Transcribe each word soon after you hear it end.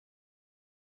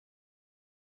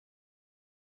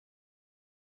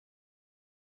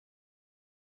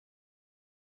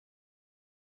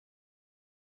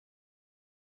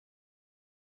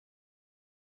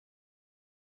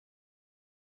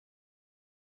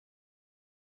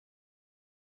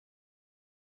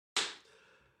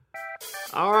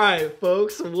All right,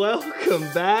 folks, welcome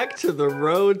back to the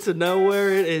road to nowhere.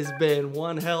 It has been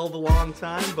one hell of a long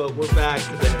time, but we're back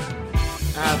today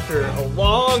after a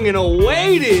long and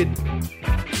awaited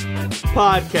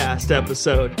podcast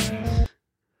episode.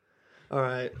 All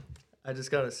right, I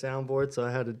just got a soundboard, so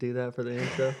I had to do that for the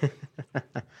intro.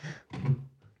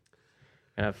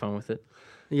 Have fun with it.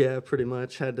 Yeah, pretty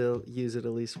much. Had to use it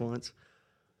at least once.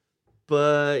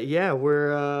 But yeah,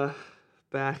 we're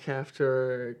back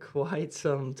after quite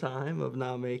some time of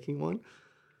not making one.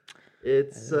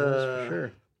 It's for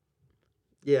sure.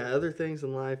 Yeah, other things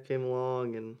in life came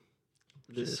along and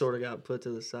just sort of got put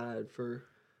to the side for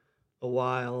a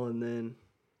while, and then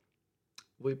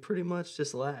we pretty much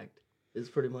just lagged. It's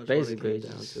pretty much Basically what it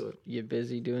came down to it. You get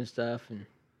busy doing stuff and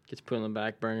gets put on the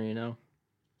back burner, you know.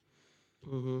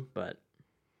 Mm-hmm. But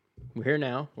we're here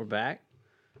now. We're back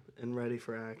and ready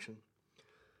for action.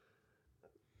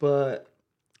 But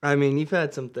I mean, you've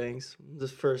had some things.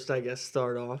 Just first, I guess,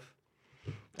 start off.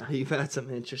 You've had some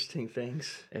interesting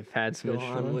things. I've had some go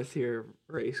on with your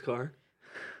race car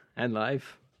and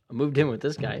life. I moved in with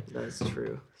this guy. That's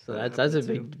true. So that's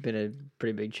been a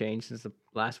pretty big change since the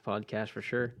last podcast for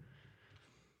sure.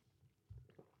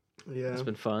 Yeah, it's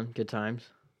been fun, good times.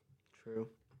 True.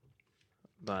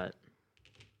 But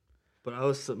I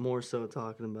was more so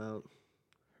talking about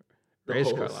the race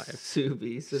whole car life,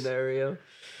 Subi scenario.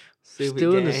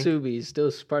 Still in the Subis,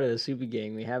 still part of the Subi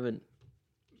gang. We haven't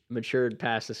matured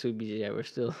past the Subis yet. We're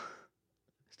still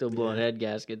blowing head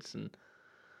gaskets and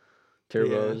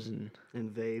turbos and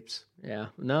vapes. Yeah,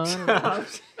 no.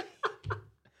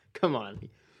 Come on, you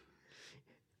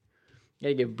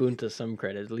gotta give Bunta some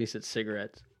credit. At least it's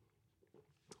cigarettes.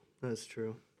 That's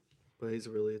true, but he's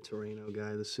really a Torino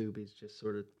guy. The Subi's just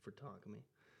sort of for talking me.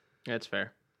 That's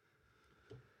fair.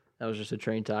 That was just a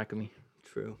train talking me.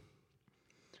 True.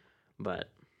 But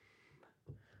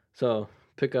so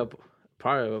pick up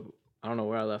probably, I don't know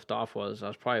where I left off was. I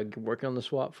was probably working on the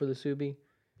swap for the Subi.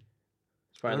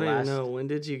 I don't even know. When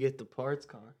did you get the parts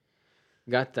car?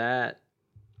 Got that.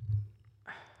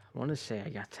 I want to say I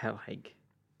got that like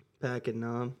back in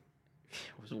Nam.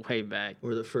 It was way back.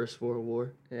 Or the First World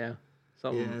War. Yeah.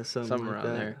 Something like around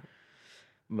that. there.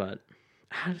 But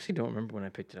I honestly don't remember when I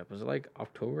picked it up. Was it like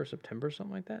October, September,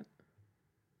 something like that?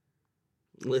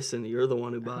 Listen, you're the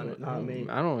one who bought it, not me.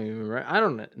 I don't even remember. I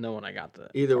don't know when I got the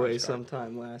Either way, car.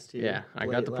 Sometime last year. Yeah, I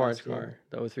got the parts car,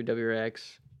 the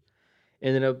 03WRX.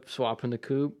 Ended up swapping the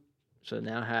coupe, so it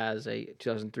now has a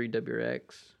 2003 WRX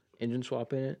engine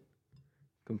swap in it.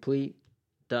 Complete,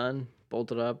 done,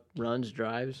 bolted up, runs,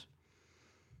 drives.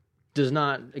 Does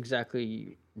not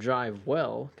exactly drive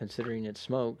well, considering it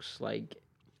smokes.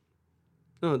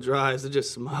 No, it drives. It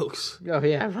just smokes. Oh,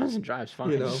 yeah, it runs and drives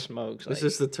fine. It just smokes. It's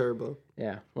just the turbo.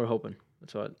 Yeah, we're hoping.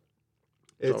 That's what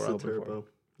it's the turbo.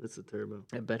 It's the turbo.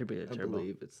 It better be the turbo. I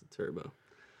believe it's the turbo.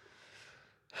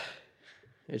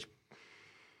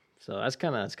 So that's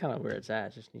kind of where it's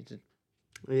at. Just needs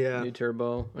a new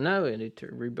turbo. Well, not really a new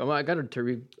turbo. I got a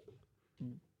turbo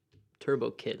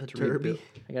kit. A turbo.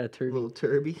 I got a turbo. Little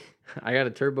turby. I got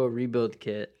a turbo rebuild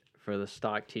kit for the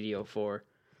stock TD04.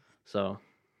 So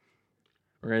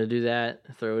we're gonna do that.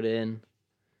 Throw it in.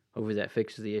 Hopefully that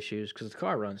fixes the issues because the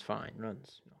car runs fine.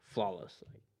 Runs flawless.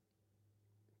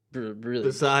 Really.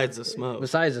 Besides the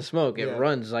smoke. It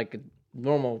runs like a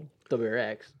normal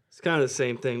WRX. It's kind of the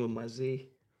same thing with my Z.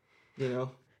 Yeah.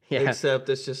 Except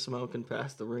it's just smoking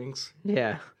past the rings.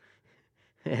 Yeah.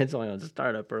 It's only on the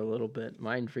startup or a little bit.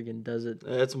 Mine freaking does it.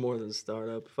 That's more than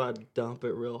startup. If I dump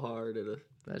it real hard,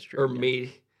 that's true. Or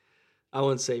I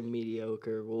wouldn't say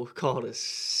mediocre. We'll call it a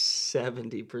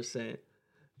 70%.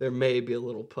 There may be a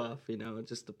little puff, It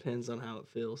just depends on how it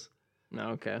feels.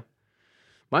 Okay.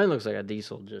 Mine looks like a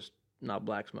diesel, just not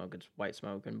black smoke. It's white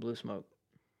smoke and blue smoke.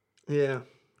 Yeah.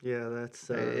 Yeah, that's...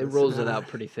 it rolls it out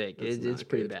pretty thick. It's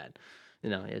pretty bad.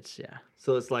 It's, yeah.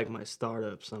 So it's like my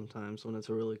startup sometimes when it's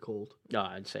really cold. No,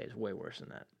 I'd say it's way worse than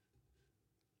that.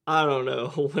 I don't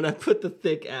know. When I put the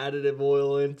thick additive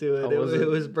oil into it, it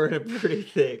was burning pretty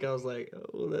thick. I was like,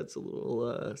 oh, that's a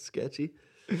little sketchy.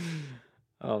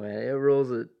 Oh, man, it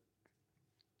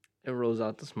rolls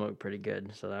out the smoke pretty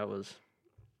good. So that was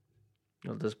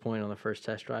a disappointing on the first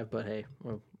test drive, but hey.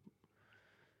 Well,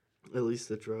 at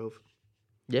least it drove.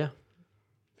 Yeah.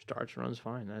 Starts, runs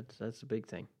fine. That's the big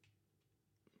thing.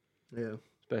 Yeah.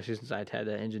 Especially since I'd had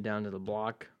that engine down to the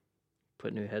block,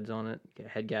 put new heads on it, get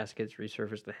head gaskets,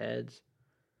 resurface the heads,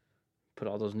 put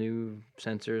all those new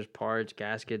sensors, parts,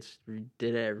 gaskets,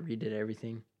 redid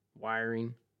everything.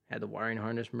 Wiring, had the wiring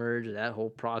harness merged, that whole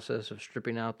process of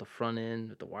stripping out the front end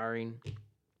with the wiring,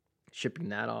 shipping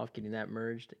that off, getting that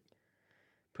merged,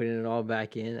 putting it all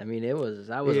back in. I mean, that was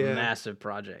a Yeah. massive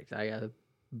project. I got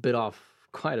bit off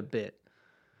quite a bit.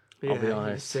 I'll be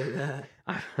honest. Say that.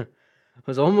 It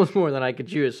was almost more than I could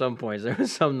chew at some points. There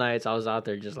was some nights I was out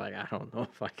there just like, I don't know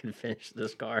if I can finish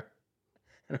this car.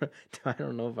 I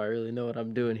don't know if I really know what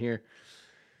I'm doing here.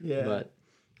 Yeah. But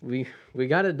we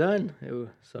got it done.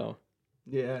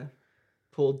 Yeah.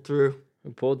 Pulled through. We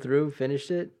pulled through,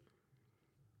 finished it.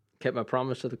 Kept my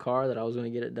promise to the car that I was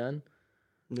going to get it done.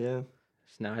 Yeah.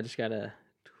 So now I just got to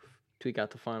tweak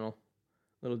out the final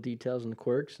little details and the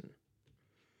quirks, and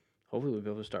hopefully we'll be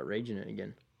able to start raging it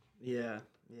again. Yeah.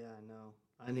 Yeah, I know.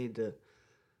 I need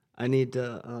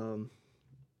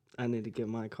to get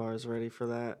my cars ready for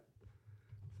that.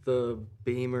 The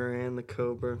Beamer and the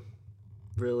Cobra.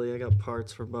 Really, I got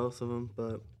parts for both of them,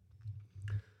 but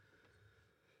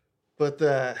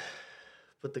the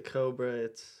Cobra,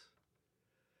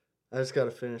 I just got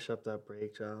to finish up that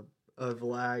brake job. I've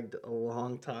lagged a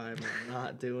long time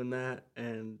not doing that,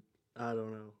 and I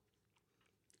don't know.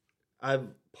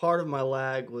 Part of my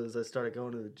lag was I started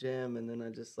going to the gym, and then I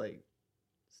just like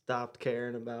stopped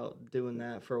caring about doing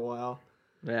that for a while.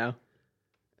 Yeah.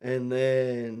 And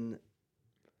then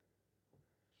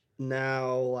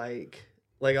now, like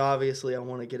obviously I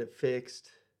want to get it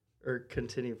fixed or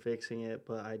continue fixing it,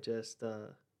 but I just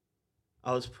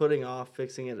I was putting off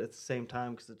fixing it at the same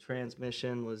time because the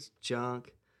transmission was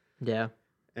junk. Yeah.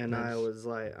 And nice. I was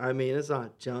like, I mean, it's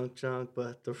not junk,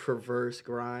 but the reverse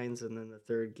grinds, and then the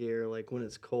third gear, like when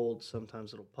it's cold,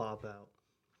 sometimes it'll pop out.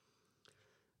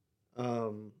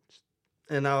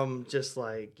 And I'm just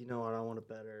like, you know what, I want a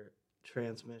better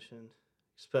transmission,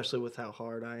 especially with how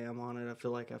hard I am on it. I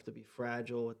feel like I have to be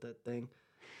fragile with that thing,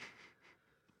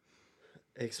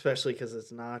 especially because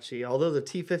it's notchy. Although the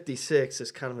T56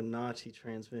 is kind of a notchy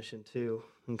transmission too,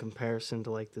 in comparison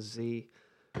to like the Z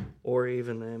or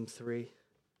even the M3.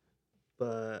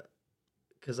 But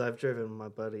because I've driven my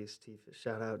buddy's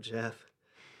shout out Jeff.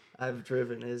 I've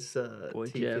driven his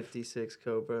T56 Jeff.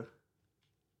 Cobra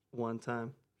one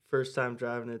time. First time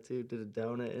driving it too. Did a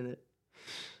donut in it.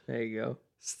 There you go.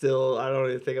 Still, I don't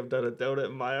even think I've done a donut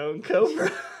in my own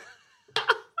Cobra.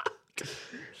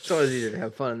 It's always easier to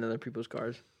have fun in other people's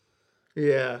cars.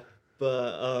 Yeah,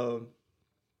 but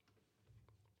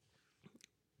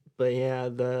yeah,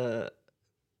 the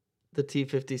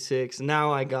T56.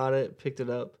 Now I got it, picked it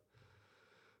up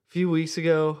a few weeks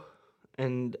ago,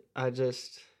 and I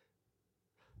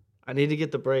need to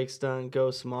get the brakes done,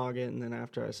 go smog it, and then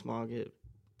after I smog it,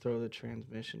 throw the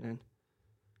transmission in.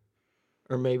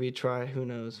 Or maybe try, who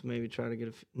knows, maybe try to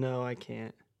get no, I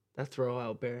can't. That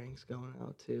throw-out bearing's going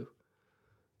out too.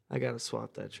 I got to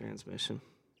swap that transmission.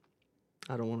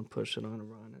 I don't want to push it on a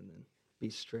run and then be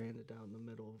stranded out in the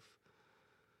middle of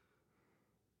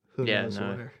who knows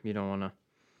where. You don't want to.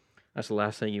 That's the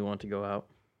last thing you want to go out.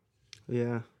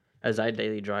 Yeah. As I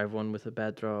daily drive one with a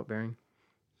bad throw-out bearing.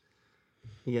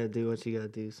 You got to do what you got to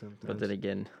do sometimes. But then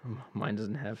again, mine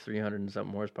doesn't have 300 and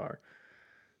something horsepower.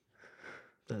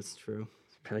 That's true.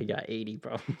 It's probably got 80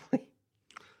 probably.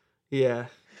 Yeah.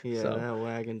 Yeah, so, that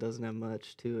wagon doesn't have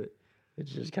much to it. It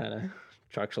just kind of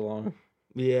trucks along.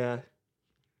 Yeah.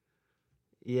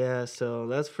 Yeah, so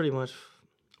that's pretty much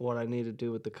what I need to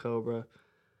do with the Cobra.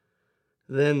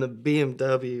 Then the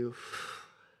BMW,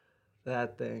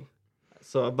 that thing.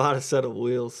 So I bought a set of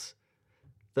wheels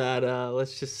that,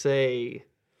 let's just say,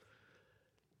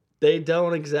 they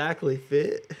don't exactly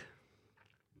fit.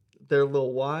 They're a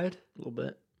little wide. A little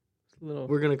bit.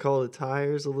 We're going to call the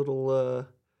tires a little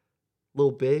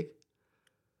big.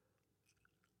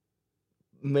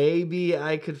 Maybe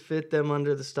I could fit them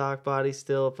under the stock body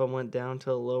still if I went down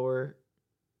to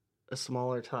a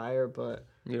smaller tire, but...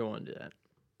 You don't want to do that.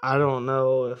 I don't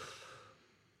know if...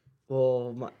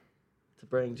 Well, to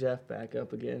bring Jeff back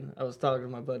up again, I was talking to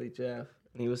my buddy Jeff,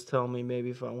 and he was telling me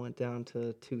maybe if I went down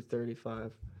to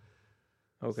 235.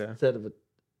 Okay. Instead of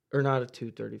or not a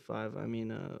 235, I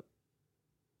mean a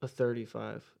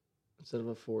 35 instead of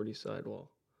a 40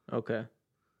 sidewall. Okay.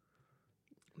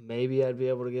 Maybe I'd be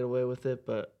able to get away with it,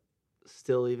 but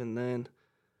still, even then,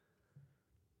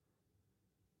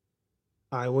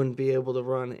 I wouldn't be able to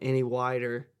run any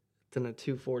wider than a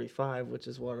 245, which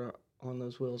is what are on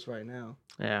those wheels right now.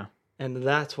 Yeah. And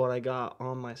that's what I got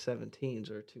on my 17s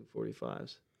or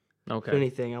 245s. Okay. If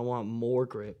anything, I want more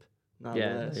grip, not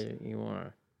less. Yeah, you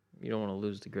don't want to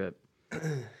lose the grip.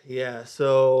 Yeah,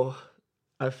 so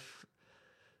I'm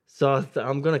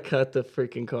gonna cut the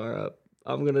freaking car up.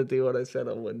 I'm going to do what I said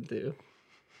I wouldn't do.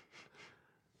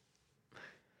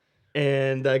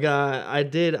 And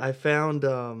I found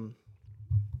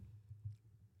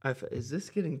Is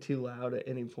this getting too loud at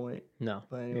any point? No,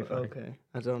 But anyway, you're fine. okay.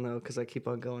 I don't know because I keep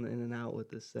on going in and out with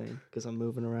this thing because I'm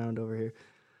moving around over here.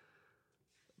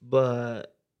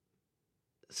 But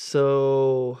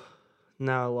so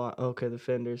now a lot. Okay, the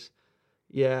fenders.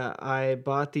 Yeah, I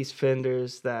bought these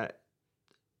fenders that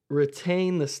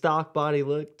retain the stock body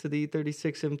look to the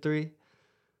E36 M3.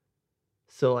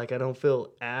 So like I don't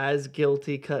feel as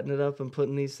guilty cutting it up and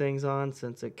putting these things on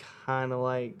since it kind of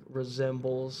like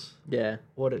resembles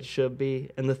what it should be.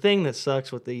 And the thing that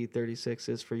sucks with the E36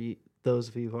 is for those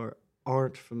of you who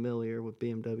aren't familiar with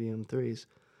BMW M3s.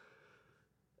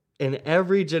 In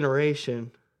every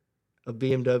generation of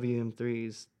BMW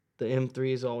M3s, the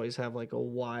M3s always have like a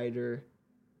wider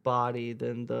body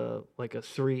than the like a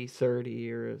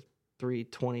 330 or a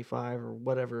 325 or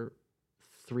whatever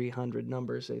 300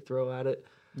 numbers they throw at it.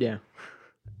 Yeah.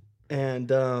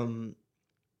 And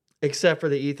except for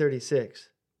the E36.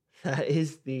 That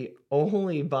is the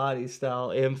only body style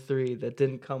M3 that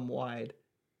didn't come wide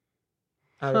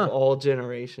out of all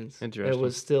generations. Interesting. It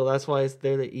was still, that's why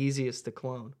they're the easiest to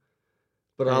clone.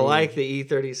 But I like the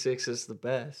E36 is the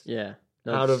best. Yeah.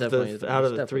 No, out of the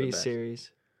 3 the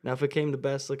series. Now, if it came to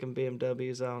best looking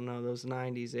BMWs, I don't know, those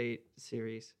 90s 8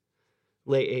 series.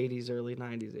 Late 80s, early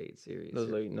 90s 8 series.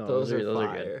 Those are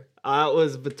fire. good. I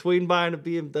was between buying a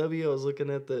BMW, I was looking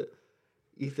at the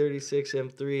E36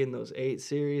 M3 and those 8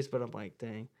 series, but I'm like,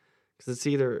 dang. Because it's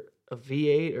either a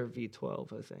V8 or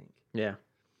V12, I think. Yeah.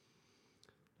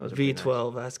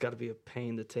 V12, that's got to be a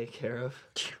pain to take care of.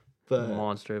 But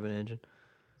monster of an engine.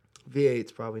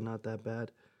 V8's probably not that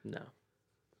bad. No.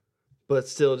 But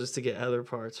still, just to get other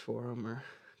parts for them are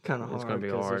kind of hard. It's going to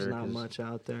be harder. There's not much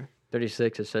out there.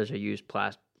 36 is such a used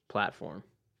platform.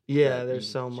 Yeah, there's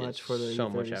so much for the so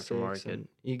E36, much aftermarket.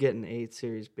 You get an 8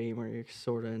 Series Beamer, you're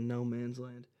sort of in no man's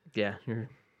land. Yeah,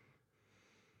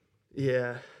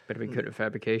 yeah. Better be good at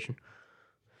fabrication.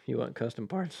 You want custom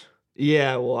parts?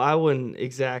 Yeah, well, I wouldn't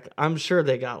exactly. I'm sure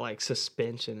they got like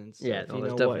suspension and stuff. Yeah, you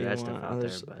there's know definitely what that you stuff want. out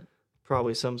There's there, but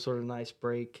probably some sort of nice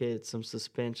brake kit, some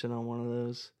suspension on one of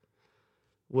those.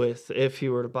 With if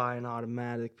you were to buy an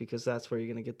automatic, because that's where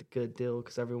you're gonna get the good deal.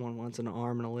 Because everyone wants an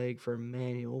arm and a leg for a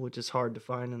manual, which is hard to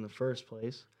find in the first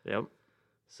place. Yep.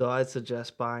 So I'd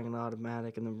suggest buying an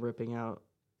automatic and then ripping out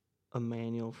a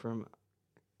manual from,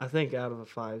 I think out of a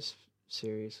 5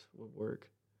 Series would work.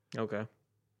 Okay.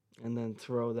 And then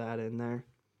throw that in there.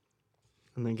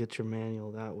 And then get your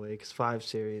manual that way. Because 5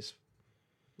 Series,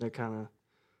 they're kind of,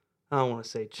 I don't want to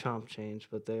say chump change,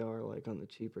 but they are like on the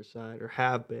cheaper side, or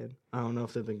have been. I don't know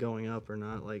if they've been going up or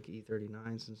not, like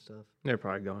E39s and stuff. They're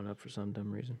probably going up for some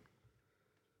dumb reason.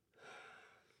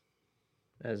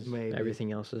 As maybe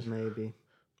everything else is. Maybe.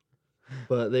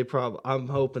 But they I'm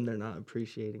hoping they're not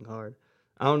appreciating hard.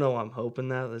 I don't know. I'm hoping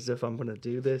that as if I'm going to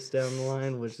do this down the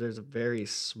line, which there's a very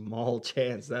small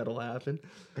chance that'll happen.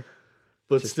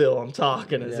 But still, I'm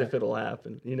talking as if it'll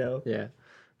happen, you know? Yeah.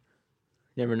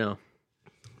 Never know.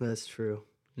 That's true.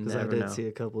 Because I did see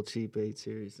a couple cheap 8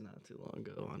 Series not too long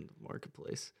ago on the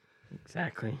marketplace.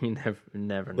 Exactly. You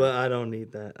never know. But I don't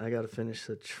need that. I got to finish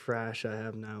the trash I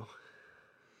have now.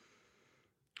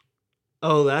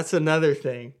 Oh, that's another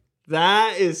thing.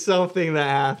 That is something that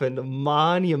happened. A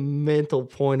monumental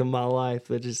point of my life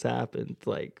that just happened.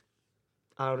 Like,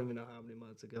 I don't even know how many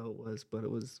months ago it was, but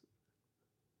it was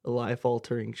a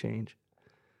life-altering change.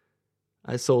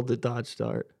 I sold the Dodge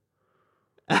Dart.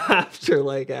 After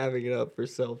like having it up for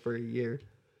sale for a year.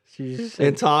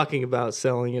 And talking about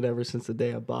selling it ever since the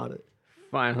day I bought it.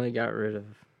 Finally got rid of.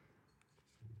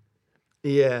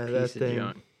 Yeah, that thing.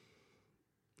 Junk.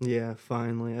 Yeah,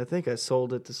 finally. I think I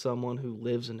sold it to someone who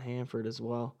lives in Hanford as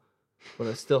well. But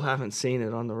I still haven't seen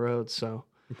it on the road, so.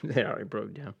 They already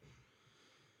broke down.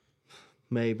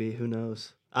 Maybe, who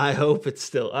knows? I hope it's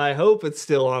still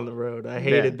on the road. I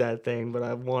hated that thing, but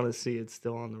I want to see it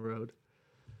still on the road.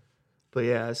 But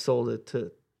yeah, I sold it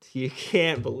to, you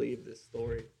can't believe this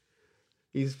story.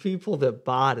 These people that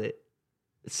bought it.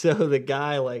 So the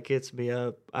guy like hits me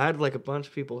up. I had like a bunch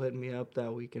of people hitting me up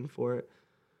that weekend for it.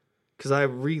 Because I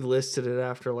relisted it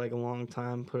after like a long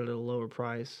time, put it at a lower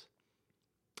price.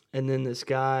 And then this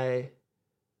guy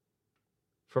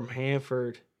from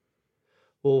Hanford.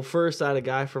 Well, first I had a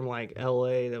guy from like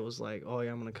LA that was like, oh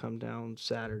yeah, I'm going to come down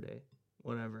Saturday.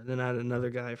 Whatever. Then I had another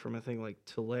guy from I think like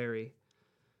Tulare.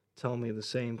 Tell me the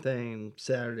same thing.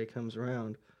 Saturday comes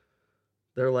around,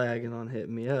 they're lagging on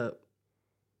hitting me up,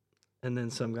 and then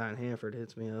some guy in Hanford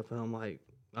hits me up, and I'm like,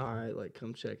 all right, like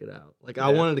come check it out. Like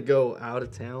I wanted to go out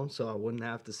of town so I wouldn't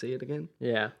have to see it again.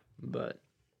 Yeah, but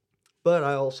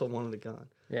I also wanted it gone.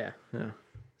 Yeah.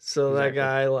 So that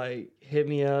guy like hit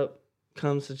me up,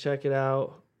 comes to check it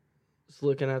out. was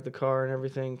looking at the car and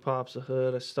everything, pops the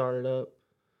hood, I start it up.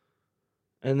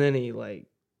 And then he like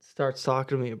starts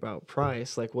talking to me about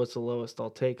price, like what's the lowest I'll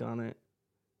take on it.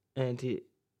 And he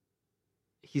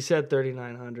said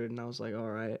 3,900 and I was like, all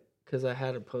right, cuz I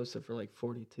had it posted for like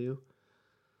 42.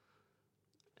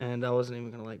 And I wasn't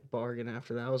even going to like bargain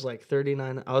after that. I was like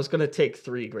 39. I was going to take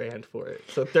 $3,000 for it.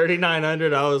 So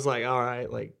 3,900, I was like, all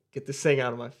right, like get this thing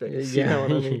out of my face. Yeah. You know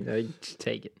what I mean? Just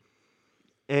take it.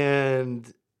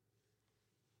 And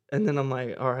then I'm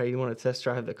like, all right, you want to test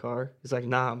drive the car? He's like,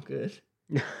 nah, I'm good.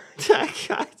 That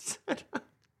guy said,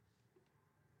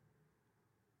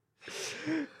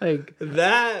 like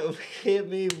that hit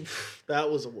me.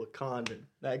 That was a Wakandan.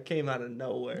 That came out of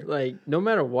nowhere. Like, no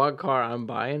matter what car I'm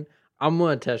buying, I'm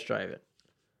going to test drive it.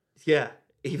 Yeah,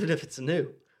 even if it's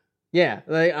new. Yeah,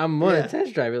 like, I'm going to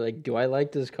test drive it. Like, do I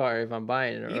like this car if I'm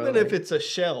buying it? Or Even like, if it's a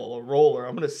shell, a roller,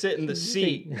 I'm going to sit in the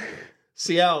seat,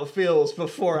 see how it feels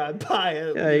before I buy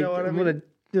it. like, You know what I mean?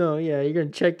 You're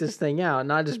going to check this thing out,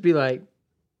 not just be like,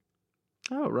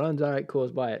 oh, it runs. All right, cool,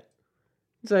 let's buy it.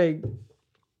 It's like,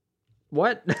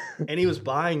 what? And he was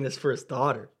buying this for his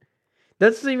daughter.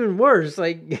 That's even worse.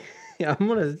 Like, I'm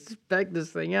going to spec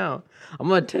this thing out. I'm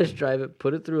going to test drive it,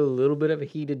 put it through a little bit of a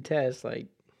heated test, like,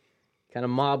 kind of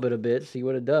mob it a bit, see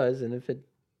what it does, and if it's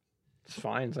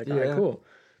fine, it's like, all right, cool.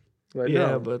 But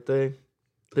yeah, but they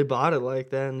bought it like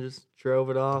that and just drove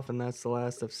it off, and that's the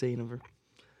last I've seen of her.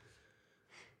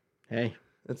 Hey.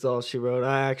 That's all she wrote.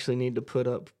 I actually need to put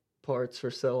up parts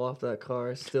for sale off that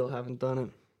car. I still haven't done it.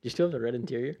 You still have the red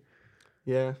interior?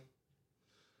 Yeah.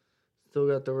 Still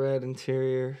got the red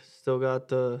interior. Still got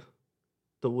the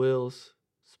wheels.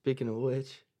 Speaking of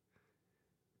which.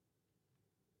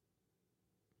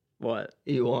 What?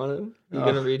 You want them? You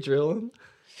gonna re-drill them?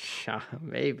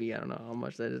 Maybe. I don't know how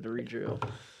much that is to re-drill.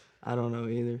 I don't know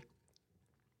either.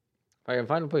 If I can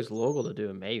find a place local to do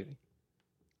it, maybe.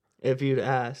 If you'd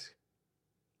ask.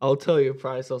 I'll tell you a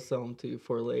price I'll sell them to you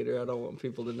for later. I don't want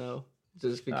people to know.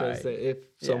 Just because if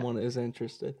someone is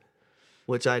interested.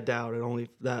 Which I doubt it.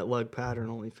 That lug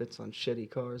pattern only fits on shitty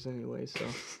cars anyway, so.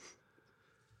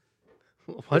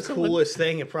 What's the coolest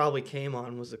thing it probably came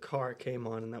on was the car it came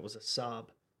on, and that was a Saab.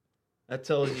 That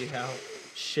tells you how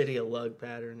shitty a lug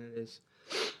pattern it is.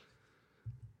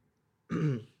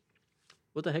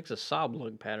 What the heck's a Saab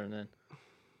lug pattern then?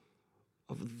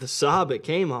 The Saab it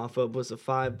came off of was a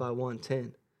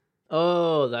 5x110.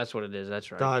 Oh, that's what it is.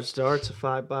 That's right. Dodge Dart's a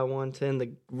 5x110.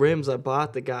 The rims I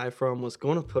bought the guy from was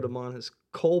going to put them on his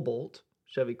Cobalt,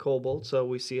 Chevy Cobalt, so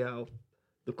we see how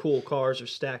the cool cars are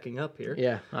stacking up here.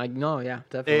 Yeah, I know. Yeah,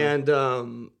 definitely. And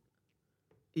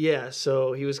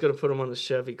so he was going to put them on the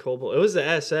Chevy Cobalt. It was the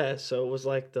SS, so it was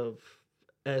like the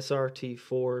SRT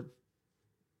Ford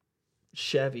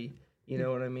Chevy. You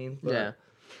know what I mean? Yeah.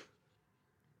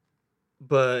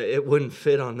 But it wouldn't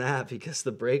fit on that because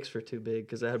the brakes were too big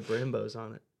because it had Brembos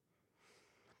on it.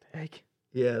 What the heck?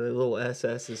 Yeah, the little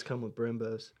SSs come with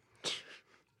Brembos.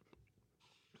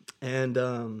 And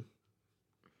it's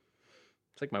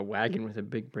like my wagon with a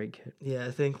big brake kit. Yeah,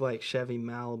 I think like Chevy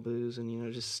Malibus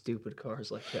and just stupid cars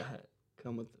like that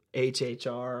come with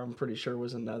HHR. I'm pretty sure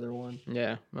was another one.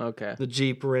 Yeah. Okay. The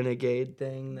Jeep Renegade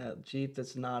thing, that Jeep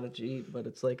that's not a Jeep, but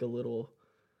it's like a little.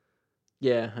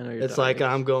 Yeah, I know you're. It's like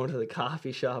I'm going to the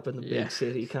coffee shop in the big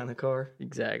city kind of car.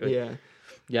 Exactly. Yeah.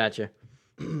 Gotcha.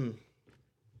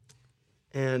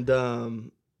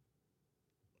 And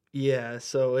yeah,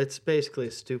 so it's basically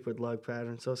a stupid lug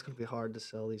pattern, so it's gonna be hard to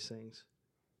sell these things.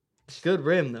 Good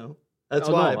rim though. That's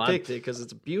why I picked it, because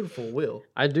it's a beautiful wheel.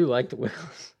 I do like the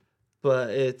wheels,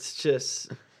 but it's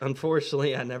just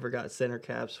unfortunately I never got center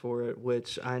caps for it,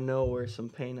 which I know where some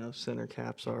Panos center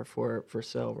caps are for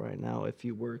sale right now if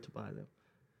you were to buy them.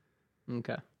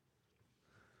 Okay.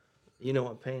 You know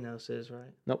what Panos is,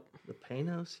 right? Nope. The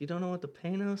Panos? You don't know what the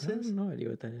Panos is? I have no idea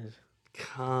what that is.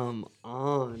 Come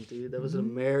on, dude. That was an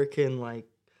American like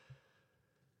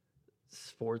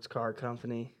sports car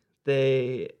company.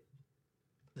 The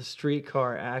street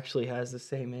car actually has the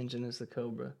same engine as the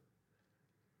Cobra.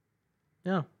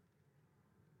 Yeah.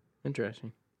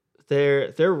 Interesting.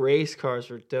 Their race cars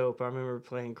were dope. I remember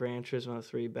playing Gran Turismo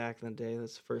 3 back in the day.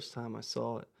 That's the first time I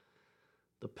saw it.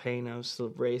 The Panos, the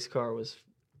race car was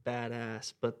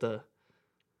badass, but the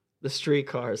street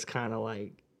car is kind of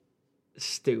like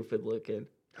stupid looking.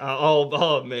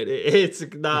 I'll admit it. It's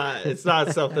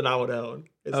not something I would own.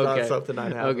 It's not something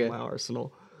I'd have in my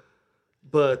arsenal.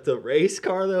 But the race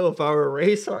car, though, if I were a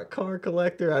race car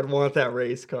collector, I'd want that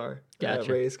race car. Gotcha.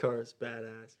 That race car is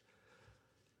badass.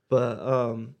 But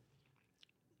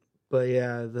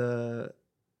yeah, the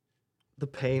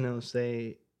Panos,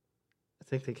 I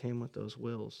think they came with those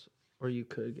wheels, or you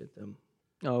could get them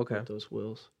Oh, okay. with those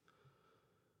wheels.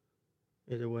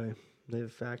 Either way, they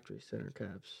have factory center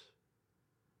caps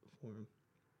for them.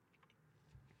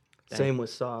 Dang. Same with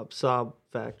Saab. Saab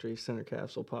factory center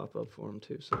caps will pop up for them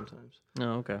too sometimes.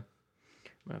 Oh, okay. I'm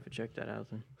gonna have to check that out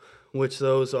then. Which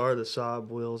those are the Saab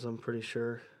wheels, I'm pretty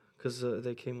sure, because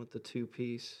they came with the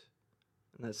 2-piece,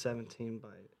 and that's 17x8,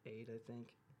 I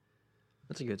think.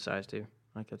 That's a good size too.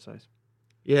 I like that size.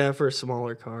 Yeah, for a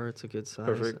smaller car, it's a good size.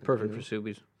 Perfect for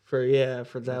Subies. For that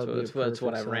That's would be a perfect that's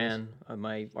what I size. ran.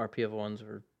 My RPF ones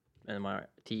were, and my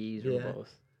TEs were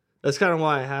both. That's kind of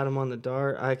why I had them on the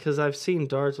Dart. Because I've seen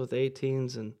Darts with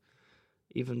 18s and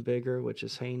even bigger, which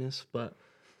is heinous. But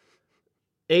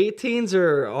 18s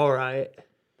are all right.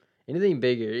 Anything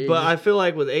bigger. But I feel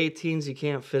like with 18s, you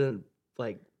can't fit a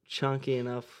like chunky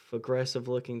enough, aggressive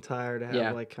looking tire to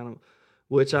have like kind of.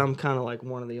 Which I'm kind of like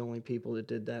one of the only people that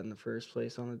did that in the first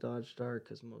place on a Dodge Dart,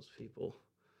 because most people.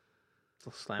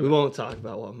 We won't talk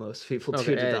about what most people do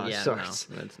to Dodge Darts.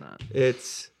 No, it's not.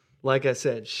 It's, like I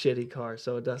said, shitty car,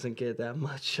 so it doesn't get that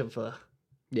much of a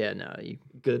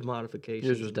good modification.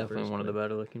 Yours was definitely one of the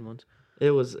better looking ones.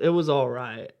 It was all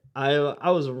right.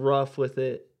 I was rough with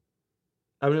it.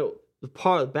 I mean,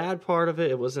 the bad part of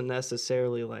it wasn't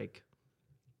necessarily like.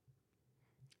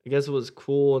 I guess it was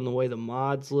cool in the way the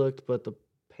mods looked, but the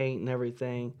paint and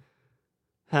everything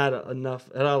had a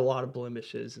lot of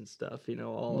blemishes and stuff,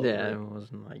 all of it. It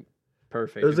wasn't like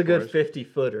perfect. It was a good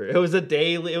 50-footer. It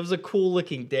was a cool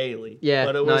looking daily. Yeah.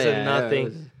 But it wasn't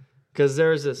nothing. Because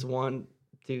there's this one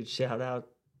dude, shout out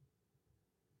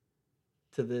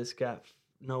to this guy.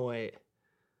 No, wait.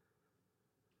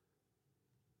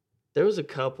 There was a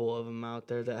couple of them out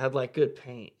there that had like good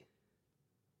paint.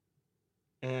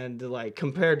 And like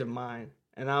compared to mine,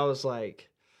 and I was like,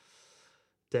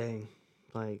 dang,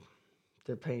 like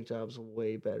their paint job's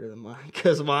way better than mine,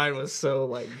 because mine was so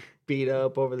like beat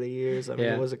up over the years. I mean,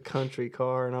 it was a country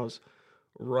car, and I was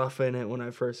roughing it when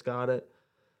I first got it.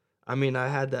 I mean, I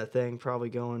had that thing probably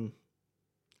going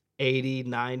 80,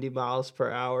 90 miles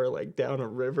per hour, like down a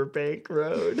riverbank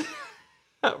road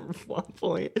at one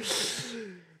point.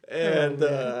 And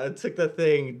I took the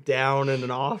thing down in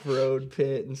an off-road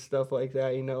pit and stuff like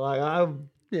that.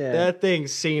 That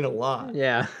thing's seen a lot.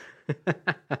 Yeah.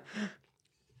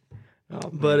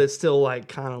 But it still like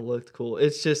kind of looked cool.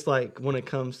 It's just like when it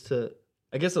comes to,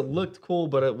 I guess it looked cool,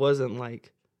 but it wasn't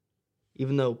like,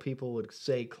 even though people would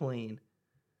say clean, in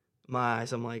my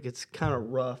eyes, I'm like, it's kind of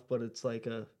rough, but it's like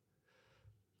a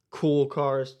cool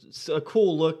car, a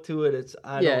cool look to it. It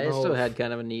still had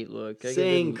kind of a neat look.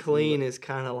 Saying clean is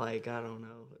kind of like, I don't know.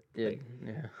 Yeah.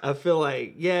 I feel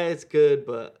like, it's good,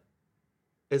 but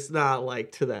it's not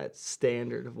like to that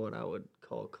standard of what I would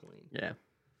call clean. Yeah.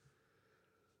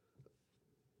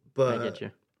 But I get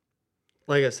you.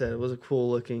 Like I said, it was a cool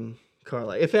looking car.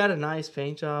 Like if it had a nice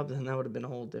paint job, then that would have been a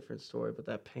whole different story. But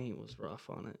that paint was rough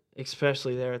on it,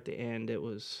 especially there at the end. It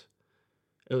was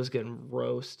getting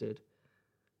roasted.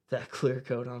 That clear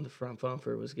coat on the front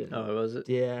bumper was getting. Oh, was it?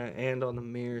 Yeah, and on the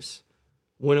mirrors.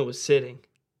 When it was sitting,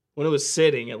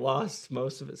 it lost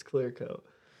most of its clear coat.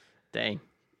 Dang.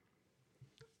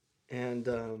 And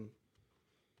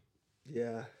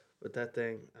but that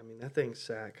thing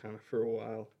sat kind of for a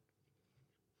while.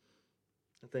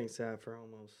 That thing sat for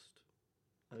almost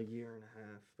a year and a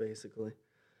half, basically.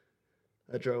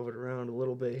 I drove it around a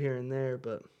little bit here and there,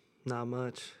 but not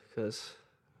much, because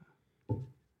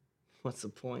what's the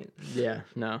point? Yeah,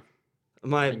 no.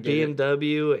 My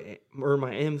BMW or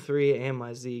my M3 and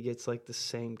my Z gets like the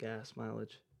same gas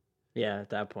mileage. Yeah, at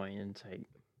that point, it's like...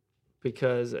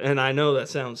 Because, and I know that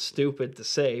sounds stupid to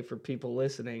say for people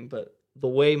listening, but the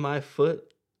way my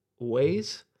foot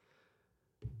weighs,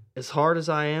 as hard as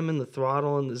I am in the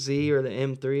throttle in the Z or the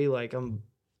M3, like I'm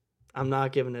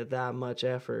not giving it that much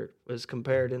effort as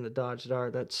compared in the Dodge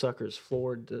Dart. That sucker's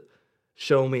floored to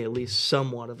show me at least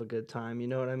somewhat of a good time. You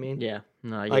know what I mean? Yeah.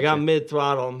 No, I'm mid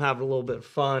throttle. I'm having a little bit of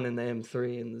fun in the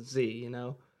M3 and the Z.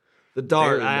 The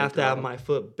Dart, I have to have my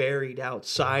foot buried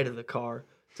outside of the car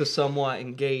to somewhat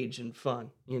engage in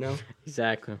fun.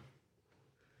 Exactly.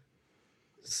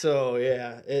 So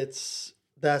yeah,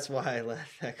 that's why I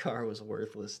left. That car was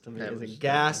worthless to me. The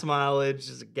gas mileage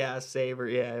is a gas saver.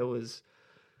 Yeah, it was.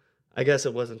 I guess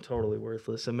it wasn't totally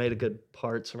worthless. It made a good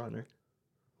parts runner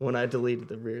when I deleted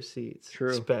the rear seats.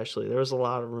 True. Especially, there was a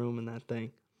lot of room in that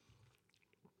thing.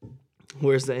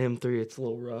 Where's the M3? It's a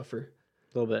little rougher.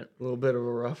 A little bit of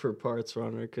a rougher parts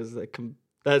runner, because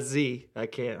that Z, I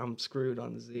can't. I'm screwed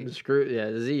on the Z.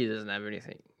 The Z doesn't have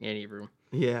any room.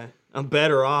 Yeah, I'm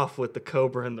better off with the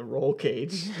Cobra and the roll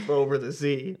cage over the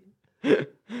Z.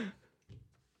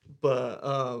 But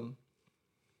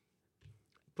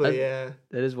But yeah,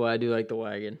 that is why I do like the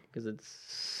wagon because it's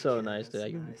so nice. it's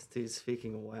That nice, dude.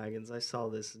 Speaking of wagons, I saw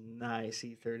this nice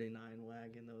E39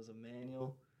 wagon that was a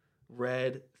manual,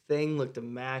 red thing, looked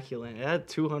immaculate. It had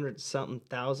 200 something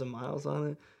thousand miles on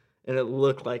it, and it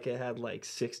looked like it had like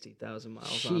 60,000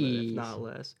 miles on it, if not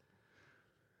less.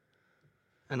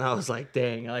 And I was like,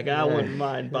 dang, like I wouldn't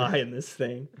mind buying this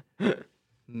thing.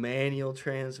 Manual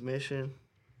transmission.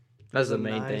 That's the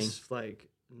main thing.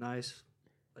 Nice,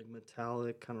 like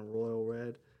metallic, kind of royal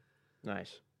red.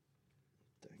 Nice.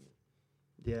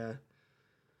 Yeah.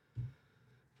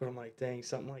 But I'm like, dang,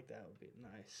 something like that would be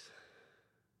nice.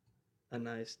 A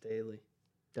nice daily.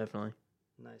 Definitely.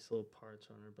 Nice little parts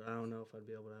runner, but I don't know if I'd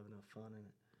be able to have enough fun in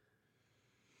it.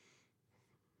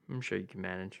 I'm sure you can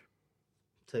manage.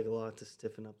 Take a lot to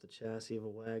stiffen up the chassis of a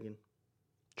wagon.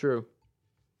 True.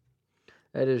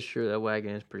 That is true. That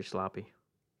wagon is pretty sloppy.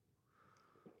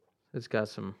 It's got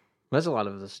some. That's a lot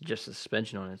of this. Just the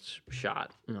suspension on it's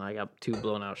shot. You know, I got 2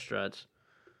 blown out struts.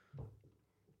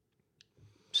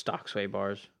 Stock sway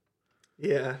bars.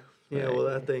 Yeah. Yeah. Well,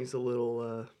 that thing's a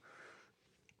little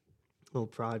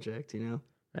project, you know.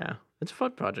 Yeah, it's a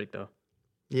fun project though.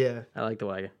 Yeah. I like the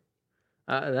wagon.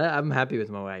 I'm happy with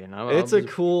my wagon. It's a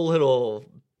cool little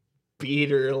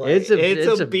beater. Like, it's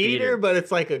a beater, but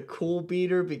it's like a cool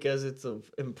beater because it's an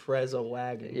Impreza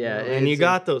wagon. Yeah, you know? And you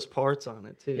got those parts on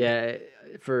it too. Yeah,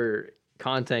 for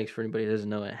context, for anybody who doesn't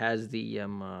know, it has the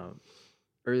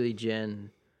early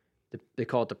gen. They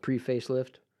call it the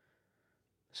pre-facelift.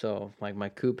 So, like my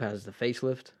coupe has the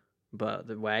facelift, but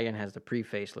the wagon has the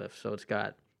pre-facelift. So it's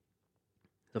got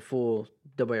the full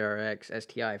WRX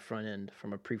STI front end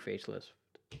from a pre-facelift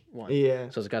one. Yeah.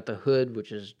 So it's got the hood,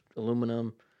 which is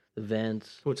aluminum, the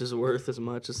vents, which is worth as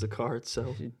much as the car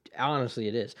itself. Honestly,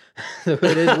 it is. The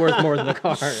hood is worth more than the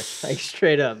car, like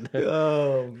straight up.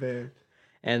 Oh man!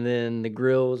 And then the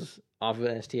grills off of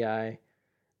the STI,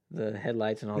 the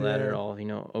headlights and all that are all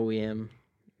OEM.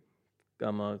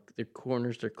 Their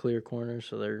corners, they're clear corners,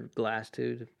 so they're glass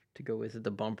too to go with it.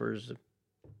 The bumpers,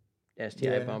 the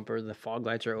STI bumper, the fog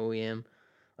lights are OEM.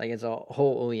 Like it's a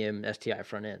whole OEM STI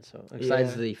front end. So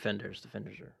besides the fenders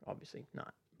are obviously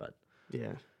not. But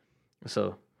yeah,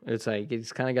 so it's like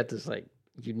it's kind of got this like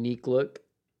unique look,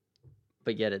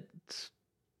 but yet it's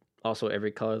also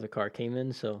every color the car came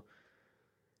in. So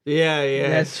yeah,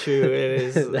 that's true. It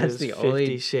is. That's the 50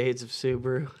 only shades of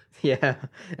Subaru. Yeah,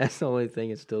 that's the only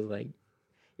thing. It still like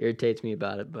irritates me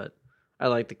about it, but I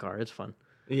like the car. It's fun.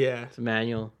 Yeah, it's a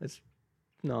manual. It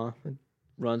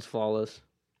runs flawless.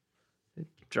 It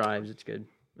drives. It's good.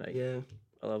 Like, yeah,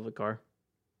 I love the car.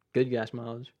 Good gas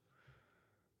mileage.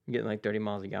 I'm getting like 30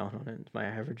 miles a gallon on it. It's my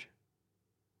average.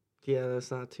 Yeah,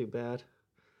 that's not too bad.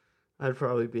 I'd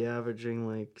probably be averaging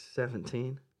like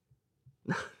 17.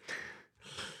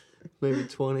 Maybe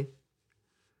 20.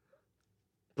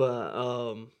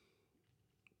 But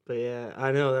yeah,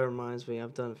 I know that reminds me.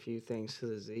 I've done a few things to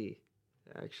the Z,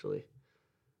 actually.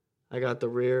 I got the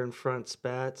rear and front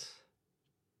spats,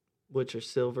 which are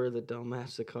silver that don't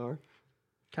match the car.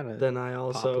 Kind of. Then I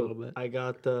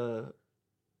got the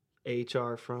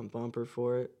HR front bumper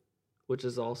for it, which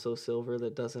is also silver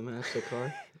that doesn't match the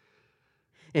car.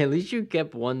 At least you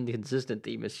kept one consistent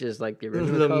theme. It's just like the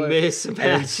original color. The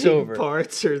mismatching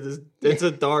parts are it's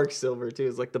a dark silver too.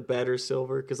 It's like the better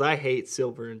silver because I hate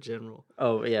silver in general.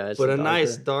 Oh yeah, but a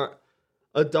nice dark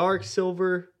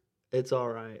silver, it's all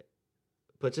right.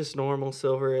 But just normal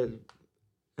silver, it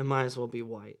might as well be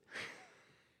white.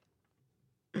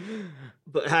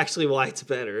 But actually, white's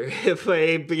better.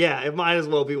 But yeah, it might as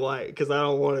well be white because I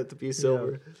don't want it to be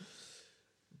silver.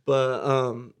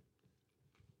 Yeah.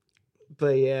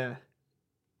 But yeah.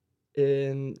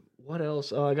 And what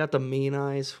else? Oh, I got the mean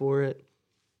eyes for it,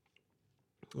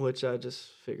 which I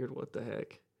just figured, what the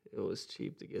heck? It was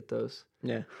cheap to get those.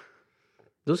 Yeah.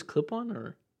 Those clip on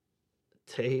or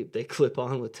tape? They clip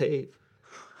on with tape.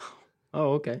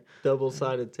 Oh, okay.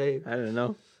 Double-sided tape. I didn't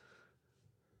know.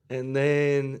 And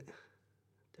then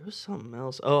there was something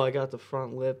else. Oh, I got the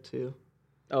front lip too.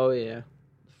 Oh yeah.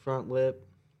 The front lip.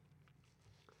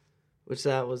 Which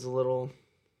that was a little,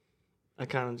 I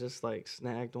kind of just like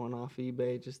snagged one off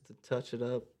eBay just to touch it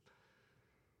up.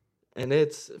 And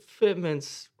its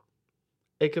fitments,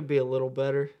 it could be a little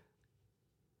better.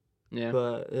 Yeah.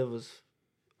 But it was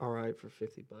all right for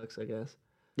 $50, I guess.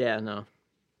 Yeah, no.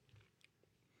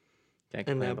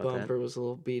 And that bumper was a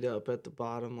little beat up at the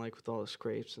bottom, like with all the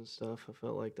scrapes and stuff. I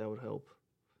felt like that would help.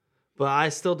 But I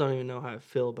still don't even know how I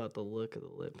feel about the look of the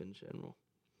lip in general.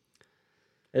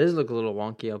 It does look a little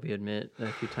wonky, I'll admit. A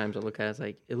few times I look at it, it's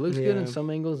like, it looks good in some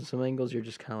angles, and some angles you're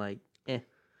just kind of like, eh.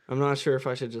 I'm not sure if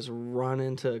I should just run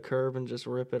into a curb and just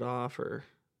rip it off, or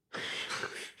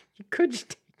You could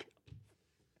just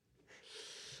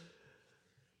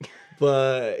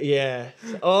But yeah.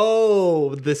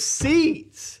 Oh, the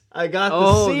seats. I got the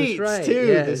oh, seats that's right. too.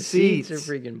 Yeah, The seats seats.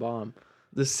 are freaking bomb.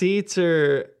 The seats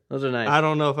are. Those are nice. I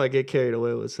don't know if I get carried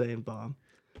away with saying bomb,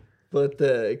 but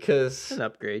It's an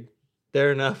upgrade.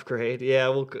 they're an upgrade. Yeah,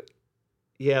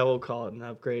 we'll call it an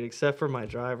upgrade. Except for my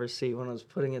driver's seat when I was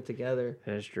putting it together.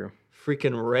 That's true.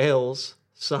 Freaking rails.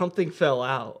 Something fell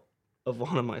out of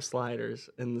one of my sliders,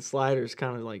 and the slider's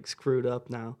kind of like screwed up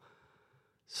now.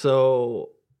 So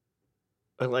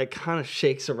it like kind of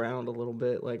shakes around a little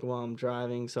bit like while I'm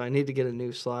driving. So I need to get a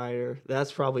new slider.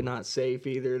 That's probably not safe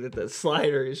either, that the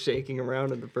slider is shaking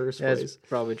around in the first place. That's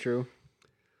probably true.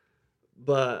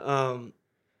 But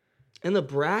and the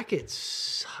brackets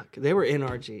suck. They were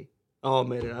NRG. I'll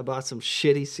admit it. I bought some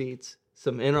shitty seats,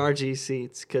 some NRG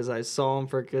seats, because I saw them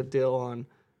for a good deal on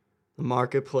the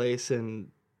marketplace, and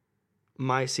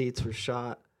my seats were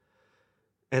shot.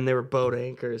 And they were boat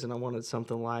anchors, and I wanted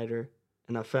something lighter.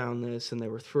 And I found this, and they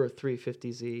were for a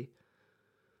 350Z.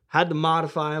 Had to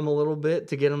modify them a little bit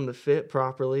to get them to fit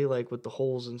properly, like with the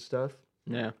holes and stuff.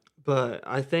 Yeah. But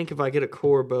I think if I get a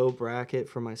Corbeau bracket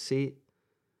for my seat,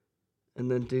 and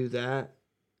then do that,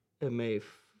 it may,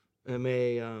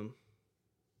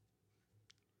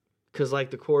 because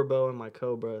like the Corbeau and my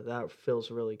Cobra, that feels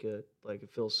really good. Like it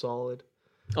feels solid.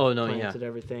 Oh no, Planted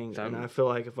everything, and I feel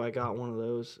like if I got one of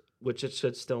those, which it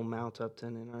should still mount up to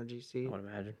an NRG seat. I would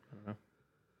imagine. I don't know.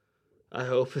 I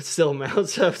hope it still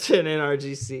mounts up to an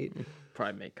NRG seat.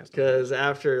 Probably make custom. Because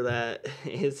after that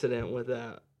incident with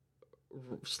that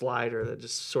slider that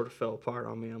just sort of fell apart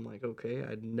on me, I'm like, okay,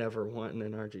 I'd never want an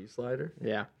NRG slider.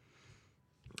 Yeah.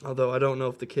 Although I don't know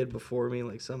if the kid before me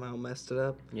like somehow messed it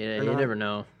up. Yeah, you never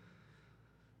know.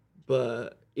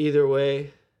 But either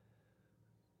way,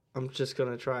 I'm just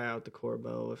gonna try out the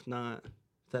Corbeau. If not,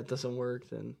 if that doesn't work,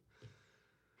 then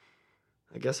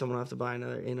I guess I'm gonna have to buy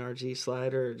another NRG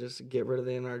slider, or just get rid of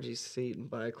the NRG seat and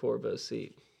buy a Corbeau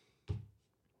seat.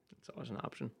 It's always an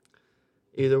option.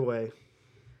 Either way,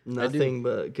 nothing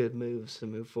but good moves to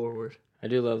move forward. I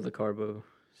do love the Corbeau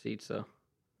seats though,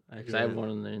 because I have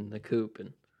one in the coupe,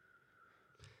 and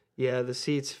yeah, the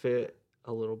seats fit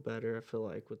a little better. I feel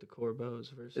like with the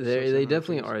Corbeaus versus they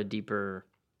definitely are a deeper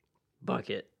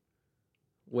bucket.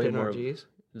 Way more. NRGs?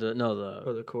 The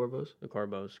Corbeaus? The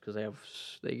Corbeaus, because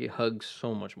they hug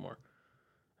so much more.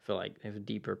 I feel like they have a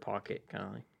deeper pocket, kind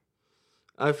of like.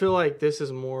 I feel like this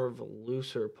is more of a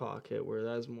looser pocket, where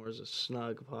that's more as a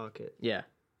snug pocket. Yeah.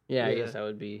 I guess that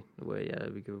would be the way. Yeah,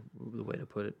 that'd be the way to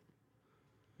put it.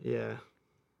 Yeah.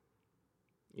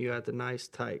 You got the nice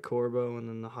tight Corbeau, and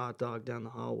then the hot dog down the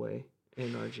hallway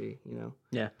NRG. You know.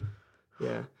 Yeah.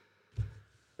 Yeah.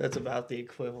 That's about the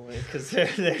equivalent, because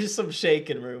there's some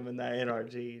shaking room in that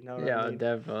NRG. You know what I mean?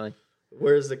 Definitely.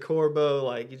 Whereas the Corbeau,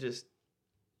 like you're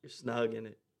snug in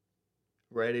it,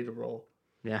 ready to roll.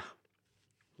 Yeah.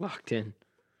 Locked in,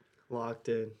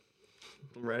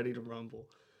 ready to rumble.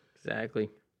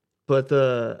 Exactly. But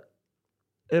the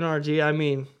NRG, I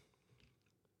mean,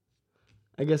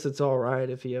 I guess it's all right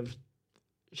if you have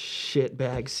shit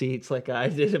bag seats like I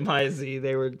did in my Z.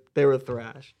 They were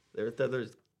thrashed.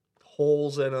 There's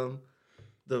holes in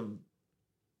them.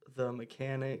 The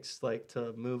mechanics, like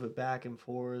to move it back and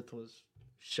forth, was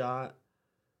shot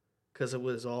because it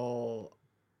was all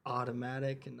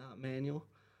automatic and not manual.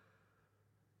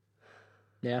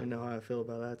 Yeah. I know how I feel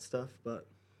about that stuff, but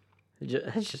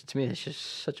to me, it's just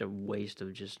such a waste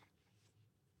of just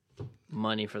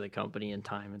money for the company and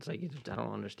time. It's like I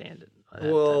don't understand it.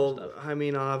 Well, I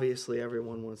mean, obviously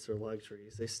everyone wants their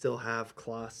luxuries. They still have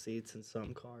cloth seats in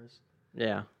some cars.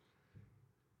 Yeah.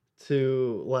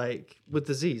 To like with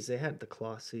the Z's, they had the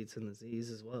cloth seats in the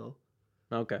Z's as well.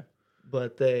 Okay.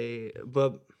 But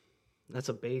that's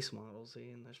a base model Z,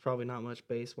 and there's probably not much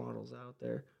base models out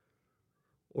there.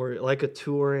 Or like a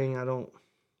touring,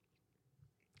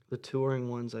 the touring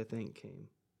ones I think came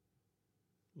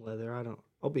leather.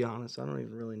 I'll be honest, I don't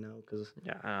even really know, because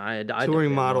I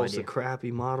touring model's a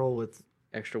crappy model with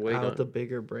extra weight out the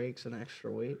bigger brakes and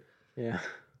extra weight. Yeah.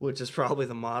 Which is probably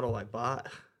the model I bought.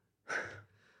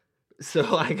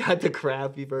 So I got the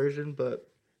crappy version, but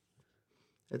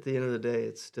at the end of the day,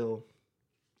 it's still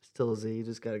a Z. You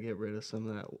just got to get rid of some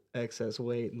of that excess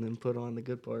weight and then put on the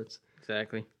good parts.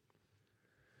 Exactly.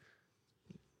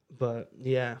 But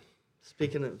yeah,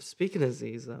 speaking of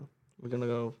Z's though, we're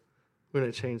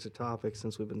gonna change the topic,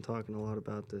 since we've been talking a lot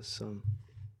about this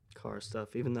car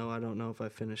stuff. Even though I don't know if I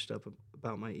finished up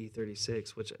about my E36,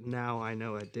 which now I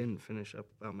know I didn't finish up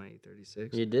about my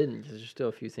E36. You didn't. There's still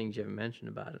a few things you haven't mentioned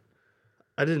about it.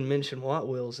 I didn't mention what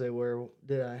wheels they were,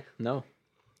 did I? No.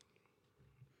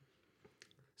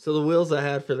 So the wheels I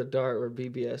had for the Dart were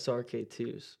BBS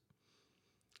RK2s.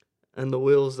 And the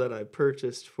wheels that I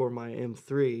purchased for my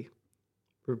M3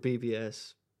 were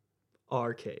BBS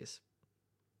RKs.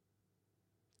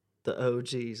 The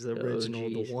OGs, the original,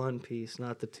 OGs. the one piece,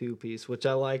 not the two piece, which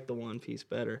I like the one piece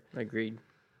better. Agreed.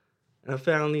 And I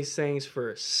found these things for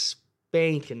a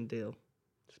spanking deal.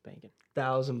 Spanking.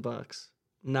 $1,000.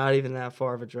 Not even that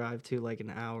far of a drive too, like an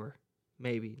hour.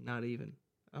 Maybe, not even.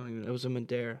 I don't even, it was a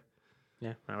Madeira.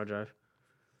 Yeah, hour drive.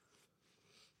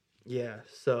 Yeah,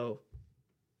 so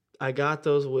I got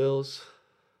those wheels.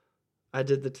 I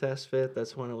did the test fit.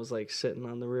 That's when it was like sitting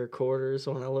on the rear quarters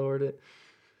when I lowered it.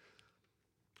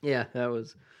 Yeah, that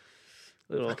was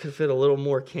I could fit a little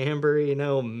more camber,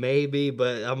 maybe,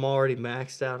 but I'm already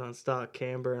maxed out on stock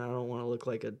camber, and I don't want to look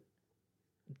like a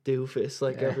doofus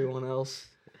like everyone else.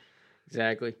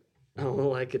 Exactly. I don't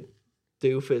look like a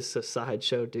doofus, a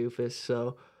sideshow doofus,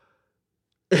 so...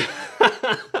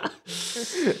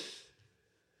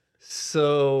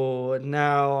 So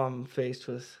now I'm faced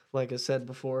with, like I said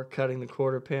before, cutting the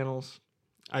quarter panels.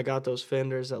 I got those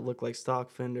fenders that look like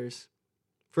stock fenders.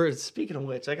 Speaking of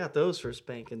which, I got those for a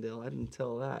spanking deal. I didn't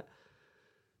tell that.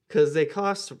 Because they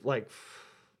cost like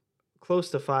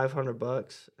close to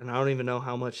 $500, and I don't even know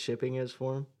how much shipping is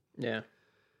for them. Yeah.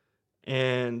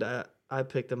 And I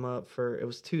picked them up it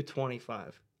was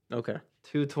 $225. Okay.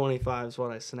 $225 is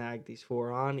what I snagged these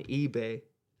for on eBay.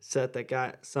 Set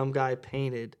that some guy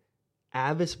painted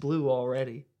Avis blue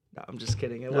already. No, I'm just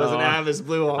kidding. It wasn't Avis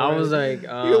blue already. I was like,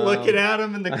 you're looking at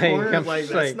them in the corner like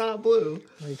that's not blue.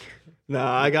 No,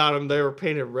 I got them. They were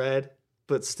painted red,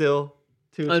 but still.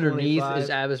 Underneath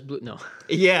is Avis blue. No.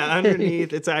 Yeah,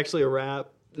 underneath it's actually a wrap.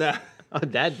 Nah. Oh,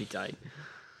 that'd be tight.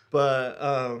 But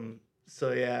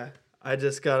so yeah, I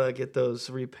just gotta get those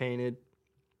repainted,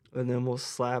 and then we'll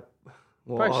slap.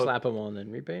 Probably slap them on, then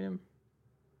repaint them.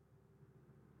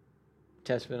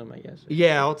 Test fit them, I guess.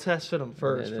 Yeah, I'll test fit them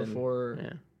first before.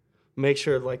 Yeah. Make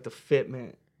sure like the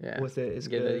fitment with it is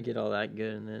good. Get all that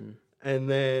good, and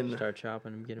then start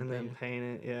chopping them, get them painted. Then paint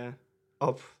it. Yeah,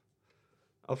 I'll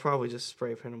probably just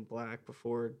spray paint them black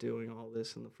before doing all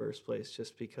this in the first place,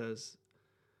 just because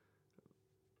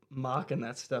mocking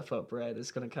that stuff up red is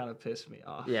gonna kind of piss me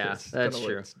off. Yeah, that's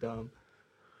true. It's dumb.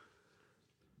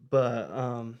 But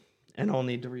and I'll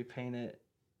need to repaint it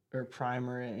or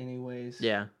primer it anyways.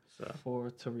 Yeah.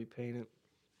 To repaint it.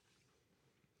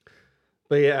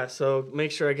 But yeah, so make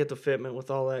sure I get the fitment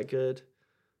with all that good.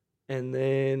 And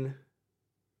then,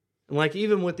 like,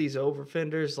 even with these over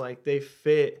fenders, like, they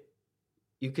fit.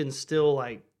 You can still,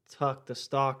 like, tuck the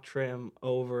stock trim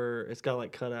over. It's got,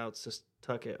 like, cutouts to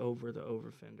tuck it over the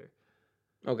over fender.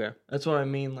 Okay. That's what I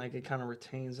mean. Like, it kind of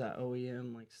retains that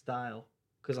OEM, like, style.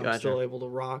 Because I'm still able to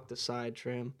rock the side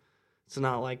trim. It's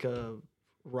not like a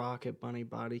Rocket Bunny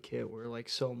body kit where like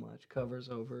so much covers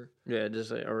over. Yeah,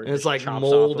 just like, or it's like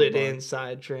molded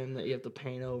inside trim that you have to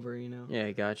paint over,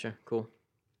 Yeah, gotcha. Cool.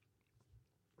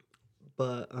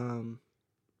 But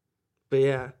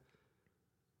yeah.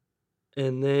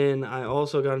 And then I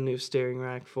also got a new steering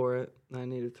rack for it. I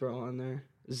need to throw on there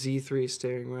Z3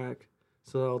 steering rack,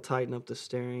 so that'll tighten up the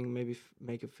steering, maybe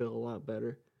make it feel a lot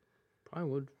better. Probably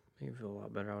would make it feel a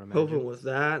lot better. I would imagine. Hoping with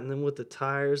that, and then with the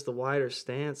tires, the wider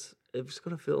stance. It's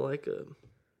going to feel like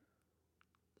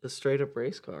a straight-up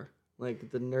race car.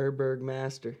 Like the Nürburgring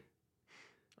Master.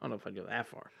 I don't know if I'd go that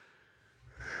far.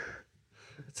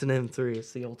 It's an M3.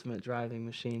 It's the ultimate driving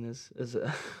machine, as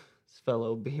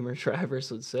fellow Beamer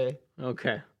drivers would say.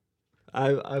 Okay.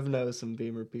 I've known some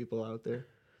Beamer people out there.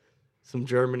 Some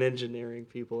German engineering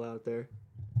people out there.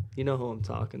 You know who I'm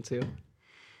talking to.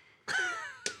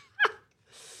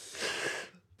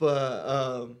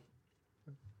 But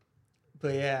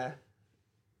yeah.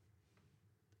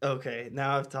 Okay,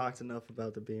 now I've talked enough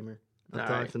about the Beamer. I've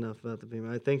talked enough about the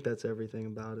Beamer. I think that's everything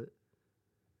about it.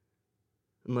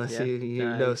 Unless you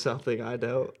know something I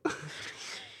don't.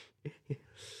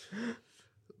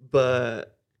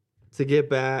 But to get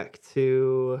back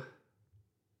to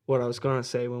what I was going to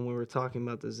say when we were talking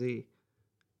about the Z.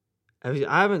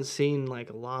 I haven't seen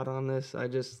like a lot on this. I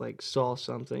just like saw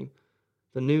something.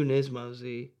 The new Nismo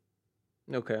Z.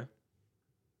 Okay.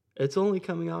 It's only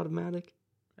coming automatic?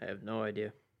 I have no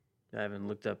idea. I haven't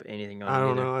looked up anything on it. I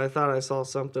don't know. I thought I saw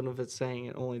something of it saying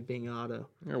it only being auto.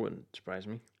 It wouldn't surprise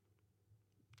me.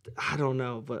 I don't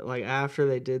know, but like after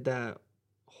they did that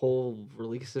whole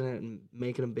releasing it and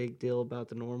making a big deal about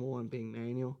the normal one being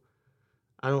manual,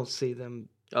 I don't see them.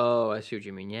 Oh, I see what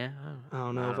you mean. Yeah. I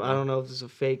don't know. I don't know if it's a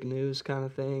fake news kind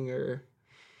of thing or.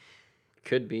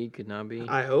 Could be, could not be.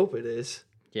 I hope it is.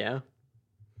 Yeah.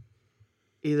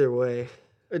 Either way.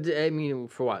 I mean,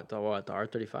 for what? The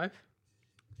R35?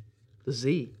 The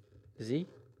Z. Z?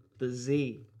 The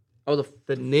Z. Oh,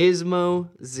 the Nismo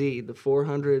Z. The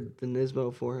 400. The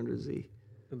Nismo 400Z.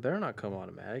 It better not come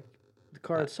automatic. The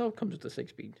car itself comes with a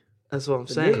 6-speed. That's what I'm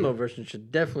saying. The Nismo version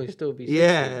should definitely still be 6-speed.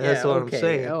 Yeah, that's what I'm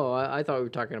saying. Oh, I thought we were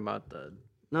talking about the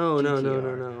No.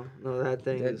 GTR. No,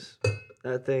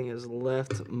 that thing has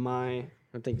left my...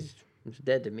 I think it's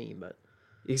dead to me, but...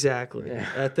 Exactly. Yeah.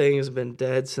 That thing has been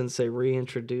dead since they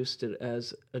reintroduced it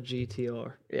as a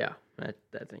GTR. Yeah,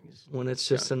 that thing is... When it's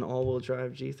just an all-wheel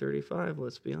drive G35,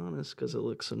 let's be honest, because it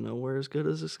looks nowhere as good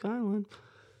as a Skyline.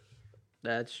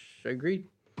 That's agreed.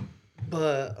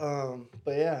 But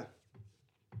yeah.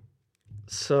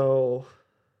 So,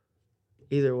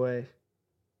 either way,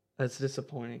 that's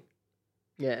disappointing.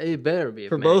 Yeah, it better be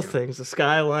for both things, the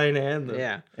Skyline and the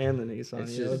Nissan.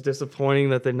 It's It's disappointing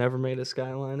that they never made a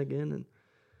Skyline again, and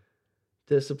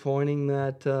disappointing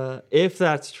that if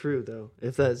that's true though,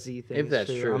 if that Z thing, is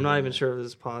true, I'm not even sure if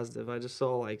it's positive. I just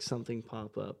saw like something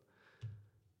pop up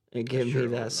and give me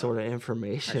that sort of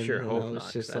information. I sure hope not.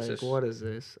 It's just like, just, what is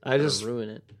this? I just ruin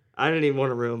it. I didn't even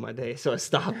want to ruin my day, so I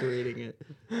stopped reading it.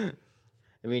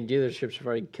 I mean, dealerships have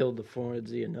already killed the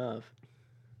 400Z enough.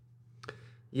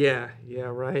 Yeah,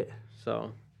 right.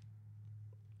 So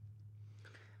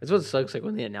that's what sucks. Like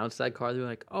when they announced that car, they're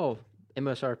like, "Oh,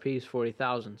 MSRP is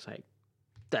 $40,000." It's like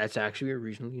that's actually a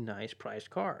reasonably nice priced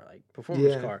car, like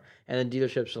performance car. And then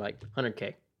dealerships are like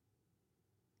 $100K.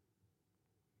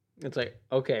 It's like,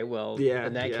 okay, well,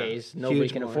 in that case, nobody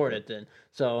can afford it then.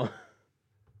 So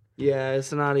yeah,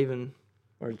 it's not even,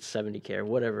 or it's $70K or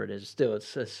whatever it is. Still,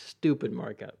 it's a stupid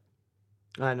markup.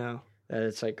 I know. That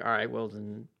it's like, all right, well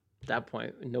then. At that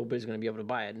point, nobody's going to be able to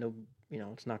buy it. No,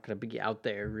 it's not going to be out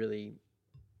there really.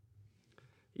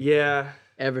 Yeah,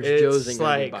 average Joe's ain't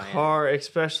going to be buying it.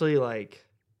 Especially like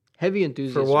heavy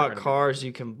enthusiasts for what cars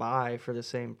you can buy for the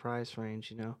same price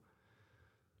range.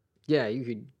 Yeah, you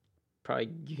could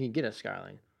get a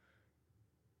Skyline.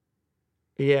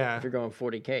 Yeah, if you're going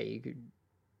 $40K, you could.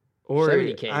 Or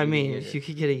 $70K. I mean, you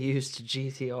could get a used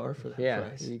GTR for that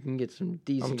price. You can get some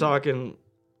decent. I'm talking.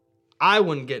 I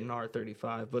wouldn't get an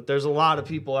R35, but there's a lot of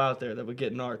people out there that would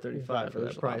get an R35 for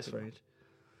that price range.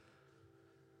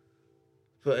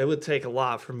 But it would take a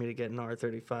lot for me to get an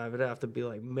R35. It'd have to be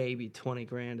like maybe 20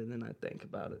 grand, and then I'd think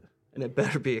about it. And it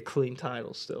better be a clean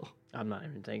title still. I'm not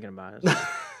even thinking about it.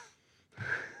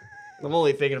 I'm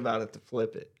only thinking about it to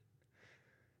flip it.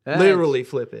 Literally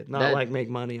flip it, not like make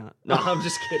money on it. No, I'm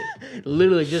just kidding.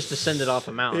 Literally just to send it off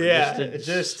a mountain. Yeah,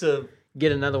 just to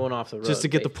get another one off the road. Just to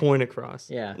get the point across.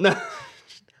 Yeah.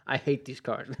 I hate these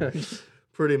cars.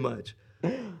 Pretty much.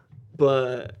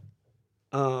 But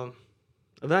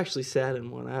I've actually sat in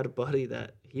one. I had a buddy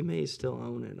that he may still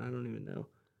own it. I don't even know.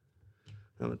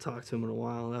 I haven't talked to him in a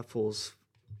while. That fool's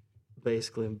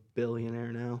basically a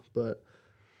billionaire now. But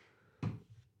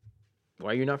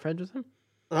why are you not friends with him?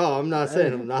 Oh, I'm not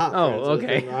saying I'm not friends with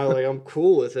him. I'm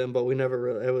cool with him, but we never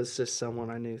really... It was just someone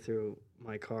I knew through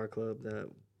my car club that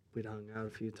we'd hung out a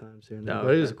few times here and there.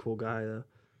 But he was a cool guy, though.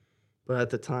 But at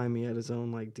the time, he had his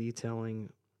own,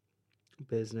 detailing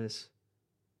business.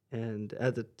 And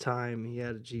at the time, he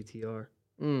had a GTR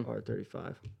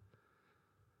R35.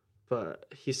 But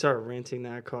he started renting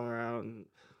that car out, and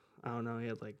I don't know, he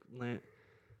had,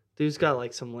 dude's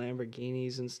got, some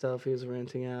Lamborghinis and stuff he was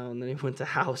renting out, and then he went to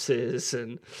houses,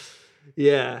 and,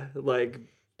 yeah,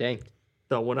 Dang.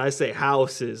 So when I say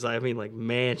houses, I mean,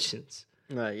 mansions.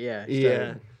 Yeah.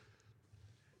 Yeah.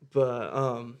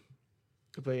 But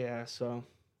yeah, so.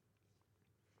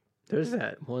 There's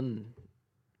that one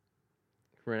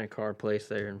rent-a-car place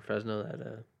there in Fresno that,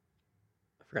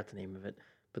 I forgot the name of it,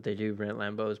 but they do rent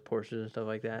Lambos, Porsches, and stuff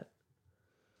like that.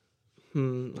 I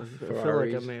feel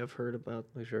like I may have heard about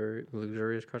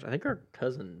luxurious cars. I think our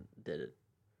cousin did it.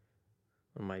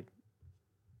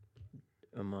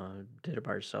 Did it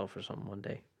by herself or something one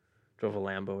day. Drove a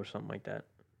Lambo or something like that.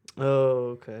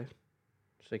 Oh, okay.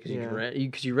 So because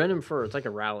you rent them for, it's like a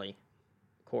rally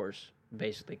course.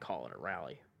 Basically, call it a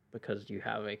rally because you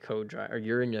have a co-driver, or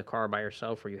you're in the car by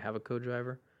yourself, or you have a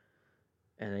co-driver,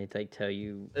 and they tell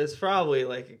you it's probably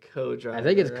a co-driver. I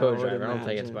think it's co-driver. I don't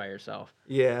think it's by yourself.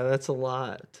 Yeah, that's a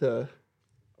lot to.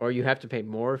 Or you have to pay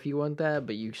more if you want that,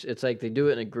 but it's like they do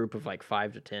it in a group of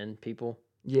 5 to 10 people.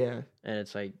 Yeah, and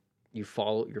it's like you're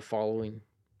following.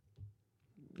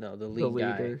 No, the lead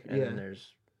guy, and then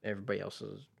there's everybody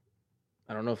else's.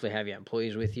 I don't know if they have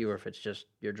employees with you or if it's just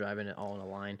you're driving it all in a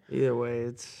line. Either way,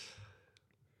 it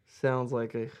sounds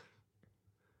like a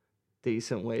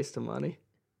decent waste of money.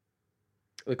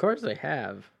 The cars they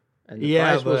have, and the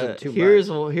price wasn't too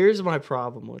much. Here's my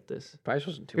problem with this. The price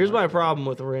wasn't too much. Here's my problem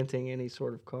with renting any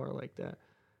sort of car like that.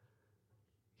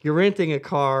 you're renting a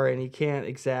car and you can't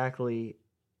exactly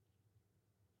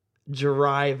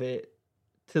drive it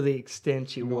to the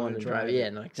extent you want to drive it. Yeah,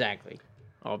 no, exactly.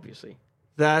 Obviously.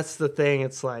 That's the thing.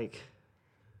 It's like,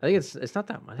 I think it's not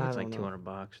that much. I think I it's like don't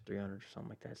know. $200, 300 or something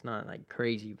like that. It's not like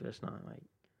crazy, but it's not like.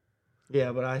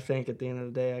 yeah, but I think at the end of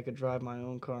the day, I could drive my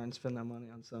own car and spend that money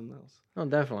on something else. Oh,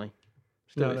 definitely.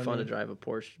 Still Know be what I fun to mean? drive a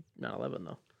Porsche 911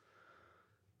 though,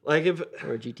 Like if,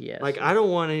 or a GTS. like I don't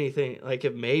want anything. Like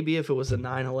if it was a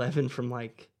 911 from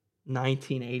like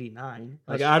 1989.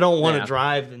 Like I don't want to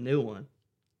drive the new one.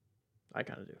 I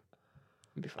kind of do.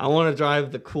 It'd be fun. I want to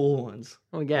drive the cool ones.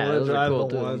 Oh yeah, I want those to drive are cool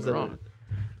the too. ones Don't get me that. wrong.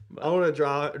 I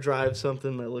want to drive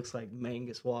something that looks like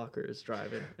Mangus Walker is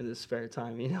driving in his spare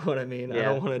time. You know what I mean? I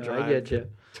don't want to drive the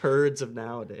turds of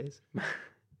nowadays.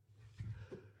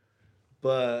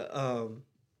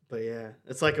 But yeah,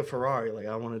 it's like a Ferrari. Like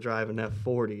I want to drive an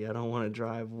F40. I don't want to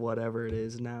drive whatever it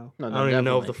is now. No, I don't even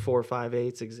know if the definitely.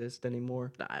 458s exist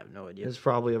anymore. I have no idea. There's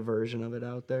probably a version of it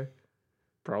out there.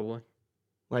 Probably.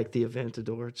 Like the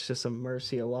Aventador. It's just a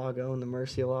Murcielago, and the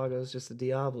Murcielago is just a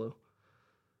Diablo.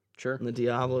 Sure. And the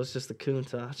Diablo is just the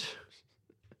Countach.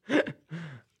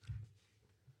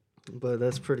 But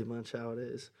that's pretty much how it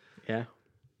is. Yeah.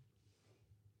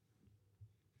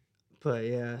 But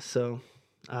yeah, so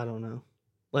I don't know.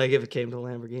 Like if it came to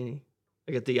Lamborghini,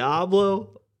 like a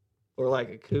Diablo or like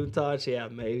a Countach, yeah,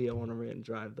 maybe I want to rent and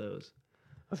drive those.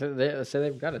 I think they say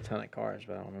they've got a ton of cars,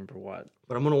 but I don't remember what.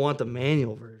 But I'm gonna want the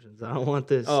manual versions. I don't want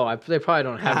this. Oh, they probably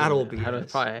don't have Paddle them.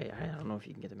 BS. I don't know if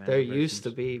you can get the manual There versions. used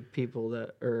to be people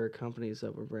that or companies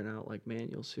that would rent out like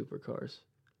manual supercars.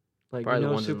 Like Probably you the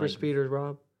know ones in, Super like- Speeders,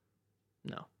 Rob?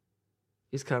 No.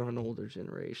 He's kind of an older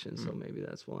generation, so maybe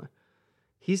that's why.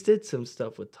 He's did some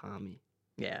stuff with Tommy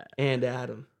Yeah. and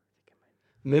Adam.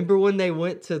 Remember when they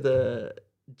went to the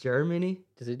Germany?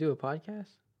 Does he do a podcast?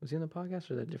 Was he on the podcast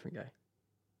or is that a different guy?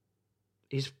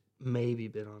 He's maybe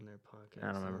been on their podcast.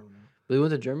 I don't remember. But he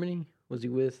went to Germany? Was he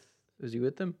with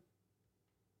them?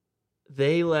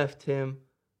 They left him.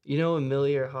 You know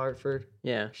Amelia Hartford?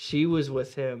 Yeah. She was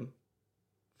with him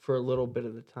for a little bit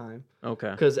of the time. Okay.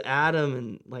 Because Adam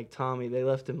and like Tommy, they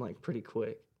left him like pretty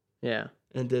quick Yeah.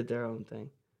 and did their own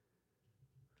thing.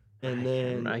 And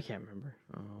then I can't remember.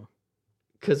 Oh.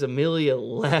 because Amelia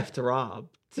left Rob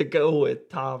to go with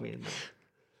Tommy and them.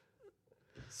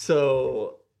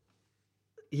 So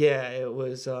yeah, it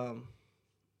was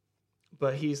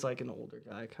but he's like an older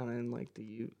guy, kind of in like the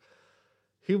youth.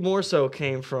 He more so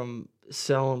came from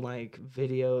selling like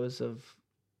videos of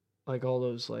like all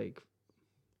those like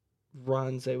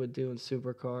runs they would do in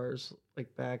supercars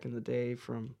like back in the day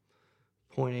from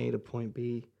point A to point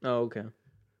B. Oh, okay.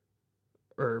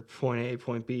 Or point A,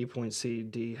 point B, point C,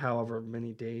 D, however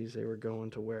many days they were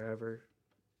going to wherever.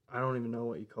 I don't even know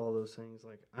what you call those things.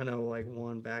 Like I know like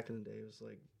one back in the day was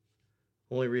like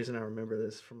only reason I remember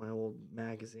this from my old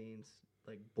magazines,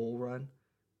 like Bull Run,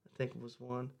 I think was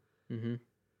one. Mm-hmm.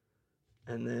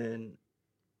 And then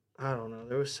I don't know,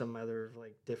 there was some other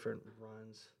like different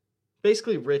runs.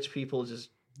 Basically rich people just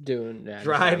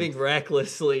driving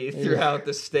recklessly throughout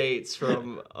the states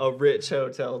from a rich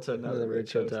hotel to another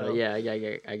rich hotel. Yeah,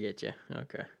 I get you.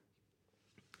 Okay.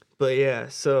 But yeah,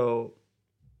 so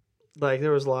like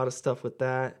there was a lot of stuff with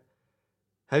that.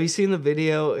 Have you seen the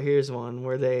video? Here's one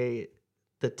where the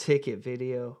ticket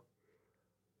video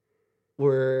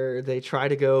where they try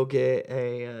to go get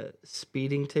a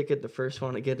speeding ticket. The first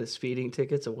one to get a speeding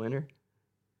ticket's a winner.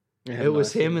 It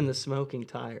was him and the smoking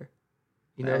tire.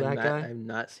 You know that guy? I've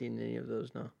not seen any of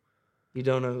those, no. You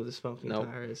don't know who the smoking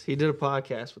tire is? He did a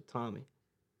podcast with Tommy.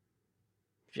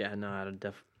 Yeah, no,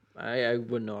 I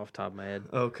wouldn't know off the top of my head.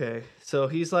 Okay, so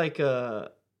he's like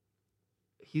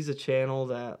he's a channel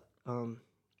that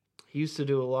he used to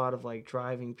do a lot of like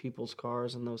driving people's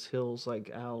cars in those hills like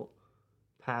out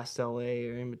past LA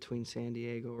or in between San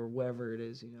Diego or wherever it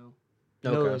is, you know.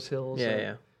 You know those hills?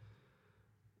 Yeah.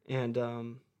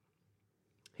 And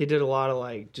he did a lot of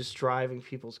like just driving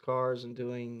people's cars and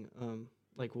doing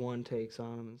like one takes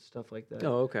on them and stuff like that.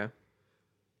 Oh, okay.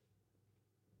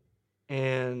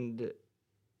 And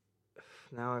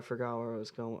now I forgot where I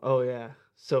was going. Oh yeah,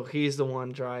 so he's the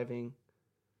one driving.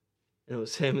 And it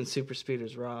was him and Super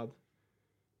Speeders Rob,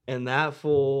 and that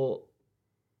fool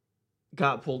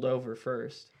got pulled over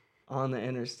first on the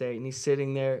interstate, and he's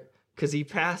sitting there because he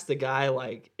passed the guy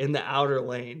like in the outer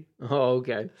lane. Oh,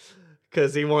 okay.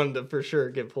 Because he wanted to for sure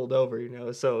get pulled over, you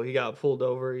know. So he got pulled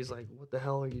over. He's like, "What the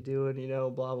hell are you doing?" You know,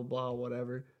 blah blah blah,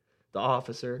 whatever. The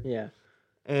officer. Yeah.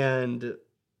 And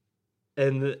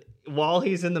while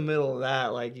he's in the middle of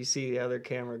that, like you see the other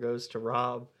camera goes to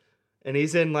Rob, And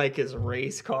he's in like his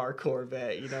race car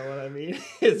Corvette, you know what I mean?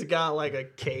 It's got like a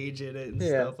cage in it and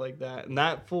stuff like that. And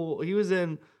that fool, he was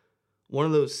in one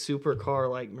of those supercar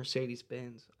like Mercedes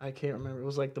Benz. I can't remember. It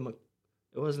was like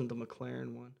it wasn't the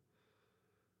McLaren one.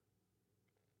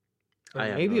 Or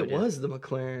maybe it was the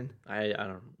McLaren. I don't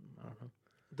know.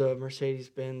 The Mercedes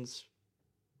Benz.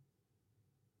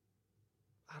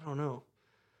 I don't know.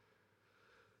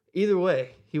 Either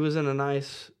way, he was in a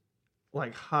nice,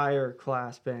 like, higher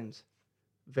class Benz.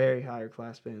 Very higher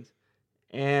class Benz.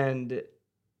 And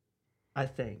I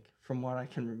think, from what I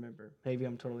can remember, maybe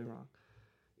I'm totally wrong.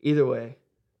 Either way,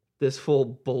 this fool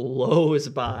blows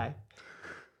by.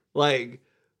 Like,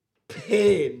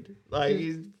 pinned. Like,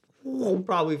 he's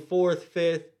probably fourth,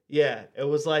 fifth. Yeah, it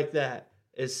was like that.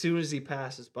 As soon as he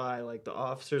passes by, like, the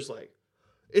officer's like,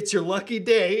 it's your lucky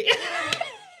day.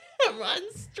 Run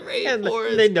straight for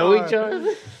his They know car. each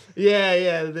other?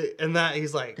 Yeah. And that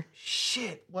he's like,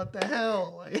 shit, what the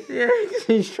hell? Like, Yeah,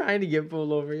 he's trying to get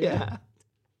pulled over. yeah.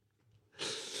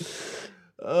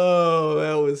 Oh,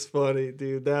 that was funny,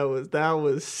 dude. That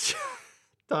was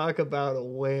talk about a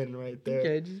win right there.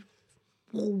 Okay, just...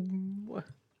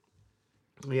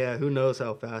 Yeah, who knows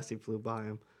how fast he flew by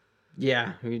him.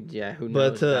 Yeah, who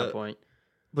knows at that point.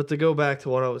 But to go back to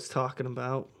what I was talking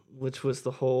about, which was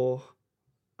the whole...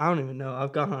 I don't even know.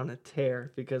 I've gone on a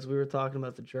tear because we were talking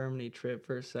about the Germany trip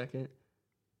for a second,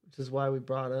 which is why we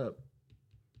brought up.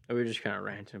 We were just kind of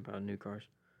ranting about new cars.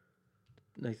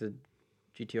 Like the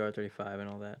GTR 35 and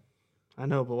all that. I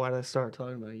know, but why did I start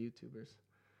talking about YouTubers?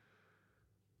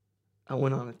 I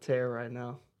went on a tear right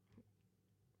now.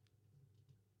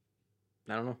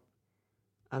 I don't know.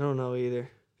 I don't know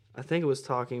either. I think it was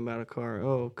talking about a car.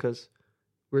 Oh, because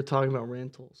we were talking about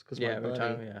rentals. Cause Yeah, we're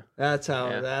talking. yeah. That's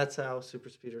how super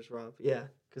speeders rob. Yeah,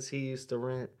 because he used to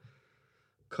rent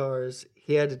cars.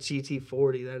 He had a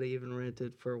GT40 that he even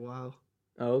rented for a while.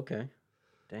 Oh, okay.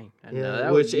 Dang.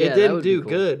 Which it didn't do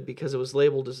good because it was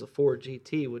labeled as a Ford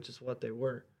GT, which is what they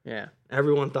were. Yeah.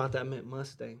 Everyone thought that meant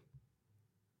Mustang.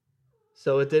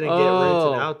 So it didn't get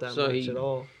rented out that much at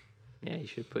all. Yeah, you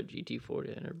should put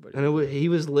GT40 in everybody. And he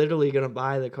was literally going to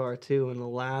buy the car too, and the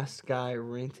last guy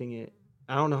renting it,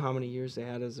 I don't know how many years they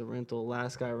had as a rental,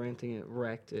 last guy renting it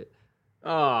wrecked it.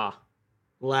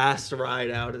 Last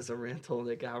ride out as a rental, and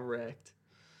it got wrecked.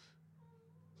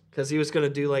 Because he was going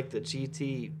to do like the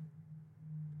GT,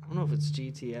 I don't know if it's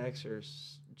GTX or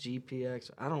GPX,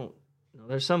 I don't know.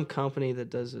 There's some company that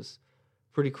does this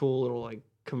pretty cool little like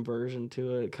conversion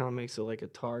to it. It kind of makes it like a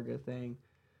Targa thing.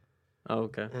 Oh,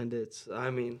 okay. And it's, I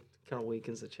mean, kind of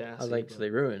weakens the chassis. I like they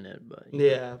ruin it, but...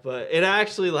 Yeah, but it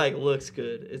actually, like, looks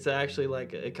good. It's actually,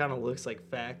 like, it kind of looks like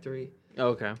factory.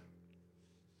 Okay.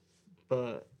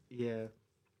 But, yeah.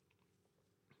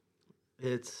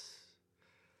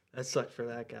 That sucked for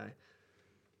that guy.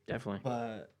 Definitely.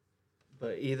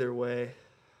 But either way,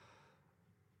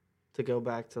 to go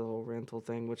back to the whole rental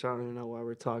thing, which I don't even know why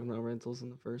we're talking about rentals in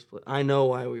the first place. I know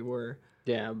why we were.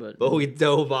 Yeah, but we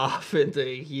dove off into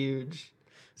a huge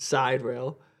side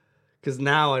rail. Because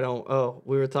now I don't... Oh,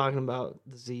 we were talking about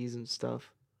the Z's and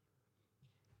stuff.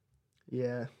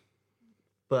 Yeah.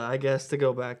 But I guess to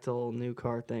go back to the whole new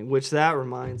car thing, which that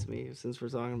reminds me, since we're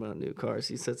talking about new cars,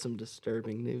 he said some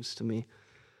disturbing news to me.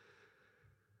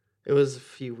 It was a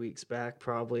few weeks back,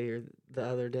 probably, or the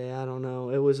other day. I don't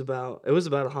know. It was about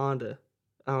a Honda.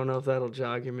 I don't know if that'll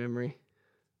jog your memory.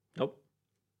 Nope.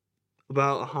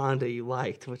 About a Honda you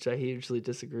liked, which I hugely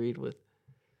disagreed with.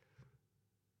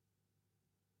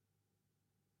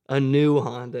 A new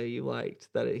Honda you liked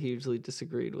that I hugely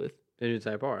disagreed with. The new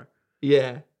Type R.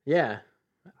 Yeah. Yeah.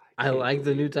 I like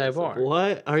the new Type R.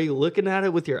 What? Are you looking at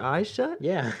it with your eyes shut?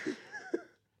 Yeah.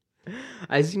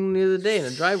 I seen him the other day in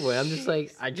the driveway. I'm just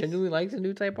like, I genuinely like the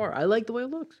new Type R. I like the way it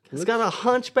looks. It's got a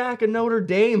Hunchback of Notre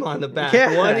Dame on the back.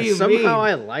 Yeah, what do you somehow mean?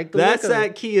 I like the That's look of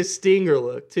that Kia Stinger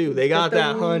look, too. They got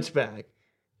that Hunchback.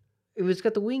 It's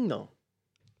got the wing, though.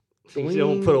 You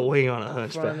don't put a wing on a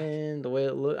Hunchback. Front end, the way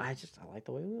it looks. I like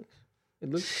the way it looks. It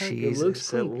looks kind of, Jesus, it looks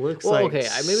clean. It looks well, like okay,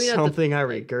 maybe not something I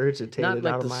regurgitated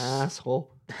like out of my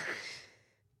asshole.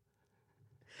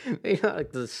 Maybe not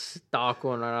like the stock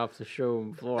one right off the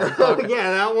showroom floor. Oh,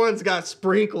 yeah, that one's got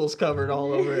sprinkles covered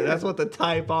all over it. That's what the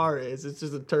Type R is. It's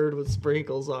just a turd with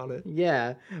sprinkles on it.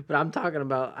 Yeah, but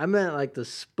I meant like the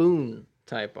Spoon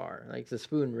Type R, like the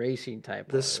Spoon Racing Type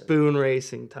R. The Spoon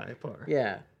Racing Type R.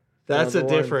 Yeah. That's a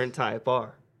different Type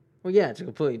R. Well, yeah, it's a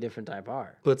completely different Type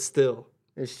R. But still.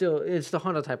 It's the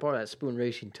Honda Type R that Spoon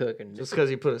Racing took. And just because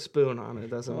you put a spoon on it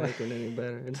doesn't make it any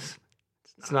better.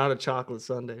 It's not a chocolate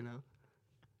sundae now.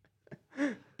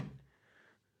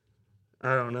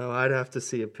 I don't know. I'd have to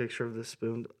see a picture of the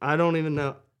spoon. I don't even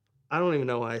know. I don't even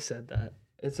know why I said that.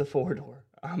 It's a 4-door.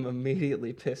 I'm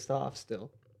immediately pissed off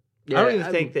still. Yeah, I don't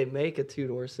even think they make a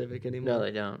 2-door Civic anymore. No,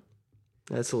 they don't.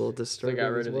 That's a little They disturbing. got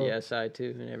rid as of well. the SI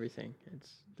too and everything.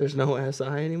 There's no SI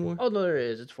anymore? Oh, no, there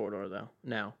is. It's 4-door though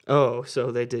now. Oh,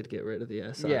 so they did get rid of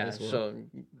the SI Yeah, as well. so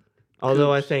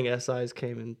Although I coupes. think SIs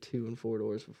came in 2 and 4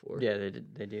 doors before. Yeah,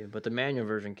 they do. But the manual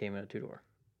version came in a 2-door.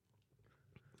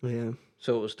 Yeah.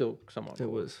 So it was still somewhat. It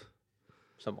was.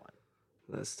 Somewhat.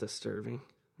 That's disturbing.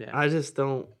 Yeah. I just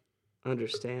don't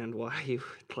understand why you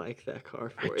would like that car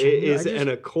for. do. It is an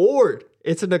Accord.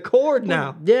 It's an Accord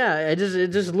now. Yeah, it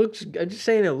just looks. I'm just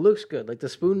saying it looks good. Like the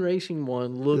Spoon Racing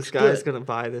one looks. This guy's good. gonna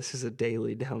buy this as a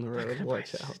daily down the road.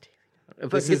 Watch out. If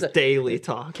This I is daily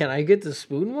talk. Can I get the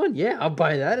Spoon one? Yeah, I'll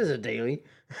buy that as a daily.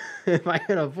 If I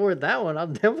can afford that one, I'll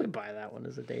definitely buy that one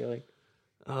as a daily.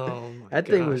 Oh my That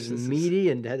gosh, thing was meaty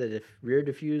and had a rear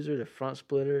diffuser, the front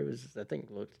splitter. It was that thing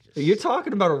looked. You're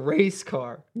talking about a race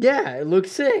car. Yeah, it looked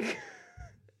sick.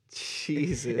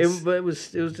 Jesus. But it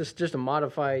was just a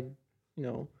modified,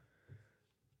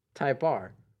 Type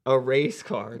R. A race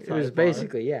car. It was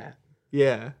basically yeah.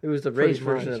 Yeah. It was the pretty race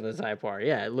version much. of the Type R.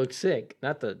 Yeah, it looked sick,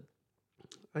 not the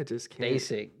I just can't.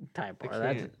 basic Type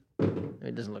R.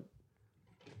 It doesn't look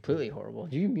completely horrible.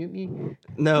 Did you mute me?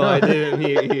 No, I didn't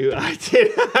mute you. I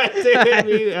didn't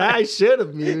mute. I should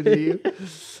have muted you.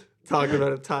 Talking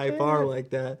about a Type R like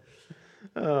that.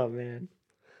 Oh man,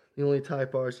 the only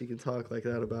Type R's you can talk like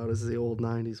that about is the old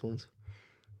 '90s ones.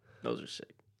 Those are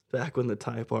sick. Back when the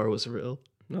Type R was real.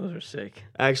 Those are sick.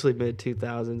 Actually, mid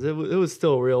 2000s. It was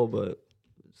still real, but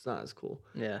it's not as cool.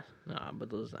 Yeah, nah, but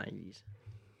those 90s.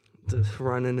 Just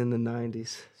running in the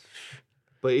 90s.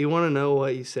 But you want to know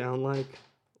what you sound like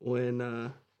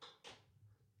when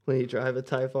you drive a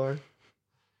Type R?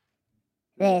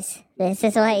 This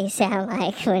is what you sound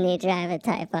like when you drive a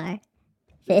Type R.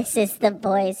 This is the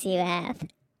voice you have.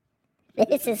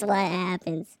 This is what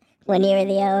happens when you're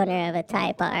the owner of a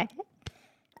Type R.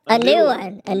 A new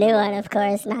one, of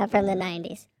course, not from the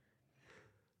 90s.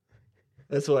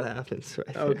 That's what happens,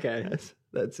 right? Okay.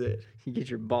 That's it. You get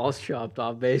your balls chopped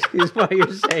off, basically, is what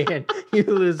you're saying. You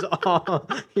lose all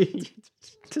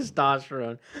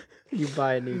testosterone. You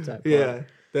buy a new Type R. Yeah,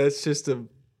 that's just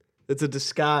it's a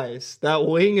disguise. That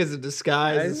wing is a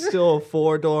disguise. It's still a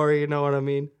 4-door, you know what I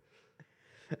mean?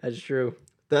 That's true.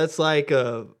 That's like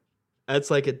a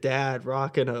dad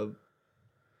rocking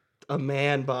a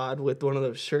man bod with one of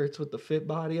those shirts with the fit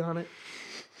body on it.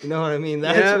 You know what I mean?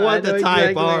 That's what the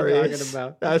Type R is.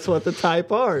 That's what the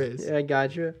Type R is. Yeah, I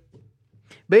gotcha.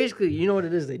 Basically, you know what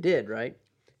it is they did, right?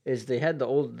 Is they had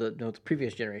the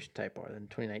previous generation Type R, the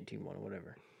 2019 one or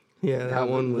whatever. Yeah, that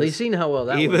one was... They seen how well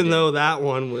that even one did. though that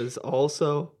one was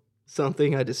also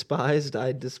something I despised,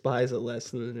 I despise it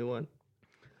less than the new one.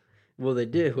 Well, they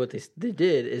did. What they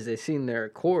did is they seen their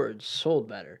Accords sold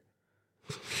better.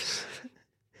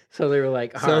 So they were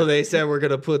like, so they said we're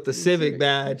gonna put the Civic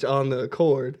badge on the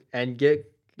Accord and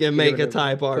make a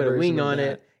Type R put version a wing of on that.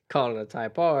 it, call it a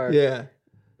Type R. Yeah.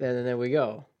 And then there we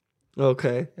go.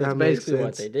 Okay. That's that makes basically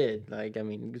what sense. they did. Like, I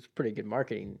mean, it's pretty good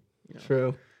marketing.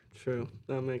 True.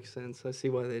 That makes sense. I see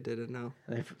why they did it now.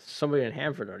 Somebody in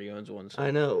Hanford already owns one. So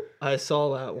I know. I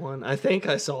saw that one. I think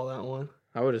I saw that one.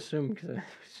 I would assume, because I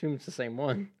assume it's the same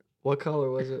one. What color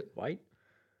was it? White?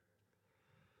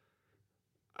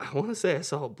 I want to say I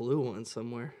saw a blue one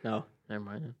somewhere. No, never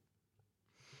mind.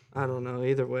 I don't know.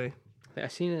 Either way. I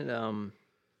seen it. I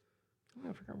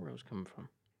forgot where it was coming from.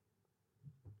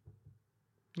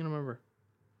 I don't remember.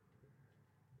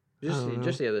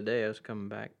 Just the other day, I was coming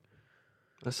back.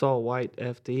 I saw a white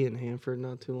FD in Hanford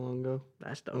not too long ago.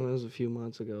 That's I dope. mean, it was a few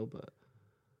months ago,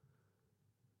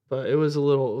 but it was a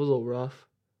little rough.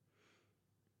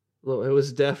 It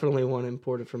was definitely one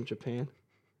imported from Japan.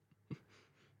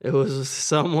 It was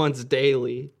someone's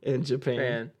daily in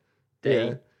Japan.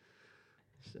 Yeah.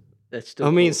 That's still. I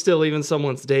mean, cool. still, even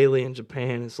someone's daily in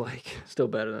Japan is like Still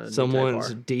better than a someone's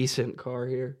new Type R. decent car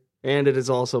here, and it is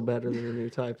also better than a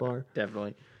new Type R.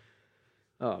 Definitely.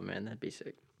 Oh man, that'd be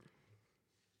sick.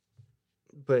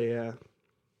 But yeah,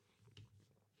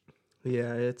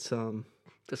 it's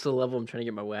That's the level I'm trying to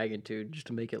get my wagon to, just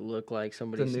to make it look like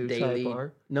somebody's new daily. Type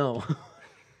R. No.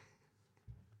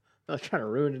 I was trying to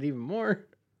ruin it even more.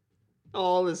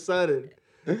 All of a sudden,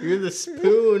 you're the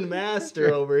spoon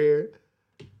master over here.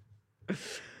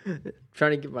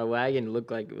 Trying to get my wagon to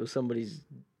look like it was somebody's.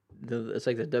 It's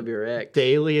like the WRX.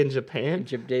 Daily in Japan?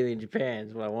 Daily in Japan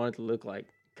is what I want it to look like.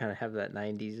 Kind of have that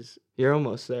 90s. You're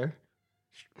almost there.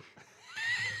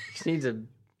 Just needs a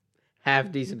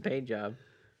half decent paint job.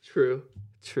 True.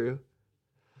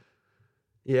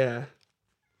 Yeah.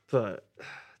 But,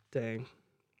 dang.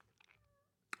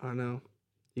 I know.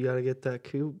 You got to get that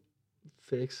coupe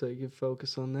fixed so you can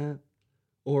focus on that.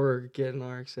 Or get an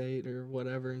RX-8 or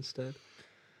whatever instead.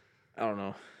 I don't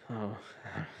know. Oh,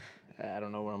 I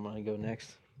don't know where I'm gonna go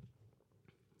next.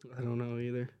 I don't know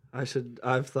either.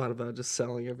 I've thought about just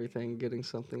selling everything and getting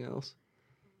something else.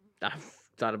 I've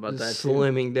thought about Just that too.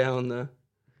 slimming down one.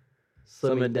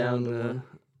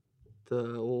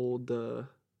 the old the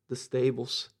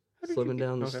stables. Slimming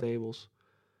down the stables.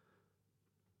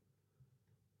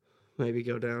 Maybe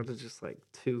go down to just like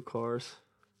 2 cars.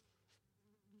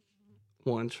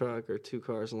 1 truck or 2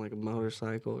 cars and like a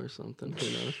motorcycle or something.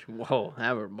 Who knows? Whoa,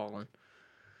 now we're balling.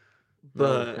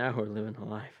 But now we're living a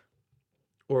life.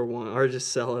 Or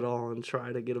just sell it all and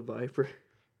try to get a Viper.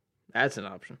 That's an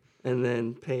option. And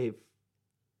then pay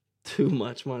too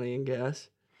much money in gas.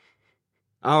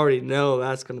 I already know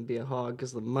that's going to be a hog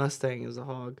because the Mustang is a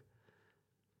hog.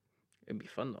 It'd be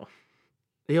fun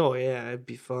though. Oh yeah, it'd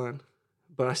be fun.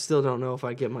 But I still don't know if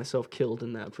I get myself killed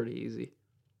in that pretty easy.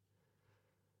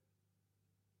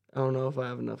 I don't know if I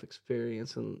have enough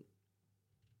experience in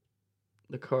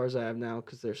the cars I have now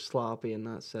because they're sloppy and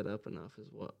not set up enough as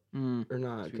well. Or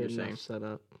not good enough set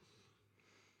up.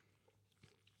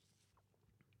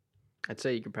 I'd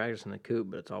say you can practice in the coupe,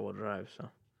 but it's all-wheel drive, so.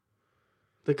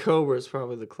 The Cobra is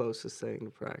probably the closest thing to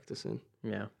practice in.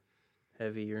 Yeah.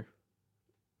 Heavier,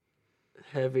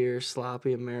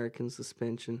 sloppy American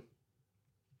suspension.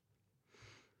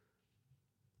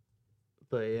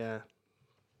 But yeah,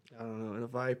 I don't know. In a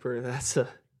Viper, that's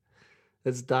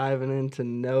diving into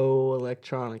no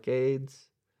electronic aids.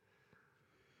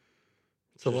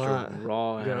 It's just a lot.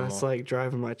 Raw animal. It's like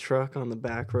driving my truck on the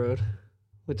back road,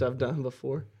 which I've done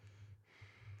before.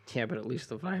 Yeah, but at least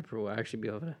the Viper will actually be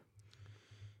able to.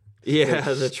 Yeah,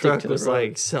 the truck was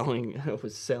like selling. It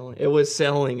was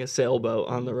selling a sailboat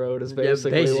on the road. Is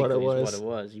basically what it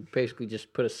was. You basically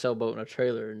just put a sailboat in a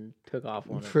trailer and took off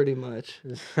on it. Pretty much.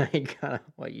 It's like kind of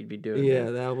what you'd be doing. Yeah,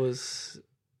 that was.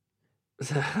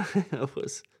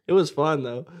 It was fun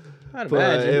though. I'd but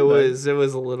imagine. It was a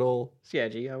little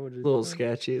sketchy. I would. Little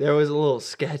sketchy. There was a little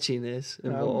sketchiness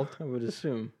involved. I would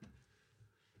assume.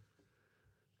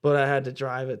 But I had to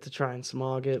drive it to try and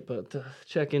smog it. But the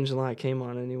check engine light came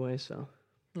on anyway, so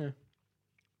yeah,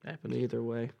 happened either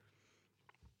way.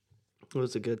 It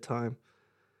was a good time.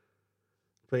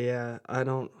 But yeah, I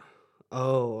don't.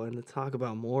 Oh, and to talk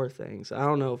about more things, I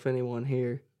don't know if anyone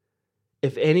here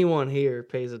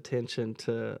pays attention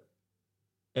to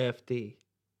FD.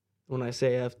 When I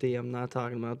say FD, I'm not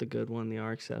talking about the good one, the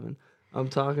RX-7. I'm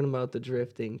talking about the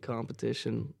drifting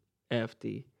competition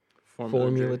FD,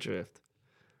 Formula Drift.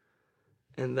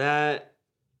 And that,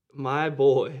 my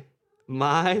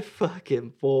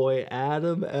fucking boy,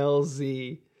 Adam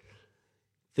LZ,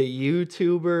 the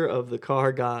YouTuber of the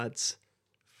car gods,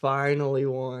 finally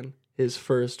won his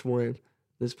first win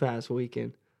this past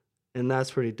weekend. And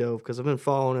that's pretty dope because I've been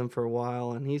following him for a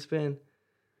while and he's been,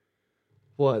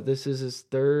 this is his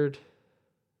third,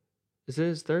 is it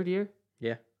his third year?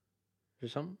 Yeah. Or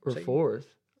something? Or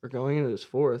fourth. Or going into his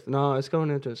fourth. No, it's going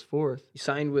into his fourth. You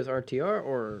signed with RTR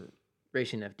or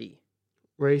Racing FD?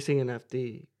 Racing and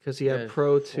FD. Because he had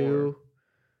Pro 2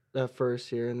 that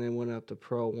first year and then went up to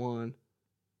Pro 1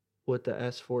 with the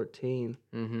S14.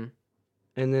 Mm-hmm.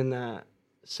 And then that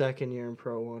second year in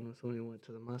Pro 1 was when he went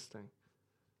to the Mustang.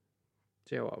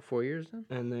 So yeah, what, 4 years then?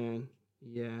 And then,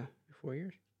 yeah. 4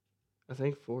 years? I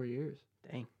think 4 years.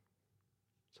 Dang.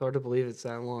 It's hard to believe it's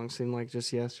that long. Seemed like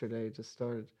just yesterday just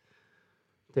started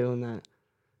doing that.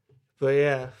 But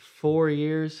yeah, 4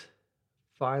 years.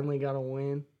 Finally got a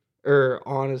win.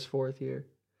 On his 4th year.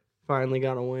 Finally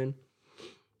got a win.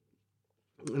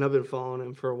 And I've been following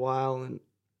him for a while. And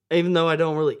even though I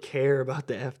don't really care about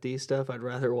the FD stuff, I'd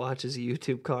rather watch his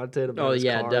YouTube content about his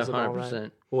cars and all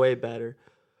that. Way better.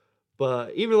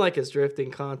 But even like his drifting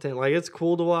content, like it's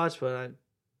cool to watch, but I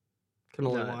can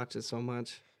only watch it so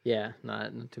much. Yeah,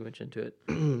 not too much into it.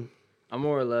 I'm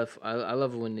more or less. I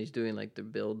love when he's doing like the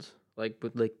builds, like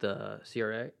with like the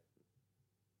CRX.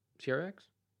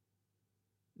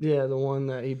 Yeah, the one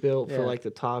that he built for like the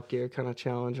Top Gear kind of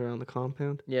challenge around the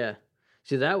compound. Yeah,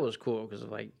 see that was cool because of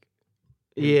like.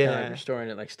 Yeah, restoring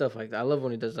it, like stuff like that. I love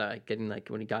when he does that, like getting like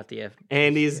when he got the F.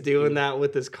 And he's doing that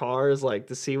with his cars, like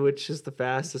to see which is the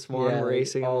fastest one,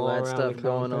 racing all that around stuff the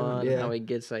going compound. on. How he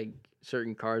gets like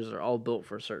certain cars that are all built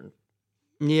for a certain.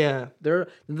 Yeah, the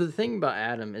thing about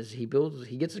Adam is he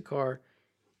gets a car,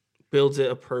 builds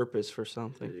it a purpose for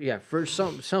something. Yeah, for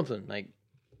something like.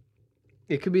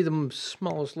 It could be the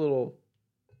smallest little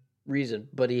reason,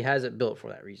 but he has it built for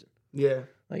that reason. Yeah,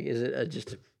 like is it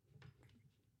just a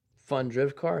fun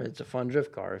drift car? It's a fun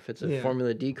drift car. If it's a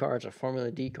Formula D car, it's a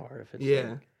Formula D car. If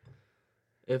it's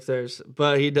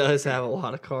But he does have a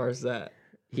lot of cars that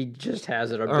He just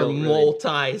has it. are Built really,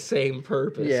 multi same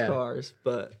purpose Yeah. cars,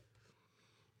 but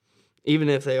even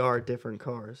if they are different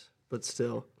cars, but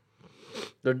still.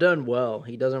 they're done well.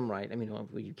 He does them right. I mean, well,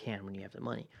 you can when you have the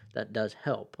money. That does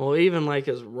help. Well, even like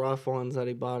his rough ones that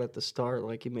he bought at the start,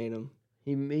 like he made them.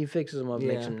 He fixes them up,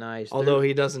 makes them nice. Although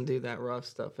he doesn't do that rough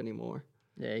stuff anymore.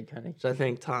 Yeah, he kind of. So I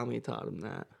think Tommy taught him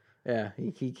that. Yeah,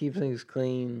 he keeps things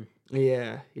clean.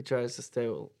 Yeah, he tries to stay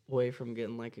away from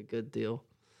getting like a good deal.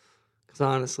 Because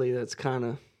honestly, that's kind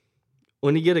of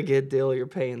when you get a good deal, you're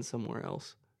paying somewhere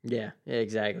else. Yeah,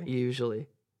 exactly. Usually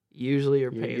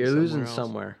you're paying. You're losing else.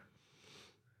 somewhere.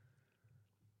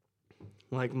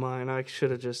 Like mine, I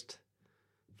should have just.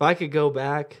 If I could go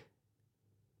back,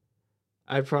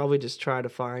 I'd probably just try to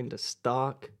find a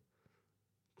stock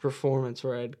Performance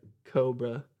Red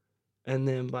Cobra, and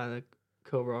then buy the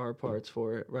Cobra R parts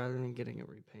for it rather than getting it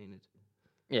repainted.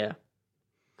 Yeah.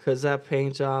 Because that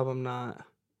paint job, I'm not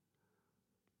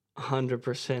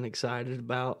 100% excited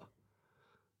about.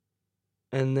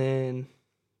 And then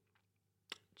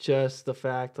just the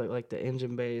fact that like the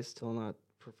engine bay is still not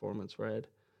Performance Red.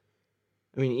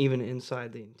 I mean, even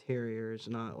inside the interior is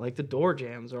not. Like the door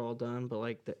jambs are all done, but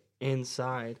like the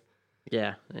inside.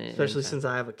 Yeah. Especially since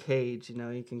I have a cage,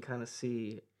 you can kind of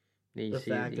see the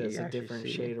fact that it's a different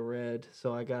shade of red.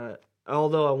 So I got it.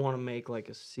 Although I want to make like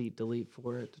a seat delete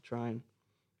for it to try and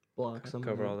block some.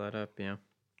 Cover all that up, yeah.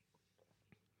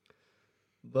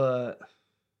 But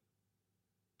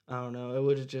I don't know. It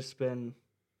would have just been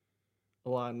a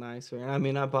lot nicer. And I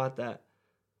mean, I bought that.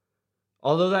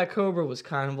 Although that Cobra was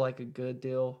kind of like a good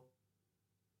deal,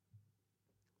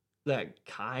 that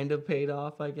kind of paid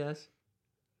off, I guess.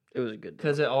 It was a good deal.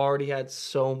 Because it already had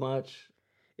so much.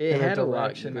 It had a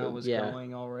direction that was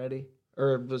going already,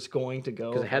 or was going to go.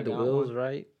 Because it had the wheels,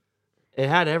 right? It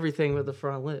had everything with the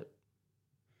front lip.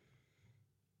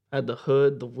 Had the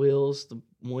hood, the wheels, the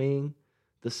wing,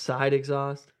 the side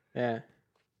exhaust. Yeah.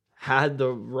 Had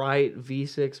the right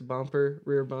V6 bumper,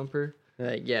 rear bumper.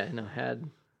 Had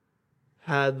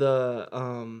the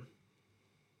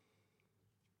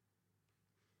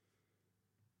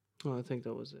I think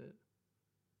that was it.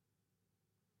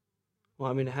 Well,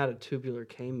 I mean, it had a tubular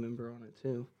cane member on it,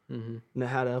 too. Mm-hmm. And it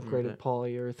had upgraded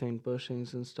polyurethane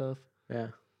bushings and stuff. Yeah.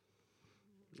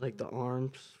 Like the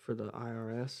arms for the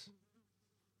IRS.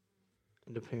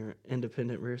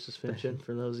 Independent rear suspension,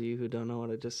 for those of you who don't know what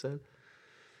I just said.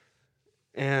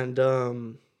 And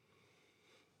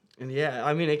yeah,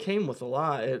 I mean, it came with a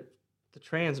lot. The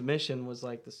transmission was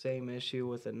like the same issue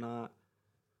with it not,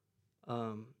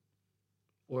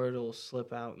 where it'll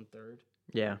slip out in third.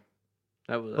 Yeah.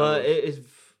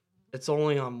 It's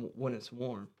only on when it's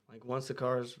warm. Like once the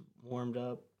car's warmed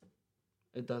up,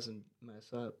 it doesn't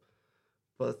mess up.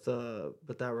 But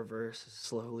that reverse has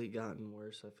slowly gotten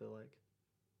worse, I feel like.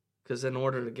 Because in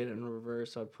order to get it in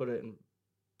reverse, I'd put it in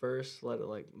first, let it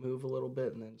like move a little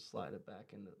bit, and then slide it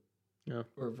back into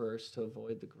reverse to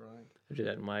avoid the grind. I do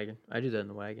that in wagon. I do that in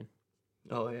the wagon.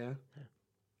 Oh yeah.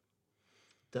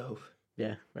 Dope.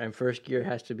 Yeah, and first gear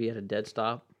has to be at a dead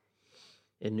stop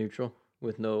in neutral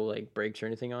with no like brakes or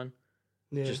anything on.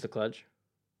 Yeah. Just the clutch,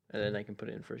 and then I can put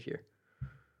it in first gear.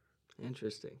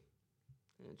 Interesting.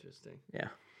 Yeah.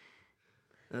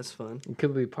 That's fun. It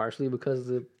could be partially because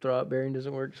the throwout bearing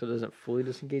doesn't work, so it doesn't fully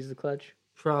disengage the clutch.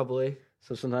 Probably.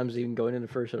 So sometimes even going into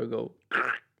first, it'll go.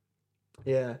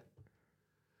 Yeah.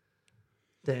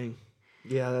 Dang.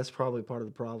 Yeah, that's probably part of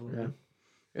the problem. Yeah.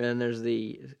 And then there's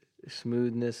the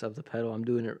smoothness of the pedal. I'm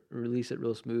doing it, release it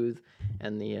real smooth,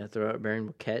 and the throwout bearing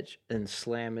will catch and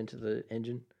slam into the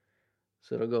engine.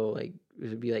 So it'll go like,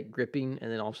 it'll be like gripping,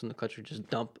 and then all of a sudden the clutch will just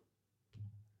dump.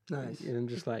 Nice. And I'm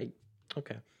just like,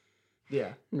 okay.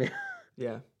 Yeah.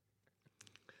 Yeah.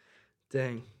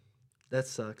 Dang. That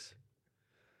sucks.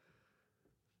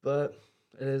 But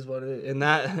it is what it is.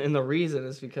 And the reason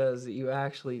is because you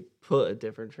actually put a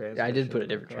different transmission. I did put a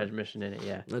different transmission in it,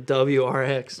 yeah. A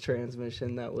WRX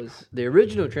transmission that was... The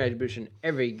original transmission,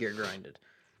 every gear grinded.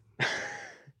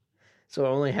 So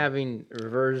only having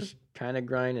reverse kind of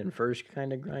grind and first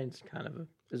kind of grind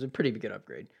is a pretty good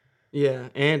upgrade. Yeah,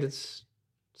 and it's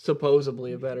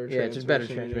supposedly a better transmission. Yeah, it's a better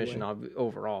transmission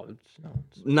overall.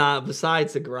 It's not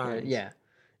besides the grind. Yeah.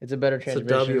 It's a better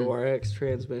transmission. It's a WRX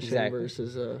transmission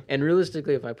versus a... And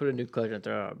realistically, if I put a new clutch and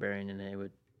throwout bearing in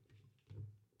it,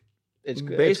 it's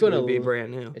basically going to be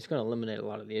brand new. It's going to eliminate a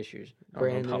lot of the issues.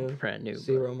 Brand new.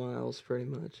 0 miles, pretty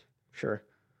much. Sure.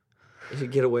 If you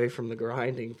get away from the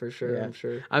grinding, for sure, yeah.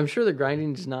 I'm sure the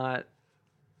grinding's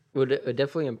would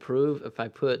definitely improve if I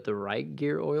put the right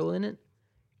gear oil in it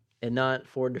and not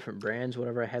 4 different brands,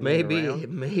 whatever I had. Maybe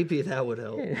that would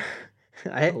help.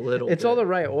 A little It's bit. all the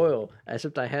right oil,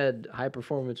 except I had high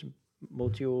performance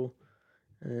Motul,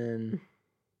 and then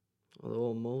A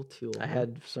little Motul. I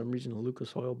had for some reason a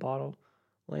Lucas oil bottle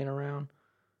laying around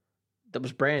that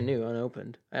was brand new,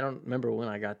 unopened. I don't remember when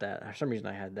I got that. For some reason,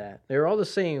 I had that. They were all the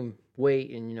same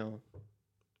weight, and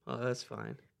Oh, that's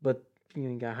fine. but you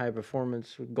got high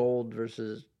performance with gold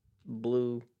versus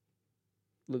blue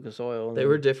Lucas oil. They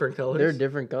were different colors? They're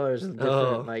different colors. And different,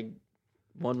 Oh. like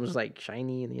one was like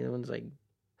shiny, and the other one's like.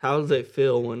 How did they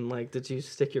feel when, like, did you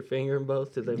stick your finger in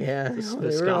both? Did they, Yeah, the they were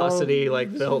viscosity, all- like,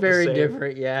 it was felt very the same?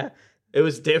 different. Yeah, It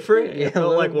was different? Yeah, It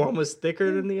felt a like little- one was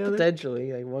thicker than the other?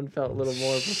 potentially. Like one felt a little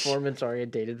more performance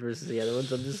orientated versus the other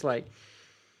ones. I'm just like,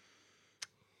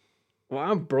 well,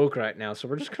 I'm broke right now, so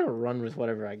we're just gonna run with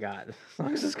whatever I got. As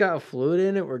long as it's got fluid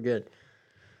in it, we're good.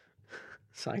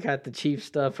 So I got the cheap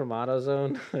stuff from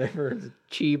AutoZone, whatever the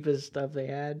cheapest stuff they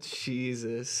had.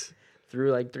 Jesus. Threw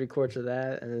like 3 quarts of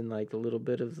that, and then like a little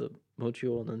bit of the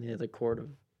Motul, and then the other quart of.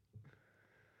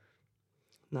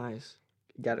 Nice.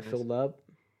 Got it Nice. filled up.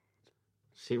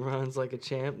 She runs like a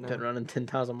champ now. Been running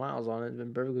 10,000 miles on it.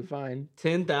 Been perfectly fine.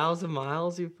 10,000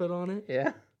 miles you put on it?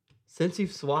 Yeah. Since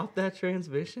you've swapped that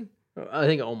transmission? I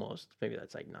think almost. Maybe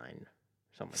that's like 9.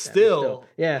 Something like that. Still?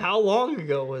 Yeah. How long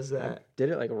ago was I that? did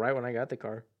it like right when I got the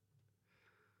car.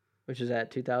 Which is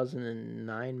at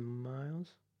 2,009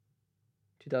 miles.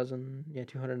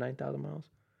 209,000 miles.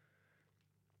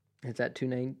 It's at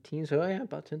 219, so yeah,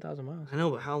 about 10,000 miles. I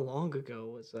know, but how long ago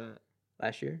was that?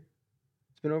 Last year.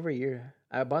 It's been over a year.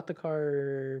 I bought the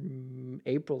car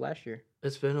April last year.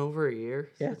 It's been over a year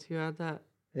Yeah. since you had that?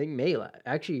 I think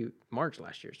actually March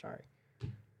last year, sorry.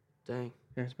 Dang.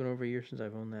 Yeah, it's been over a year since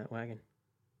I've owned that wagon.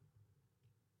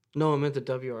 No, I meant the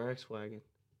WRX wagon,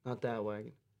 not that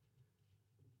wagon.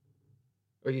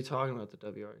 Or are you talking about the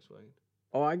WRX wagon?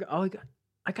 Oh,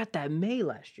 I got that May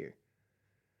last year.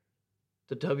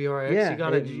 The WRX, you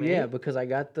got it in May? Yeah, because I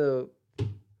got the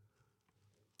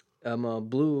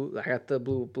blue. I got the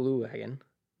blue wagon,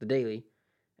 the daily,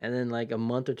 and then like a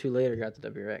month or 2 later, got the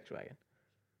WRX wagon.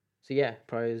 So yeah,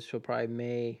 probably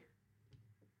May.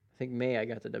 I think May I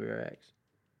got the WRX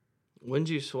When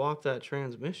did you swap that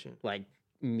transmission? like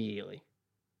immediately.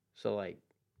 So like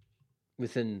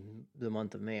within the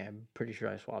month of May, I'm pretty sure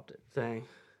I swapped it. Dang.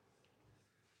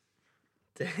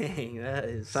 Dang, that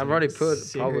is. So I've already put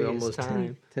probably serious almost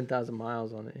time. 10,000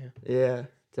 miles on it. Yeah, Yeah,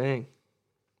 dang.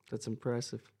 That's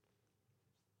impressive.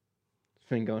 it's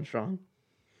been going strong.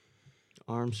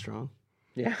 Armstrong.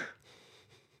 Yeah.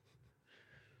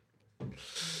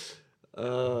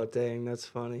 Oh, dang, that's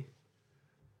funny.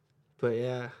 But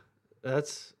yeah,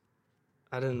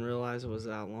 I didn't realize it was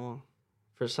that long.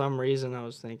 For some reason, I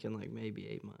was thinking like maybe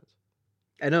 8 months.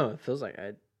 I know it feels like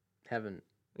I haven't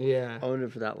Yeah. owned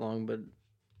it for that long, but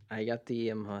I got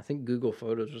the I think Google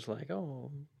Photos was like,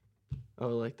 oh,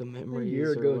 Oh, like the a memories. year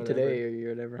or ago whatever. today or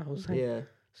whatever. I was like, Yeah.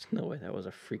 there's no way that was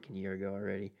a freaking year ago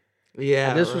already. Yeah.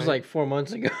 And this was right. like 4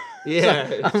 months ago. Yeah.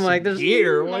 So it's I'm like, a there's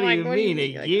year. I'm What do like, you mean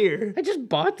a Like, year? I just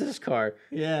bought this car.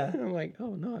 Yeah. And I'm like,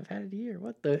 oh no, I've had it a year.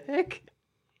 What the heck?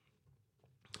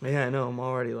 Yeah, I know. I'm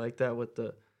already like that with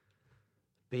the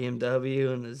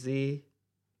BMW and the Z.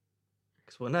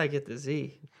 Because when did I get the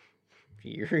Z? A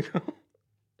year ago.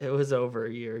 It was over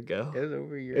a year ago. It was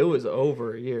over a year. It was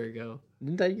over a year ago.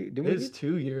 Didn't It was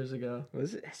 2 years ago.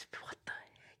 Was it? What the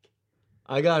heck?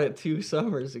 I got it 2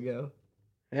 summers ago.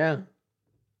 Yeah.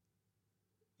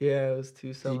 Yeah, it was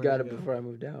 2 So summers you got ago. it before I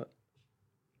moved out.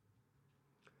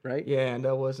 Right? Yeah, and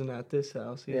I wasn't at this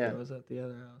house either. Yeah. I was at the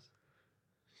other house.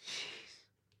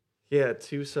 Yeah,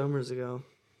 2 summers ago.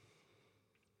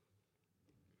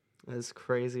 It's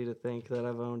crazy to think that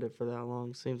I've owned it for that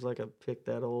long. Seems like I picked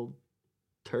that old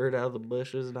turd out of the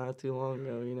bushes not too long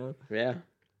ago, you know? Yeah.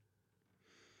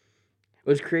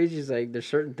 What's crazy is like there's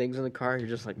certain things in the car you're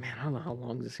just like, man, I don't know how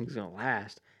long this thing's gonna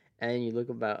last. And you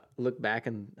look back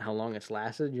and how long it's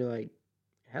lasted, you're like,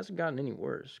 it hasn't gotten any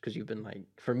worse because you've been like,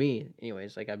 for me,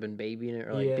 anyways, like I've been babying it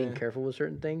or like being Yeah. careful with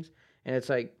certain things, and it's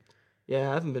like, Yeah,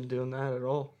 I haven't been doing that at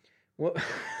all. what?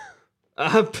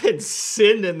 I've been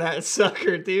sending that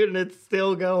sucker, dude, and it's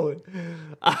still going.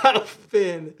 I've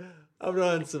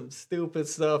done some stupid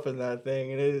stuff in that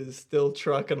thing, and it is still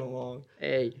trucking along.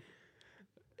 Hey,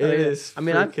 It is. I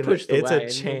mean, I've freaking- pushed the It's wagon.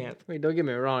 a champ. I mean, don't get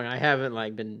me wrong. I haven't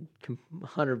like been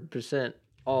 100%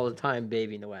 all the time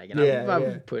babying the wagon. Yeah, I've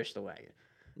yeah. pushed the wagon.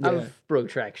 Yeah. I've broke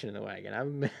traction in the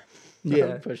wagon.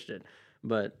 Yeah. I've pushed it,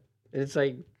 but it's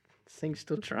like this thing's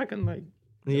still trucking. Like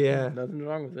Yeah. nothing's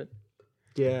wrong with it.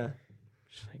 Yeah.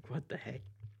 Just like what the heck?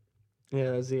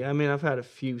 Yeah. Z. I mean, I've had a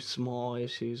few small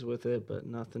issues with it, but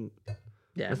nothing.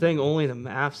 Yeah, I think only the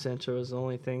MAF sensor was the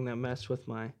only thing that messed with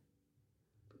my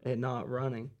it not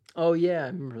running. Oh yeah, I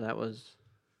remember that was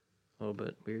a little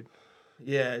bit weird.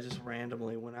 Yeah, it just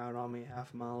randomly went out on me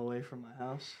half a mile away from my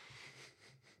house.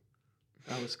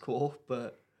 That was cool,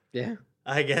 but Yeah.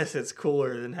 I guess it's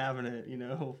cooler than having it,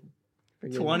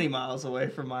 20 miles away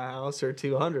from my house or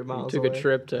 200 miles took away. a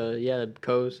trip to the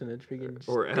coast and it's freaking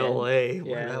Or dead. LA, where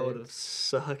Yeah, that would have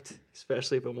sucked,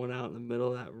 especially if it went out in the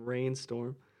middle of that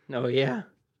rainstorm. Oh yeah.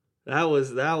 That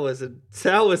was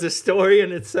a story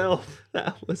in itself.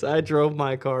 I drove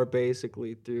my car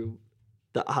basically through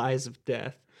the eyes of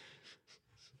death.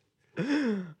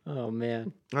 Oh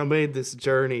man. I made this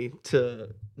journey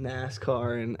to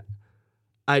NASCAR and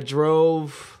I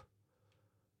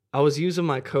was using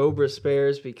my Cobra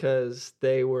spares because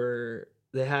they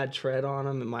had tread on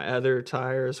them and my other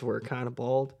tires were kind of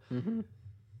bald. Mm-hmm.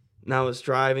 And I was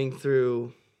driving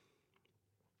through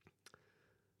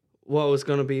what was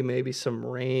going to be maybe some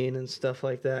rain and stuff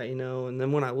like that, And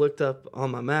then when I looked up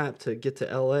on my map to get to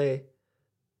LA,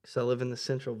 because I live in the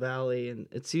Central Valley, and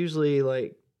it's usually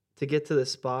like to get to the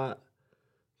spot,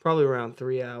 probably around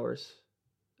 3 hours.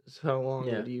 Is how long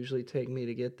it would usually take me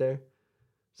to get there.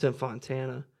 It's in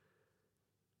Fontana.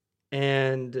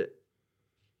 And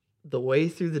the way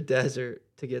through the desert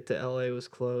to get to LA was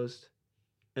closed.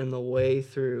 And the way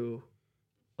through,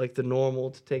 like the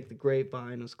normal to take the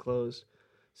Grapevine was closed.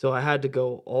 So I had to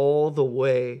go all the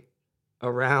way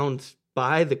around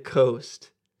by the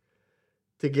coast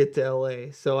to get to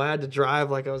LA. So I had to drive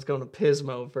like I was going to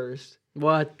Pismo first.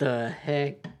 What the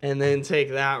heck? And then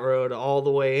take that road all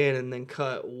the way in and then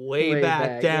cut way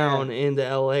back down into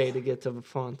LA to get to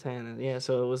Fontana. Yeah,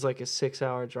 so it was like a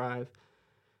 6-hour drive.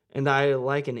 And I,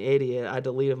 like an idiot, I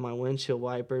deleted my windshield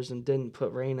wipers and didn't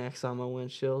put Rain-X on my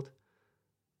windshield.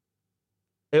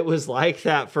 It was like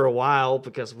that for a while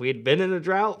because we'd been in a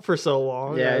drought for so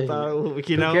long. Yeah, I thought, who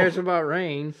cares about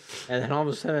rain? And then all of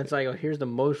a sudden it's like, oh, here's the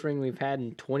most rain we've had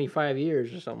in 25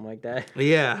 years or something like that.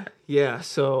 Yeah.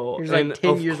 So, here's like and 10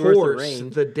 of years course, worth of rain.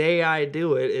 The day I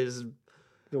do it is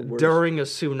during a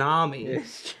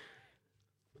tsunami.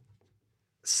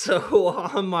 So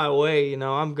on my way,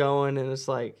 I'm going and it's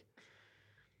like,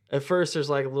 at first there's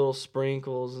like little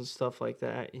sprinkles and stuff like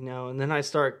that, and then I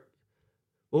start.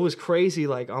 What was crazy,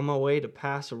 like on my way to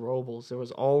Paso Robles, there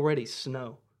was already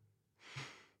snow.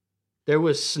 There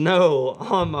was snow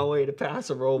on my way to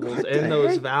Paso Robles in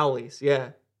those valleys.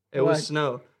 Yeah, it was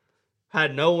snow.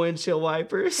 Had no windshield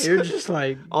wipers. You're just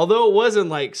like... Although it wasn't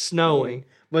like snowing.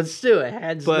 But still, it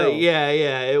had snow. But yeah,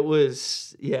 it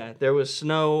was, there was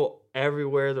snow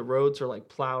everywhere. The roads were like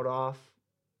plowed off.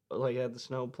 Like had the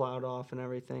snow plowed off and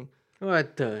everything.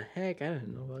 What the heck? I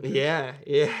didn't know about this. Yeah,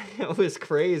 it was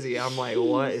crazy. I'm like,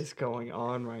 what is going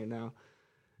on right now?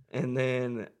 And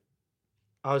then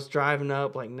I was driving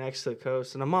up like next to the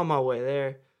coast, and I'm on my way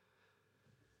there.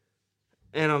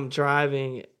 And I'm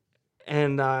driving,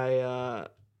 and the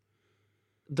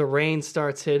rain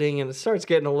starts hitting, and it starts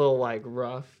getting a little like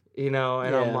rough, and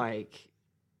I'm like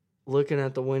looking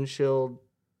at the windshield,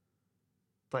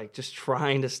 like just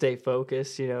trying to stay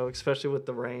focused, especially with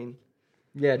the rain.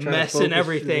 Yeah, messing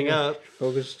everything up.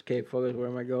 Focus. Where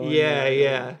am I going?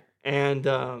 Yeah. And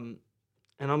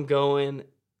I'm going,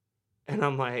 and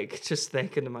I'm like just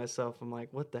thinking to myself, I'm like,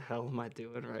 what the hell am I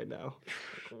doing right now?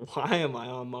 Why am I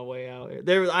on my way out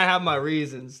here? I have my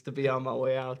reasons to be on my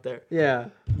way out there. Yeah,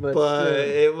 but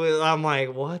it was. I'm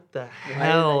like, what the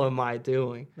hell am I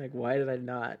doing? Like, why did I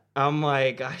not? I'm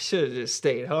like, I should have just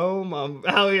stayed home. I'm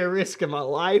out here risking my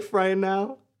life right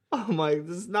now. I'm like,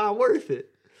 this is not worth it.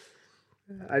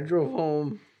 I drove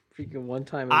home freaking one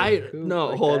time.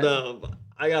 Hold up.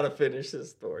 I gotta finish this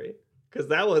story because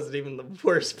that wasn't even the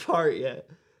worst part yet.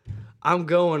 I'm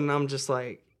going and I'm just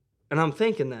like, and I'm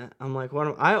thinking that I'm like,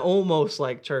 I almost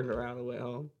like turned around and went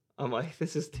home. I'm like,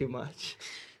 this is too much.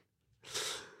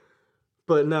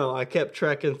 But no, I kept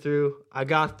trekking through. I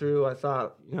got through. I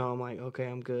thought, I'm like, okay,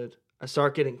 I'm good. I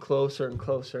start getting closer and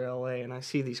closer to LA, and I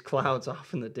see these clouds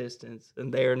off in the distance,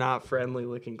 and they are not friendly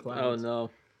looking clouds. Oh no.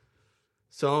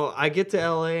 So I get to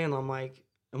LA and I'm like,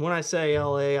 and when I say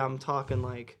LA, I'm talking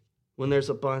like when there's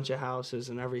a bunch of houses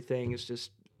and everything is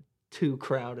just too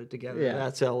crowded together. Yeah.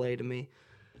 That's LA to me.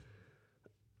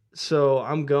 So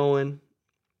I'm going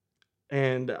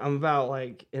and I'm about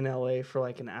like in LA for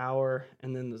like an hour,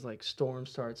 and then there's like storm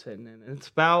starts hitting in.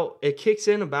 And it kicks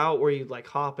in about where you like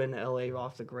hop into LA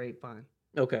off the Grapevine.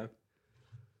 Okay.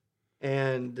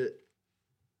 And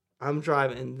I'm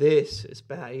driving, and this is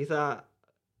bad. You thought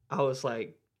I was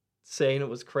like saying it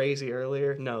was crazy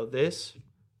earlier. No, this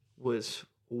was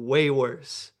way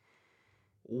worse.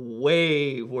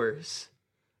 Way worse.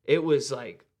 It was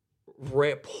like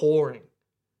pouring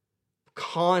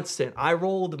constant. I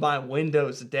rolled my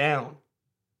windows down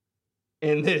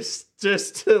in this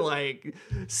just to like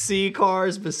see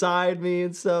cars beside me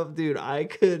and stuff. Dude, I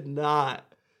could not.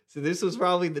 So this was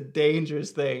probably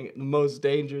the most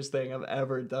dangerous thing I've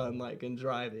ever done, like in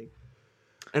driving.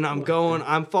 And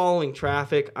I'm following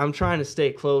traffic. I'm trying to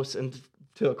stay close and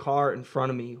to a car in front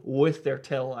of me with their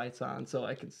taillights on so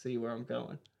I can see where I'm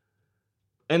going.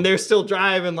 And they're still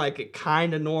driving like at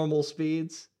kind of normal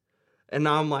speeds. And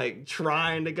I'm like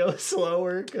trying to go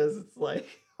slower because it's like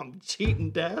I'm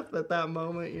cheating death at that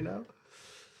moment, you know?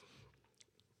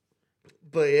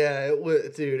 But yeah,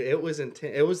 it was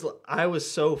intense. I was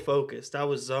so focused. I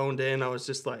was zoned in. I was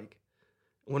just like,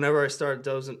 whenever I started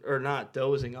not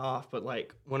dozing off, but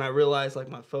like when I realized like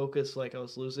my focus, like I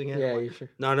was losing it. Yeah, like, you sure?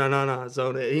 No,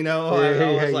 zone it. You know, Yeah,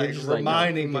 I was you're like just like,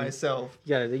 reminding no, myself.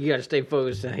 You gotta stay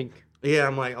focused. Like, Yeah,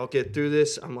 I'm like, I'll get through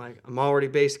this. I'm like, I'm already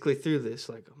basically through this.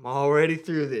 Like, I'm already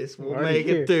through this. We'll make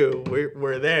it through.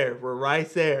 We're there. We're right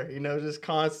there. You know, just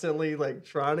constantly like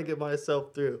trying to get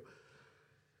myself through.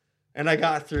 And I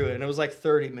got through it, and it was like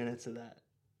 30 minutes of that.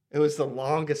 It was the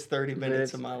longest 30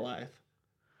 minutes of my life.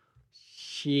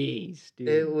 Jeez, dude.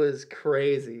 It was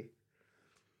crazy.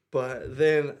 But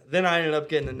then I ended up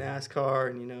getting a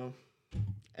NASCAR, and, you know,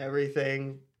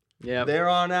 everything there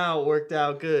on out worked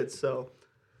out good. So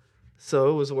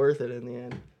it was worth it in the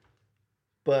end.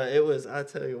 But I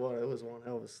tell you what, it was one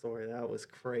hell of a story. That was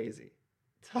crazy.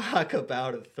 Talk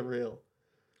about a thrill.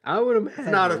 I would imagine.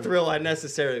 It's not a thrill I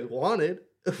necessarily wanted,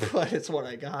 but it's what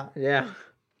I got. Yeah.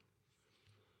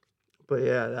 But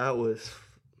yeah,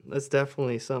 that's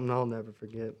definitely something I'll never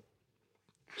forget.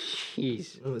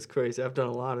 Jeez. It was crazy. I've done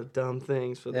a lot of dumb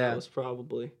things, but that was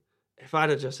probably, if I'd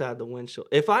have just had the windshield,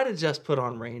 if I'd have just put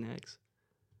on Rain-X.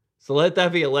 So let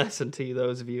that be a lesson to you,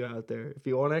 those of you out there. If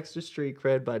you want extra street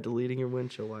cred by deleting your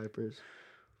windshield wipers,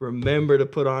 remember to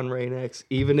put on Rain-X,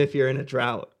 even if you're in a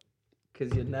drought,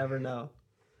 because you never know.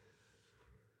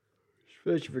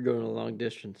 Especially if you're going a long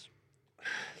distance.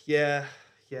 Yeah,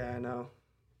 I know.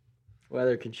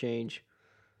 Weather can change.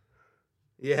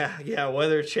 Yeah,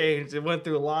 weather changed. It went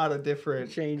through a lot of different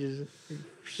changes.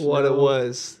 What it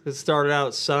was. It started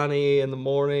out sunny in the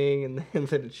morning, and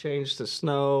then it changed to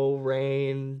snow,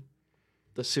 rain,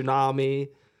 the tsunami.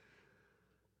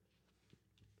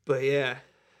 But yeah,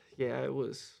 it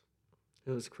was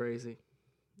crazy.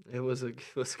 It was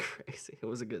crazy. It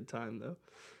was a good time though.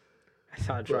 I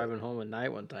thought driving home at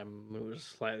night one time when it was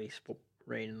slightly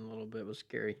raining a little bit was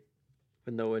scary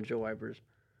with no windshield wipers.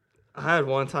 I had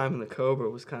one time in the Cobra.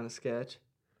 It was kind of sketch.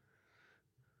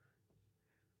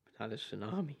 Not a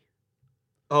tsunami.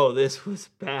 Oh, this was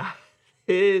bad.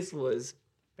 This was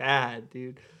bad,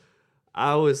 dude.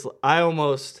 I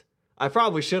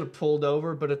probably should have pulled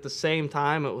over, but at the same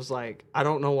time, it was like, I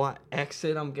don't know what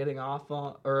exit I'm getting off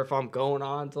on, or if I'm going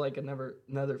on to like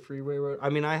another freeway road. I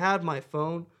mean, I had my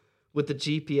phone with the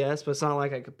GPS, but it's not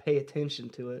like I could pay attention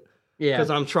to it. Yeah. Because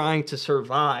I'm trying to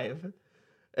survive.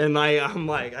 And I'm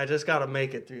like, I just got to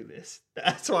make it through this.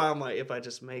 That's why I'm like, if I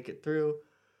just make it through,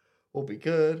 we'll be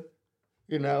good.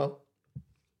 You know?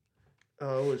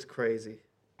 Oh, it was crazy.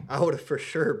 I would have for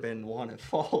sure been one at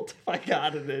fault if I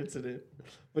got an incident,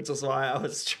 which is why I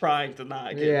was trying to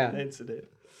not get an incident.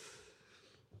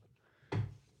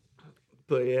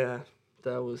 But yeah,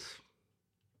 that was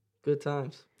good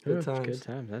times. Good times. Good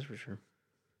times, that's for sure.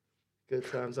 Good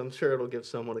times. I'm sure it'll give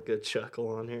someone a good chuckle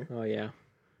on here. Oh yeah.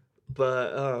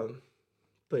 But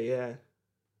yeah,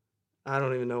 I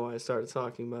don't even know why I started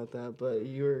talking about that. But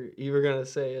you were gonna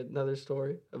say another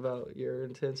story about your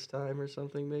intense time or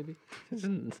something, maybe?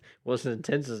 It wasn't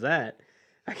intense as that.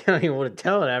 I don't even want to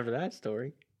tell it after that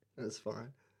story. That's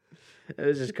fine. I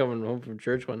was just coming home from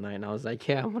church one night, and I was like,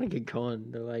 "Yeah, I want to get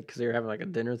going." They're like, because they were having like a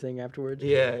dinner thing afterwards.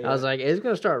 Yeah. I was like, "It's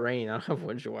gonna start raining. I don't have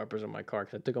windshield wipers on my car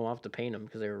because I took them off to paint them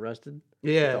because they were rusted."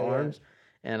 Yeah. The arms,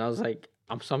 and I was like,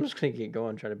 I'm just gonna get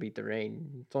going, try to beat the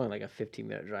rain. It's only like a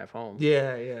 15-minute drive home.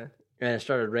 Yeah. And it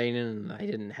started raining, and I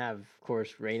didn't have, of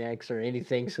course, Rain-X or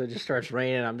anything, so it just starts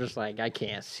raining. I'm just like, I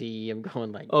can't see. I'm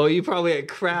going like... Oh, you probably had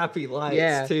crappy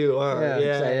lights, too. Yeah, I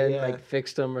didn't, like,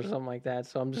 fix them or something like that.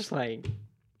 So I'm just like...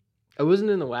 I wasn't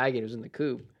in the wagon. It was in the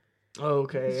coupe. Oh,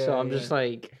 okay, so I'm just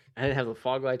like... I didn't have the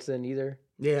fog lights then either.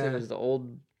 Yeah. It was the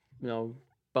old,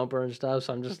 bumper and stuff,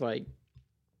 so I'm just like...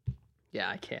 Yeah,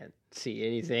 I can't see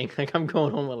anything. Like, I'm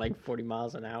going home at, like, 40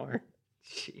 miles an hour.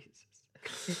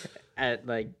 Jesus. At,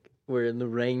 like... Where in the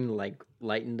rain like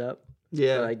lightened up,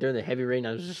 but, like during the heavy rain,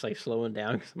 I was just like slowing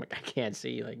down because I'm like I can't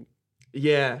see. Like,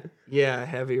 yeah,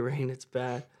 heavy rain, it's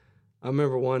bad. I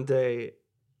remember one day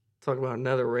talking about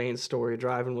another rain story,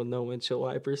 driving with no windshield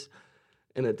wipers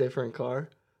in a different car.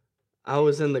 I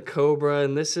was in the Cobra,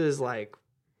 and this is like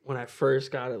when I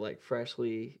first got it, like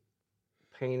freshly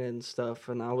painted and stuff.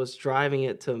 And I was driving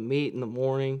it to meet in the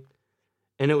morning,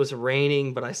 and it was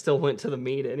raining, but I still went to the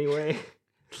meet anyway.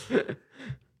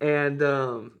 And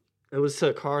it was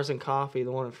to Cars and Coffee,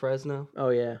 the one in Fresno. Oh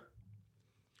yeah.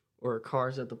 Or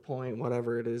Cars at the Point,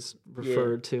 whatever it is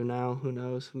referred to now. Who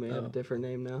knows? It may have a different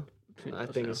name now. I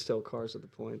think it's still Cars at the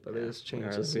Point, but it has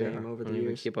changed its name over the years. I don't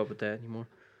even keep up with that anymore.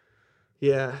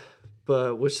 Yeah,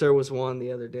 but which there was one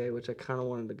the other day, which I kind of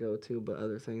wanted to go to, but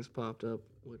other things popped up,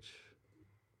 which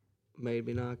made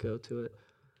me not go to it.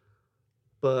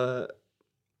 But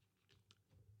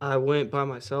I went by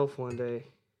myself one day,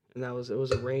 and it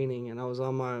was raining, and I was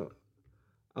on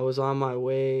my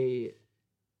way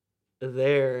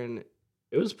there, and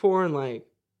it was pouring like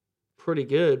pretty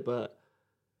good, but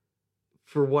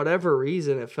for whatever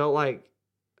reason, it felt like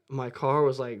my car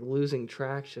was like losing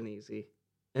traction easy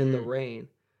in the rain.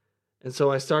 And so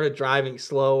I started driving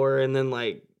slower, and then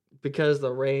like because of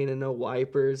the rain and no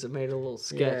wipers, it made it a little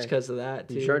sketch because of that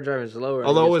too. You start driving slower.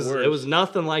 Although it was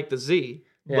nothing like the Z,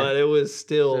 but it was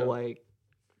still like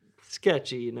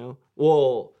sketchy, you know.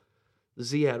 Well, the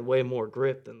Z had way more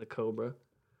grip than the Cobra.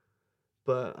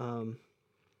 But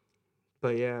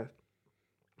yeah,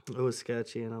 it was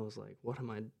sketchy, and I was like, what am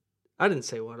I didn't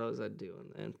say what I was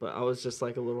doing then, but I was just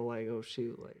like a little like, oh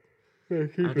shoot, like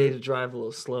I need to drive a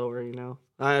little slower, you know.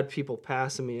 I had people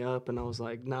passing me up, and I was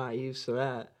like, not used to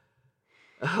that.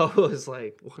 I was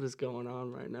like, what is going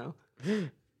on right now?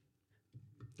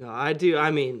 No, I do. I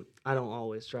mean, I don't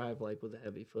always drive like with a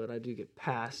heavy foot. I do get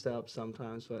passed up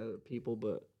sometimes by other people,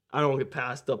 but I don't get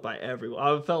passed up by everyone.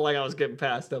 I felt like I was getting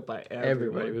passed up by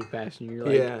everyone. Everybody was passing you. You're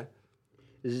like, yeah.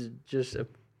 This is just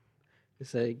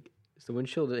it's like, is the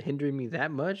windshield hindering me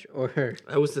that much, or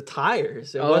it was the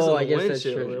tires? It wasn't the windshield. That's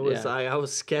true. It was I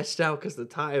was sketched out because the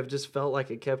tire just felt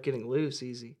like it kept getting loose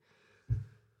easy.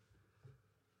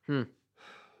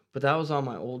 But that was on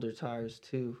my older tires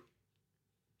too,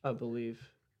 I believe.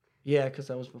 Yeah, because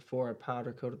that was before I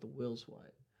powder coated the wheels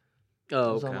white.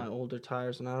 Oh, it was on my older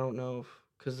tires, and I don't know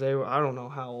because I don't know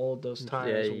how old those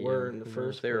tires were in the first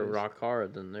place. If they were rock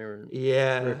hard, then they were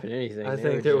ripping anything. I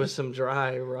think there was some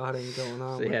dry rotting going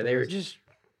on. So yeah, they were just.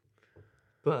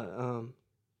 But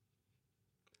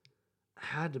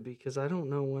had to be because I don't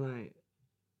know when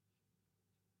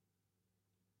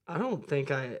I don't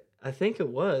think I think it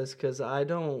was because I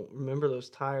don't remember those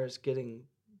tires getting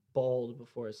bald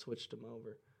before I switched them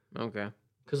over. Okay.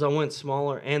 Because I went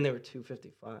smaller, and they were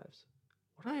 255s.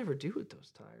 What did I ever do with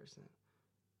those tires then?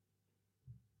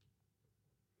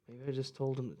 Maybe I just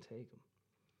told them to take them.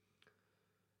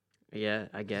 Yeah,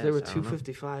 I guess. They were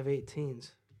 255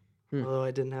 18s. Although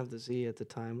I didn't have the Z at the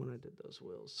time when I did those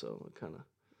wheels, so it kind of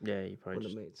you probably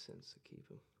would have made sense to keep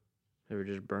them. They were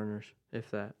just burners,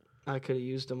 if that. I could have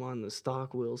used them on the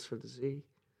stock wheels for the Z.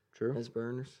 True. As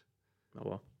burners. Oh,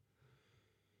 well.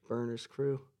 Burners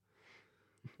crew.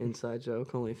 Inside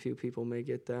joke. Only a few people may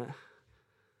get that.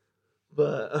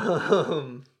 But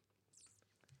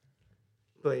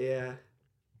yeah.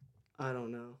 I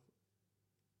don't know.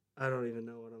 I don't even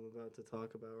know what I'm about to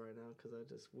talk about right now because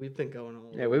we've been going all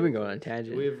over. Yeah, we've been going on a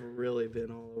tangent. We've really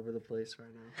been all over the place right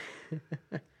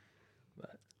now.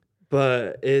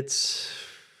 But it's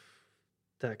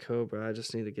that Cobra. I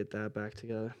just need to get that back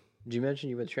together. Did you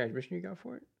mention what transmission you got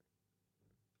for it?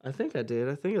 I think I did.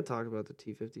 I think I talked about the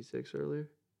T56 earlier.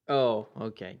 Oh,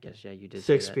 okay. Guess, yeah, you did.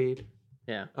 6-speed.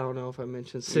 Yeah. I don't know if I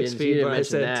mentioned 6-speed, but I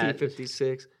said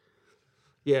T56.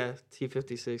 Yeah,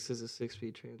 T56 is a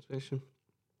 6-speed transmission.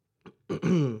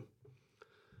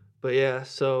 But yeah,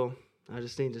 so I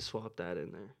just need to swap that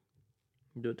in there.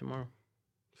 Do it tomorrow.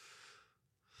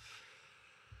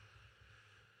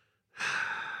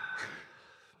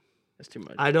 That's too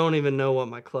much. I don't even know what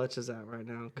my clutch is at right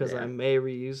now because I may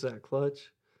reuse that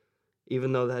clutch.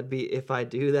 Even though if I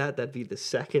do that, that'd be the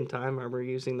second time I'm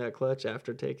reusing that clutch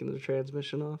after taking the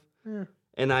transmission off. Yeah.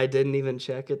 And I didn't even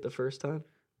check it the first time.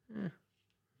 Yeah.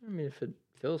 I mean, if it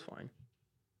feels fine.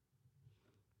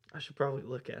 I should probably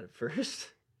look at it first.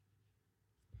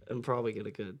 And probably get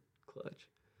a good clutch.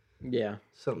 Yeah.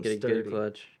 Something get a sturdy. Good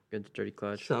clutch. Good sturdy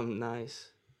clutch. Something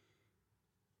nice.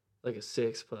 Like a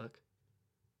 6-puck.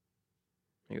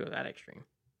 You go that extreme.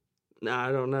 Nah,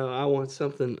 I don't know. I want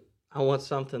something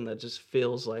that just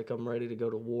feels like I'm ready to go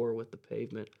to war with the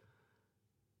pavement.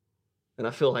 And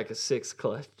I feel like a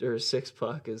 6-clutch or a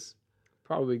 6-puck is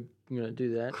probably gonna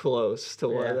do that. Close to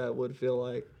what that would feel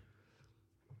like.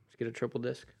 Let's get a triple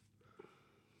disc.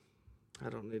 I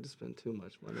don't need to spend too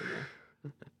much money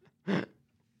there.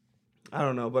 I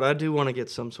don't know, but I do want to get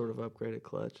some sort of upgraded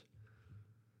clutch.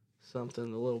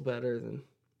 Something a little better than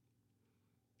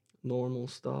normal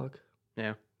stock.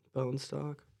 Yeah. Bone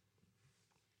stock.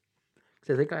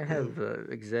 'Cause I think I have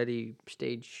Exetti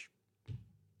Stage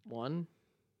 1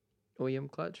 OEM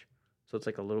clutch. So it's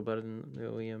like a little better than the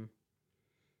OEM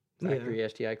factory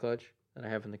STI clutch that I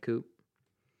have in the coupe.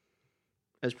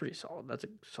 That's pretty solid. That's a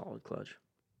solid clutch.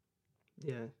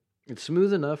 Yeah. It's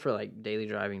smooth enough for like daily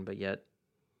driving, but yet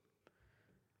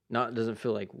doesn't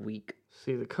feel like weak.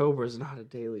 See, the Cobra's not a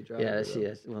daily driver. Yeah,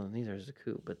 though. well, neither is the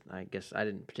coupe, but I guess I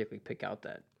didn't particularly pick out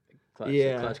that clutch.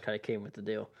 Yeah. The clutch kind of came with the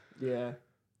deal. Yeah.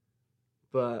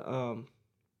 But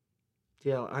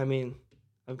yeah, I mean,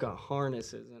 I've got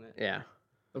harnesses in it. Yeah.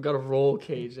 I've got a roll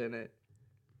cage in it.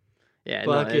 Yeah,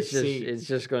 Bucket it's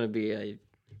just going to be a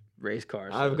race car.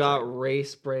 So I've got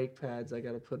race brake pads I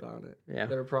got to put on it. Yeah.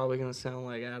 That are probably going to sound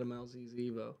like Adam LZ's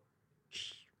Evo.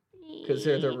 Because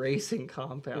they're the racing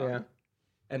compound. Yeah.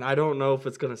 And I don't know if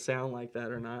it's going to sound like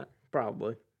that or not.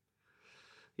 Probably.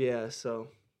 Yeah, so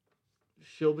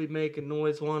she'll be making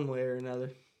noise one way or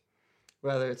another.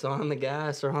 Whether it's on the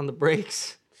gas or on the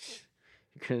brakes.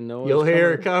 You're going to know You'll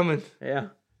hear it coming. Yeah.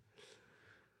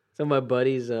 So my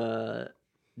buddy's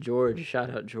George, shout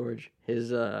out George. His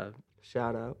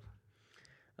shout out.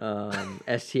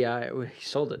 STI, he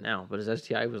sold it now, but his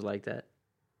STI was like that.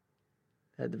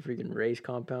 Had the freaking race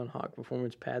compound Hawk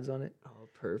Performance pads on it. Oh,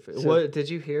 perfect. So, what did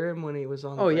you hear him when he was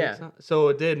on? Oh yeah. So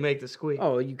it did make the squeak.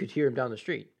 Oh, you could hear him down the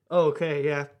street. Oh, okay,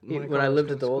 yeah. When I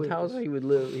lived at the old house, he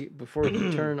would before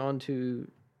he turned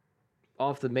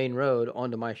off the main road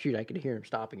onto my street. I could hear him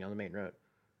stopping on the main road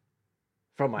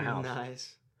from my house.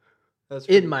 Nice. That's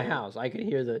in my house. I could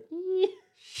hear the.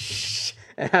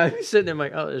 And I was sitting there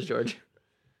like, oh, there's George.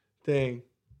 Dang.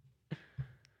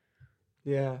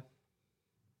 Yeah.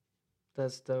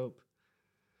 That's dope.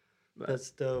 That's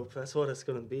dope. That's what it's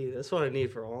gonna be. That's what I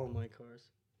need for all of my cars.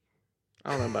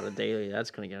 I don't know about a daily.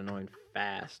 That's gonna get annoying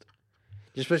fast.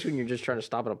 Especially when you're just trying to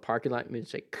stop at a parking lot and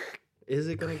it's like. Is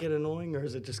it gonna get annoying, or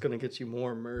is it just gonna get you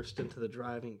more immersed into the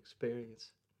driving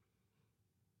experience?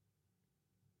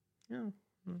 Yeah.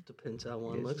 Depends how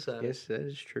one looks at it. Yes, that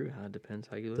is true. How it depends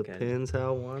how you look at it. Depends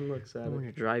how one looks at it. When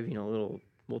you're driving a little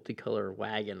multicolor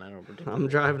wagon, I don't particularly. I'm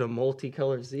driving a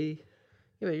multicolor Z.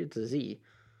 Yeah, but it's a Z.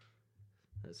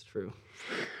 That's true.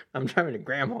 I'm driving a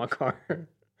grandma car.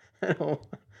 I don't.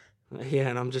 Yeah,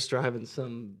 and I'm just driving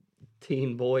some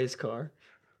teen boy's car.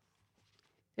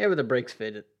 Yeah, but the brakes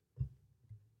fit it.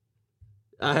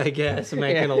 I guess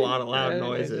making a lot of loud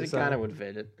noises. It kind of would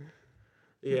fit it.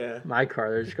 Yeah. My car,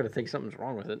 they're just going to think something's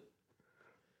wrong with it.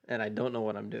 And I don't know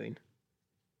what I'm doing.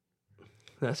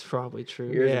 That's probably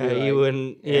true. Yours yeah, would be you like-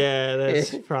 wouldn't. Yeah,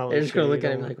 that's probably They're just going to true. look You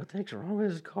at him don't- like, what the heck's wrong with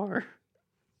his car?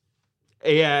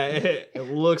 Yeah,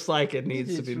 it looks like it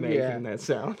needs to be It's- making yeah. that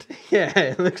sound. Yeah,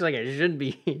 it looks like it should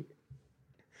be.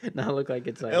 Not look like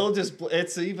it's like.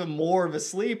 It's even more of a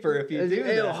sleeper if you do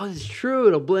that. Oh, it's true.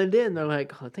 It'll blend in. They're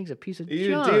like, oh, that thing's a piece of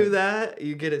You junk. do that,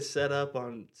 you get it set up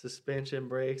on suspension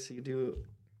brakes. You do it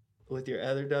with your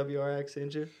other WRX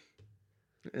engine.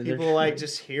 And People like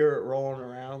just hear it rolling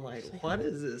around like, what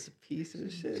is this piece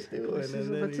of shit doing? What's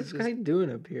And then this guy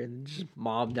doing up here? And just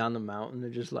mob down the mountain. They're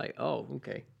just like, oh,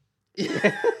 okay.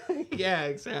 Yeah,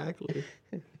 exactly.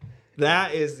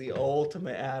 That is the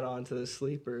ultimate add-on to the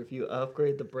sleeper if you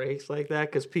upgrade the brakes like that,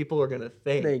 because people are going to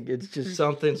think It's just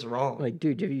something's wrong. like,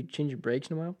 dude, have you changed your brakes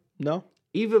in a while? No.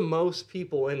 Even most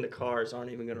people in the cars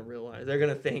aren't even going to realize. They're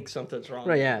going to think something's wrong.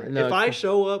 Right, with yeah, the brake. no, if I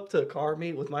show up to a car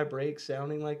meet with my brakes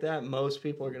sounding like that, most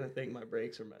people are going to think my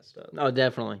brakes are messed up. Oh,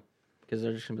 definitely. Because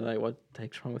they're just going to be like, what the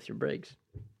heck's wrong with your brakes?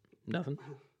 Nothing.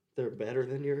 They're better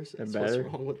than yours. They're That's better.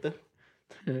 What's wrong with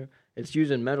them? It's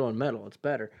using metal and metal. It's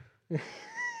better.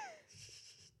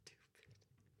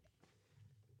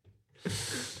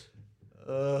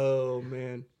 Oh,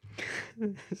 man.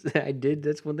 I did.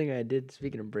 That's one thing I did.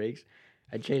 Speaking of brakes,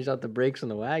 I changed out the brakes on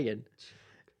the wagon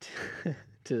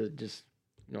to just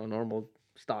normal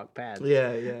stock pads.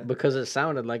 Yeah, yeah. Because it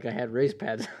sounded like I had race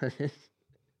pads on it.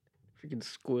 Freaking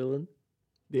squealing.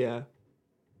 Yeah.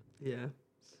 Yeah.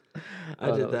 I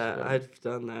Oh, did was that. fun. I've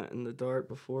done that in the Dart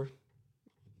before.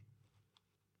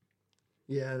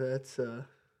 Yeah, that's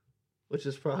which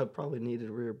is probably needed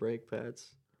rear brake pads.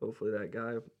 Hopefully that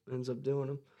guy ends up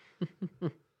doing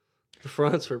them. The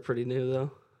fronts were pretty new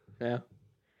though. Yeah.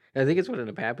 I think it's what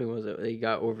ended up happening was that they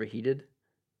got overheated,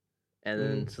 and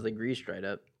then so they greased right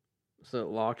up, so it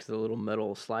locked the little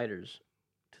metal sliders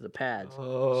to the pads.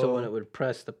 Oh, So when it would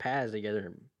press the pads together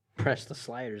and press the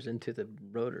sliders into the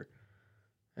rotor,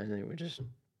 and then it would just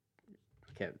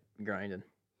kept grinding.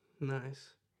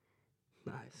 nice.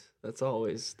 That's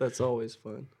always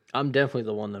fun. I'm definitely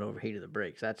the one that overheated the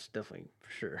brakes. That's definitely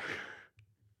for sure.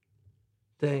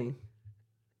 Dang.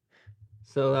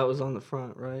 So that was on the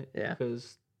front, right? Yeah.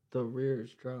 Because the rear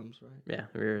is drums, right? Yeah,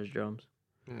 the rear is drums.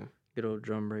 Yeah. Good old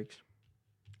drum brakes.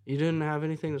 You didn't have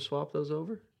anything to swap those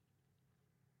over?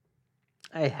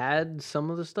 I had some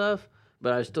of the stuff,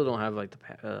 but I still don't have like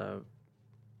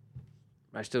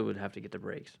I still would have to get the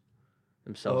brakes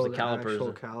themselves, the calipers.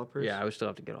 Actual calipers? Yeah, I would still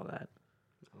have to get all that.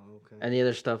 Oh, okay. And the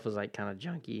other stuff was like kind of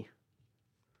junky.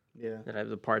 Yeah.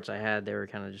 The parts I had, they were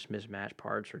kind of just mismatched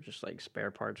parts or just like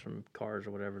spare parts from cars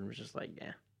or whatever, and it was just like,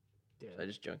 yeah. So I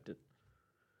just junked it.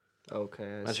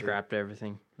 Okay. I scrapped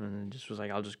everything and then just was like,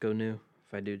 I'll just go new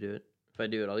if I do it. If I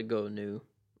do it, I'll go new,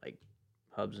 like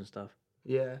hubs and stuff.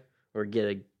 Yeah. Or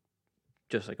get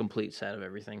just a complete set of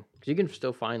everything. Because you can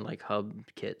still find like hub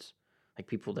kits, like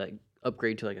people that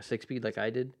upgrade to like a 6-speed, like I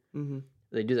did. Mm-hmm.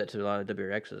 They do that to a lot of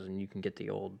WRXs, and you can get the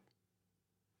old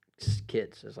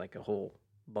kits as like a whole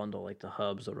bundle, like the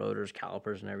hubs, the rotors,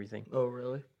 calipers, and everything. Oh,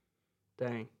 really?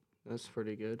 Dang, that's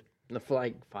pretty good. And for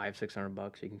like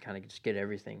 $500-$600, you can kind of just get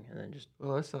everything, and then just.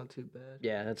 Well, that's not too bad.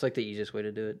 Yeah, that's like the easiest way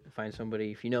to do it. Find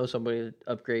somebody, if you know somebody that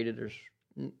upgraded,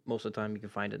 most of the time you can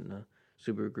find it in the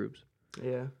Subaru groups.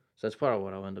 Yeah. So that's part of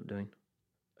what I'll end up doing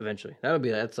eventually.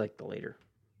 That's like the later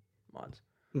mods.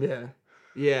 Yeah.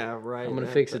 Yeah, right. I'm gonna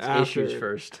fix its issues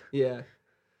first. Yeah.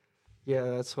 Yeah,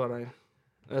 that's what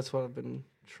I've been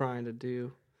trying to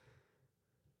do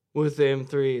with the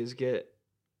M3 is get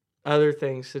other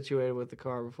things situated with the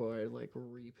car before I like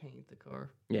repaint the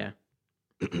car. Yeah.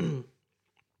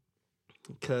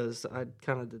 Because I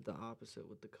kind of did the opposite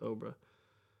with the Cobra,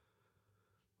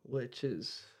 which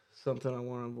is something I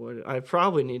want to avoid. I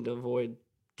probably need to avoid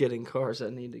getting cars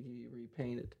that need to be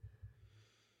repainted.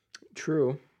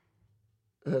 True.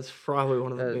 That's probably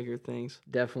one of the bigger things.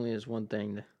 Definitely is one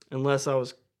thing. Unless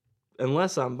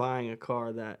I'm buying a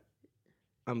car that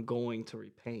I'm going to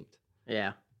repaint.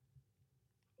 Yeah.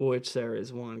 Which there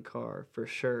is one car for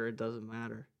sure. It doesn't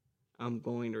matter. I'm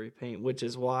going to repaint, which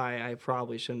is why I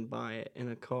probably shouldn't buy it in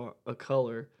a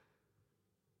color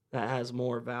that has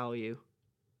more value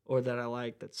or that I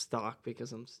like that's stock,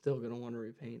 because I'm still going to want to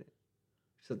repaint it.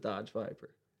 It's a Dodge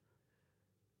Viper.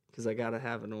 Because I got to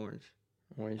have an orange.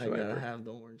 I got to have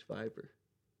the orange Viper.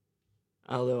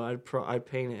 Although I'd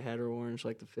paint it header orange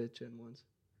like the 5th gen ones.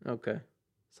 Okay.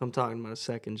 So I'm talking about a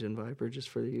 2nd gen Viper just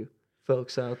for you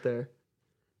folks out there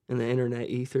in the internet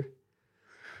ether.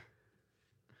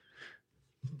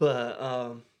 But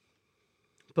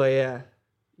yeah,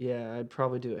 I'd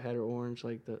probably do it header orange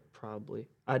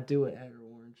I'd do it header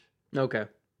orange. Okay.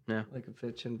 Yeah. Like a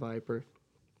 5th gen Viper.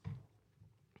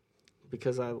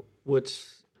 Because which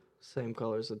same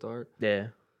color as the Dart. Yeah.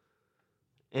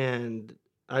 And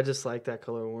I just like that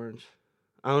color orange.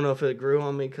 I don't know if it grew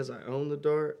on me because I own the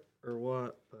Dart or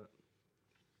what, but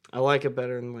I like it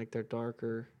better than like their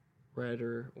darker red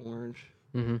or orange,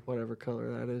 whatever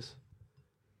color that is.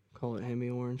 Call it Hemi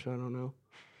orange. I don't know.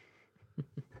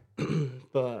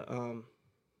 But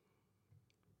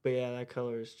yeah, that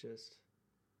color is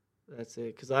that's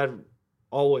it. Because I'd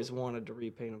always wanted to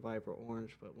repaint a Viper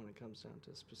orange, but when it comes down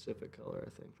to a specific color, I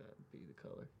think that would be the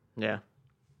color. Yeah,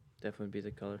 definitely be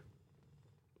the color.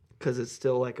 Because it's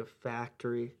still like a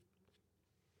factory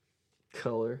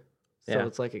color. So Yeah.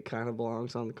 it's like it kind of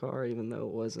belongs on the car, even though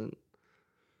it wasn't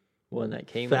one that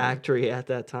came factory at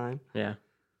that time. Yeah.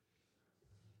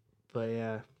 But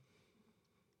yeah,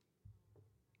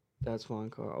 that's one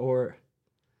car. Or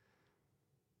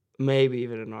maybe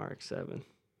even an RX-7.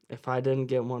 If I didn't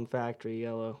get one factory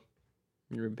yellow.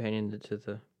 You're repainting it to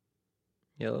the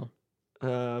yellow?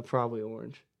 Probably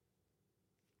orange.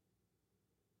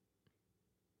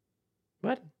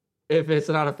 What? If it's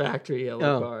not a factory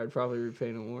yellow car, I'd probably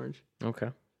repaint it orange. Okay.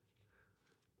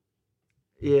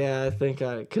 Yeah, I think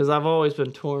because I've always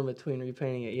been torn between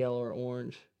repainting it yellow or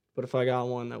orange. But if I got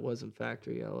one that wasn't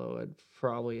factory yellow, I'd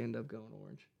probably end up going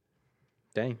orange.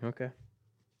 Dang, okay.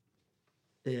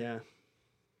 Yeah.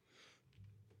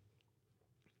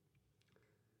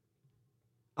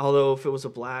 Although if it was a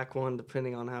black one,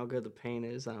 depending on how good the paint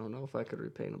is, I don't know if I could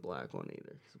repaint a black one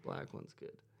either, because the black one's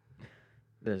good.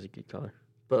 That is a good color.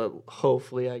 But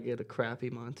hopefully I get a crappy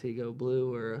Montego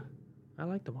blue or I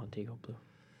like the Montego blue.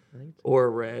 Or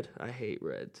red. I hate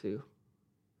red too.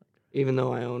 Even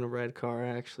though I own a red car,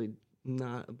 I'm actually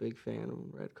not a big fan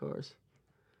of red cars.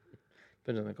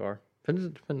 Depends on the car.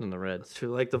 Depends on the red. That's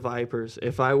true. Like the Vipers.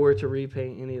 If I were to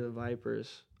repaint any of the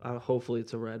Vipers, hopefully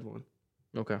it's a red one.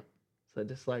 Okay. So I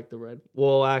dislike the red.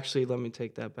 Well, actually, let me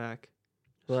take that back.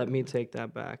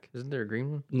 Isn't there a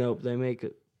green one? Nope. They make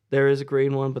it. There is a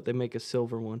green one, but they make a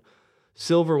silver one.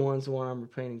 Silver one's the one I'm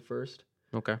repainting first.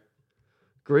 Okay.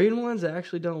 Green ones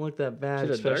actually don't look that bad,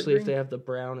 Is it a dark especially if green? they have the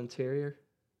brown interior.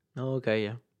 Oh, okay,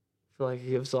 yeah. feel like it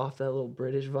gives off that little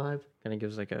British vibe. Kind of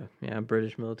gives like a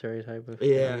British military type of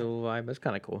little vibe. That's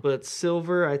kind of cool. But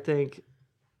silver, I think,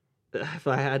 if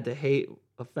I had to hate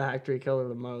a factory color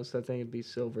the most, I think it'd be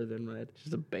silver than red.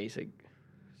 Just a basic.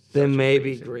 Then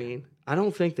maybe green. I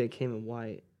don't think they came in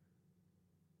white.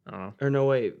 I don't know. Or no,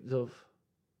 wait.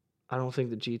 I don't think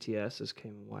the GTSs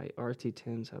came in white.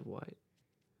 RT10s had white.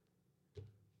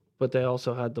 But they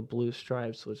also had the blue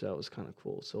stripes, which that was kind of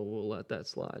cool. So we'll let that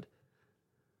slide.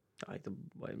 I like the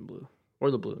white and blue. Or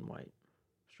the blue and white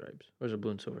stripes. Or is it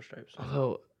blue and silver stripes?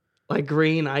 Although, like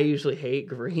green, I usually hate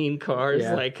green cars,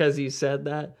 Yeah. like, because you said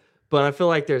that. But I feel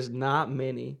like there's not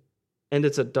many. And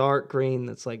it's a dark green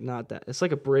that's, like, not that. It's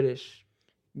like a British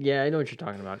Yeah, I know what you're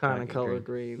talking about. kind of color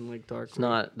green, like dark It's green.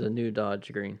 not the new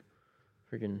Dodge green.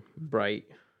 Freaking bright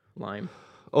lime.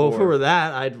 Oh, if it were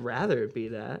that, I'd rather it be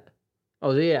that.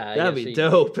 Oh, yeah. That'd be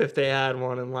dope if they had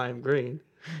one in lime green.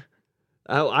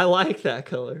 I like that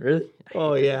color. Really?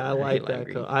 Oh, yeah, I like hate that lime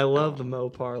green. color. I love the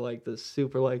Mopar, like the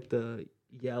super, like the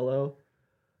yellow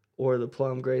or the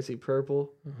plum Gracie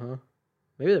purple. Uh-huh.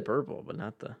 Maybe the purple, but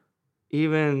not the...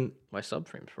 Even... My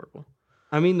subframe's purple.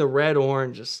 I mean, the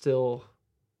red-orange is still...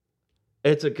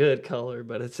 It's a good color,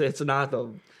 but it's not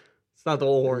the... It's not the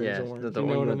orange. Yeah, orange. the You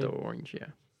know what I mean? the orange, yeah.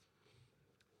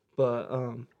 But,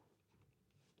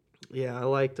 yeah, I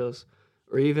like those.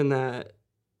 Or even that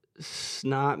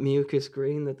snot mucus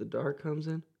green that the dark comes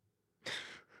in.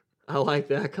 I like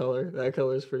that color. That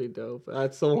color is pretty dope.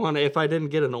 That's the one. If I didn't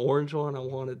get an orange one, I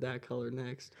wanted that color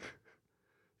next.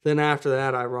 Then after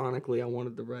that, ironically, I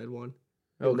wanted the red one.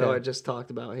 Even though I just talked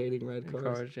about hating red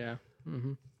cars. Yeah.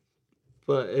 Mm-hmm.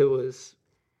 But it was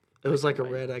like a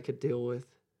red I could deal with.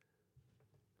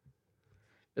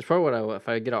 It's probably what if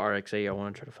I get an RX-8, I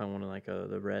want to try to find one like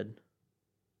the red.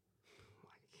 Oh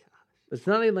my gosh. It's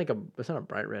not even like it's not a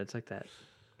bright red. It's like that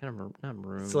kind of not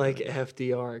maroon. It's like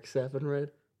FDRX7 red.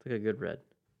 It's like a good red.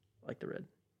 I like the red.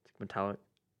 It's like metallic.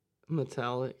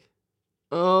 Metallic.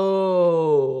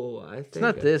 Oh, I think It's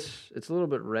not this. It's a little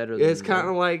bit redder. It's kind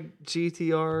of like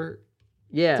GTR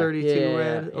 32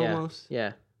 red almost.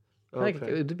 Yeah. Okay. Like,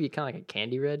 it would be kind of like a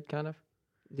candy red, kind of.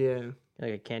 Yeah.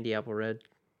 Like a candy apple red,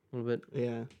 a little bit.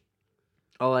 Yeah.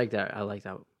 I like that. I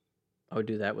would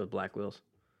do that with black wheels.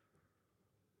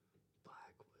 Black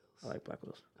wheels. I like black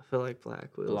wheels. I feel like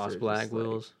black wheels. Gloss are black just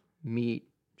wheels, meat,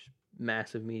 just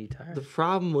massive meaty tires. The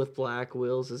problem with black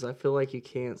wheels is I feel like you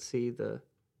can't see the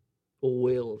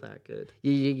wheel that good.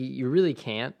 You really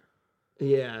can't.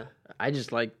 Yeah. I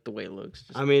just like the way it looks.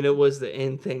 Just I mean, it was the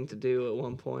in thing to do at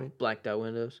one point. blacked out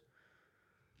windows.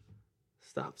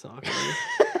 Stop talking.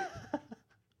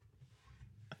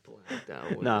 Blacked out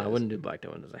windows. No, I wouldn't do blacked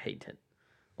out windows. I hate tint.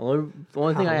 The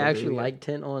only thing I actually Hallelujah. like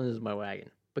tint on is my wagon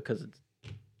because it's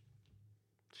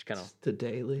just kind of Just the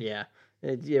daily. yeah,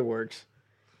 it works.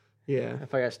 Yeah.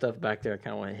 If I got stuff back there, I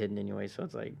kind of want it hidden anyway, so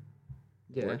it's like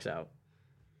Yeah. works out.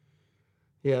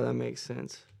 Yeah, that makes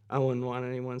sense. I wouldn't want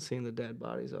anyone seeing the dead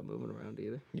bodies I'm moving around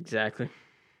either. Exactly.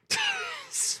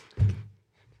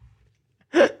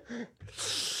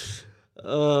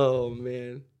 Oh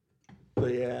man.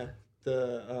 But yeah,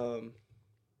 the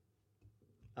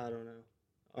I don't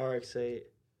know. RX-8,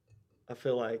 I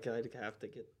feel like I'd have to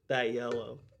get that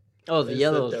yellow. Oh, the It's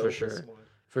yellow is for dopest sure. one.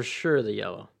 For sure, the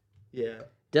yellow. Yeah.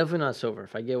 Definitely not silver.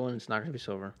 If I get one, it's not gonna be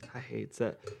silver. I hate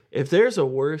that. If there's a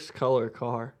worse color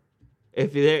car,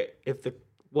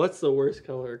 what's the worst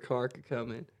color a car could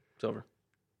come in? Silver.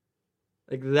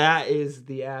 Like that is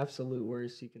the absolute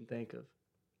worst you can think of.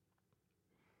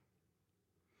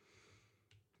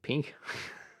 Pink.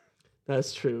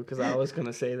 That's true, because I was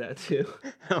gonna say that too.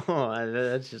 Oh,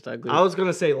 that's just ugly. I was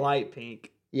gonna say light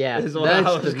pink. Yeah, is what I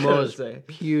that's was the gonna most say.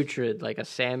 putrid, like a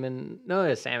salmon. No,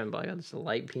 a salmon, but like it's a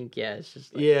light pink. Yeah, it's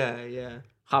just like, Yeah.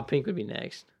 hot pink would be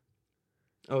next.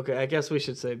 Okay, I guess we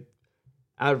should say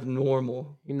out of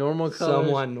normal, Normal colors,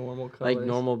 somewhat normal colors. like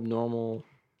normal.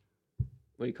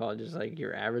 What do you call it? Just like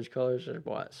your average colors, or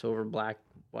what? Silver, black,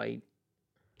 white,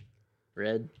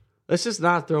 red. Let's just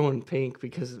not throw in pink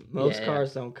because most Yeah.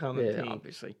 cars don't come in Yeah, pink.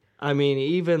 obviously. I mean,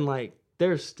 even like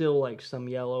there's still like some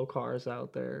yellow cars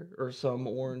out there or some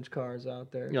orange cars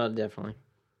out there. No, definitely.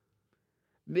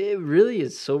 It really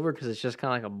is silver because it's just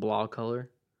kind of like a blah color.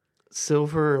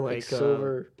 Silver, Like like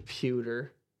silver.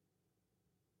 pewter,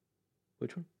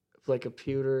 Which one? like a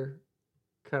pewter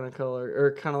kind of color,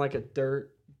 or kind of like a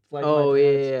dirt. Like Oh my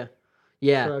dad's. yeah.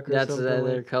 Yeah, truck or that's something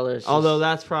their like- color. It's Although just,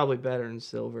 that's probably better than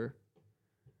silver.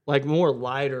 Like more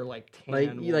lighter, like tan.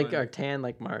 like you like one. our tan,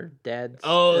 like my dad's.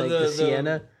 Oh, like the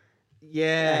sienna.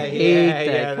 Yeah, I hate yeah,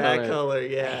 that that color. color.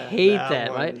 Yeah, I hate that.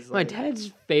 one My is my like-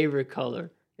 dad's favorite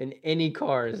color in any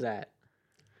car is that,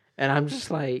 and I'm just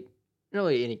like, not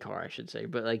really any car, I should say,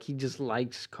 but like he just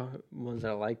likes ones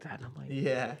that are like that. And I'm like,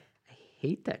 Yeah. I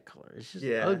hate that color. It's just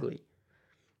Yeah. ugly.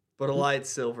 But a light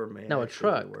silver may Now, a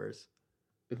actually be truck. worse.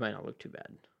 It might not look too bad,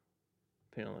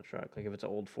 depending on the truck. Like if it's an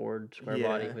old Ford square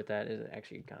body with that, is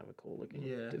actually kind of a cool looking.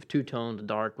 Yeah. Two tone, the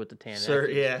dark with the tan.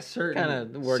 Certain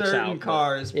kind of works certain out.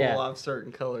 cars yeah. pull off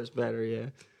certain colors better. Yeah.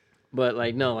 But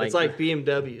like no, like it's like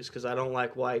BMWs because I don't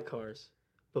like white cars.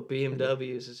 But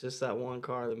BMWs is just that one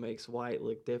car that makes white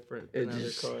look different than it other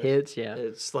just cars. hits. Yeah.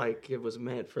 It's like it was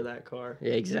meant for that car.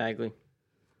 Yeah, exactly.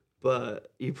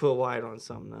 But you put white on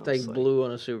something else. It's like blue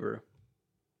on a Subaru.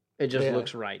 It just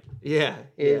looks right. Yeah.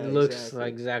 It looks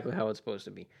like exactly how it's supposed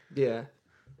to be. Yeah.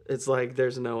 It's like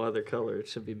there's no other color it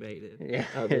should be made in. Yeah.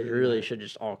 It really should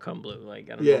just all come blue. Like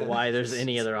I don't know why there's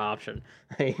any other option.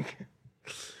 Like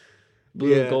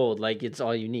blue and gold, like it's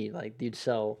all you need. Like you'd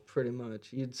sell pretty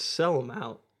much. You'd sell them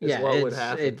out. What would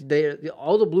happen?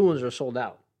 All the blue ones are sold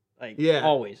out. Like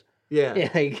always. Yeah.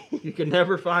 Like, you can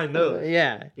never find those.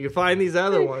 Yeah. You can find these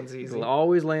other ones easy.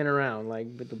 Always laying around.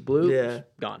 Like but the blue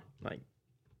gone. Like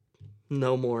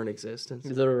no more in existence.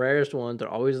 They're the rarest ones. They're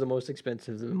always the most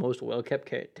expensive. They're the most well kept.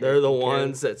 They're the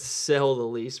ones that sell the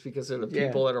least because they're the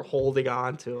people that are holding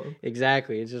on to them.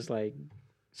 Exactly. It's just like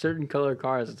certain color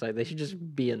cars. It's like they should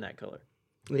just be in that color.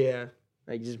 Yeah.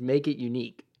 Like just make it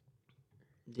unique.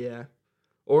 Yeah.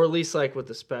 Or at least like with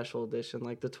the special edition,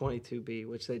 like the 22B,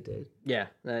 which they did. Yeah.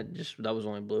 That was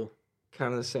only blue.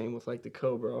 Kind of the same with like the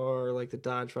Cobra R, like the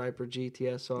Dodge Viper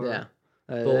GTSR. Yeah.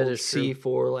 The old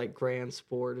C4 like Grand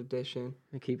Sport edition.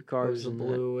 They keep cars in the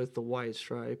blue with the white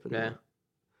stripe. And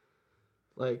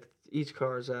like each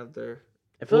cars have their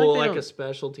like a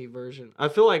specialty version. I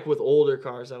feel like with older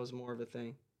cars that was more of a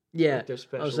thing. Yeah, like their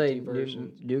specialty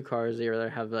versions. New cars they either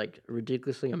have like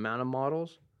ridiculously amount of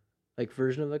models, like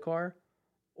version of the car,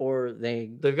 or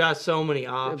they've got so many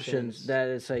options that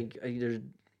it's like there's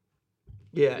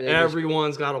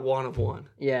everyone's got a one of one.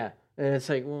 Yeah. And it's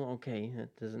like, well, okay,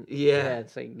 that doesn't. Yeah,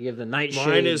 it's like you have the nightshade.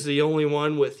 Mine is the only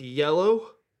one with yellow,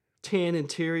 tan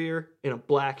interior, and a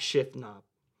black shift knob.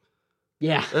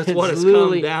 Yeah, that's what it's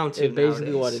come down to. It's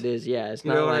basically what it is. Yeah, it's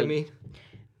not what like, I mean.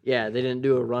 Yeah, they didn't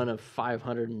do a run of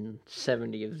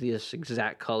 570 of this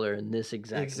exact color and this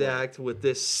exact way. With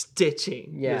this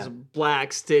stitching. Yeah, this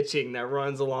black stitching that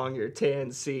runs along your tan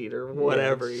seat or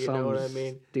whatever. You know what I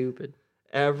mean? Stupid.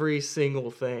 Every single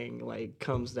thing like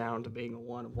comes down to being a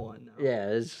one of one now. Yeah,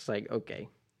 it's just like okay.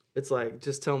 It's like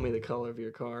just tell me the color of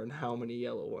your car and how many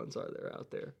yellow ones are there out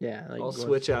there. Yeah, like I'll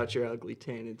switch out your ugly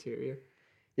tan interior.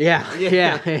 Yeah,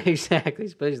 exactly.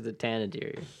 Especially the tan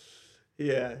interior.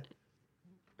 Yeah.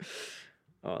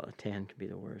 Oh, the tan could be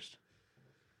the worst.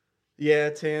 Yeah,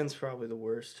 tan's probably the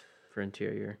worst for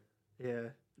interior. Yeah,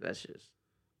 that's just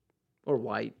or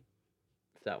white.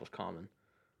 If that was common,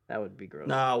 that would be gross.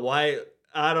 Nah, white.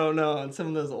 I don't know. On some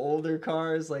of those older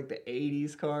cars, like the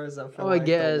 80s cars, I feel like I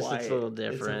guess it's a little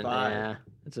different. Yeah,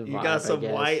 it's a vibe. You got some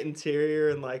white interior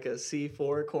and like a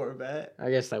C4 Corvette. I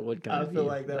guess that would kind of. I feel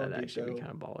like that would actually be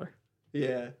kind of baller.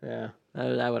 Yeah,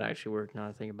 that would actually work. Now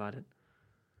I think about it.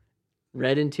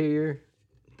 Red interior.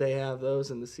 They have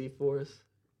those in the C4s.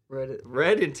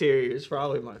 Red interior is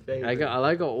probably my favorite. I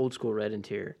like an old school red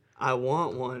interior. I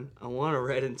want one. I want a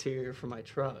red interior for my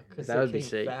truck because that would be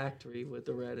sick. Factory with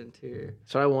the red interior.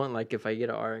 So I want like if I get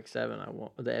an RX-7, I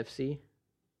want the FC.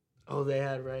 Oh, they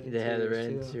had red. They had the red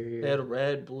interior. They had a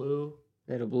red, blue.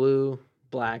 They had a blue,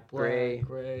 black, gray,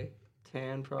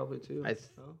 tan probably too.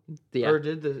 Yeah. Or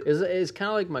did the? It's kind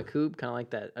of like my coupe, kind of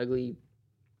like that ugly.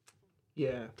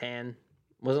 Yeah. Tan.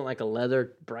 Wasn't like a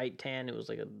leather bright tan. It was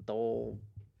like a dull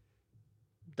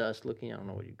dust looking. I don't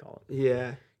know what you'd call it.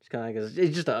 Yeah. It's kind of like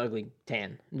it's just an ugly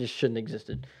tan. It just shouldn't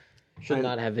existed. Should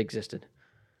not have existed.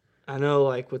 I know,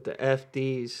 like with the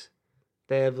FDs,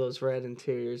 they have those red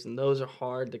interiors, and those are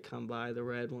hard to come by. The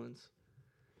red ones,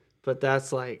 but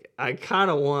that's like I kind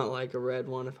of want like a red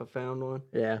one if I found one.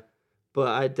 Yeah. But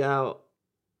I doubt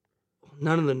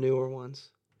none of the newer ones.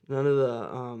 None of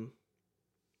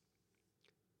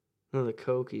the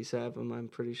Cokies have them. I'm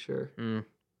pretty sure.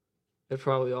 It'd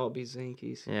probably all be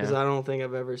Zinkies. Because I don't think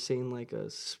I've ever seen like a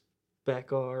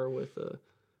Spec R with a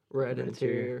red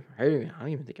interior. I don't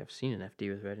even think I've seen an FD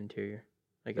with red interior.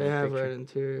 Like they have red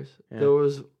interiors. Yeah. There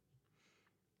was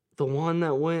the one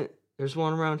that went. There's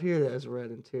one around here that has a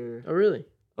red interior. Oh really?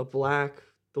 A black.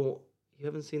 You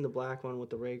haven't seen the black one with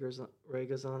the Regas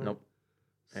on it? Nope.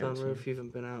 Sunroof. You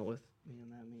haven't been out with me on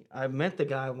that meet. I met the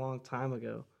guy a long time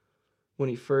ago. When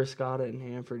he first got it in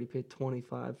Hanford, he paid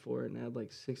 $25 for it and had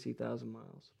like 60,000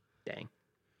 miles. Dang.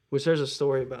 Which there's a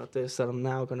story about this that I'm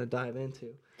now going to dive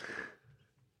into.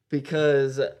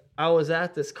 Because I was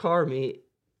at this car meet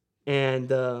and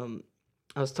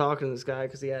I was talking to this guy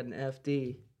because he had an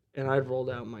FD, and I'd rolled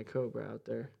out my Cobra out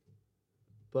there.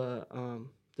 But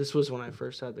this was when I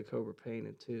first had the Cobra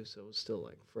painted too, so it was still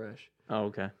like fresh. Oh,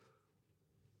 okay.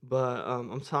 But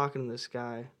I'm talking to this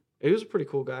guy. He was a pretty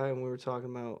cool guy, and we were talking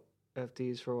about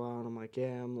FDs for a while. And I'm like,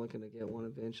 yeah, I'm looking to get one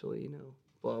eventually,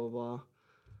 blah blah blah.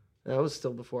 That was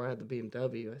still before I had the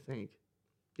BMW, I think.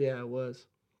 Yeah, it was.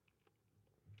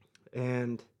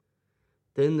 And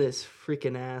then this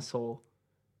freaking asshole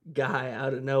guy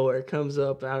out of nowhere comes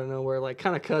up out of nowhere, like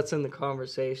kind of cuts in the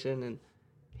conversation, and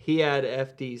he had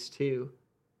FDs too.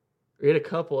 He had a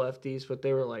couple FDs, but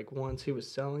they were like ones he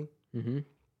was selling. Mm-hmm.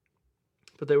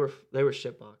 But they were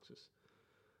shit boxes.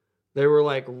 They were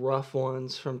like rough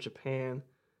ones from Japan.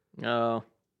 Oh.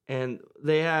 And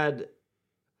they had...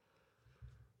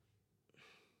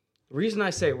 The reason I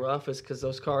say rough is because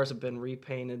those cars have been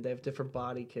repainted. They have different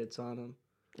body kits on them.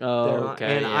 Oh,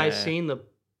 okay. And yeah. I seen the...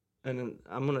 And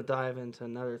I'm going to dive into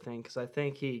another thing because I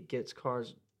think he gets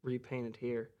cars repainted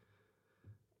here.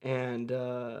 And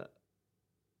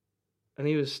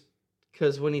he was...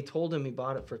 Because when he told him he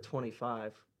bought it for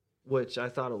 $25, which I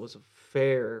thought it was a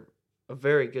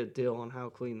very good deal on how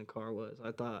clean the car was.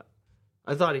 I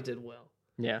thought he did well.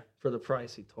 Yeah. For the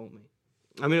price he told me.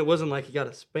 I mean, it wasn't like he got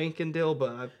a spanking deal,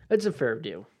 but it's a fair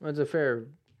deal. It's a fair,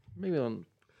 maybe on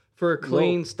for a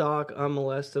clean stock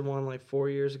unmolested one like 4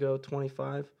 years ago,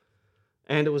 25,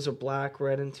 and it was a black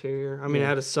red interior. I mean, it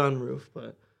had a sunroof,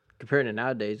 but compared to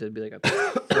nowadays, it'd be like a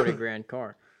 $40,000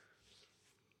 car.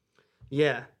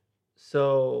 Yeah.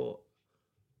 So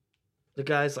the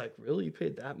guy's like, "Really, you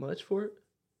paid that much for it?"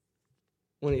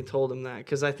 When he told him that,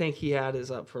 because I think he had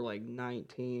his up for like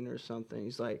 19 or something.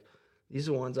 He's like, "These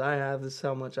are ones I have. This is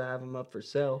how much I have them up for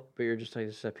sale." But you're just like,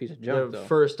 this is a piece of junk, though.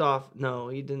 First off, no,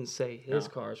 he didn't say his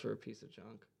cars were a piece of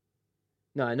junk.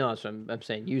 No, I know. That's what I'm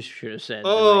saying. You should have said.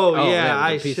 Oh, like, yeah, man,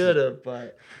 I should have,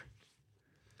 but...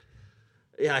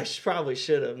 Yeah, I probably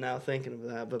should have now thinking of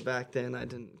that, but back then I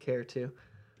didn't care to.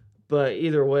 But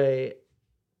either way,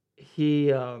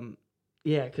 he...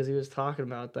 because he was talking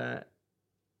about that.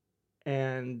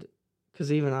 And...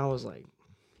 Because even I was like...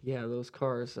 Yeah, those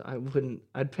cars,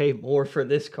 I'd pay more for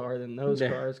this car than those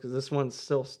cars because this one's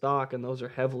still stock and those are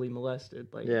heavily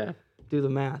molested. Like, do the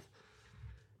math.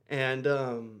 And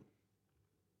the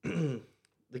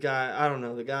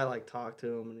guy like talked to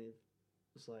him and he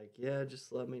was like, yeah,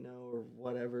 just let me know or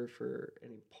whatever for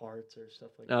any parts or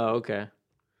stuff like that. Oh, okay.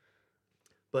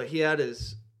 But he had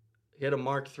a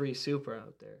Mark III Supra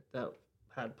out there that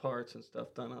had parts and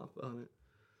stuff done up on it.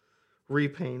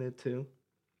 Repainted too.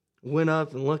 Went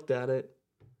up and looked at it.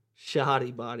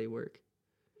 Shoddy bodywork.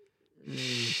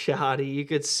 Shoddy. You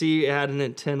could see it had an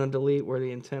antenna delete where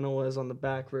the antenna was on the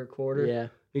back rear quarter. Yeah.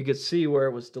 You could see where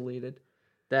it was deleted.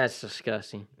 That's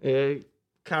disgusting. It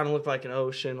kind of looked like an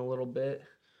ocean a little bit.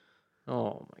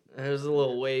 Oh, my God. There's a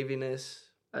little waviness.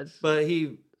 But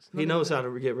he knows how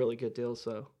to get really good deals,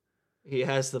 so he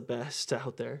has the best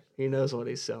out there. He knows what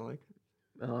he's selling.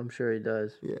 Oh, I'm sure he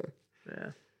does.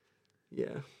 Yeah.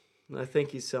 Yeah. I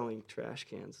think he's selling trash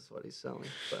cans is what he's selling.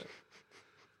 But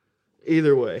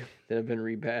either way. That have been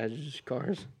rebadged as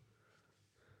cars.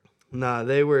 Nah,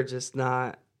 they were just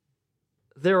not.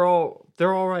 They're all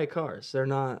right cars. They're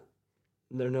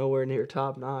nowhere near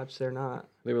top notch. They're not.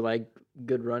 They were like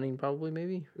good running probably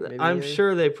maybe I'm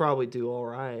sure they probably do all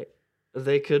right.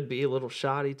 They could be a little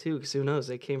shoddy too because who knows?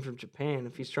 They came from Japan.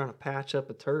 If he's trying to patch up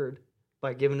a turd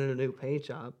by giving it a new paint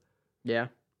job. Yeah.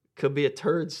 Could be a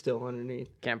turd still underneath.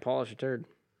 Can't polish a turd.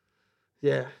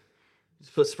 Yeah.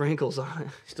 Just put sprinkles on it.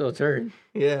 Still a turd.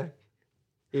 Yeah.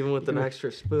 Even with an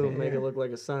extra spoon, make it look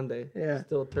like a sundae. Yeah.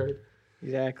 Still a turd.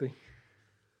 Exactly.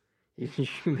 You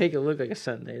make it look like a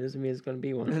sundae. Doesn't mean it's going to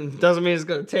be one. Doesn't mean it's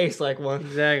going to taste like one.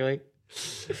 Exactly.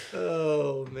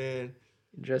 Oh, man.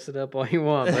 Dress it up all you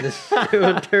want, but it's still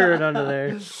a turd under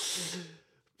there.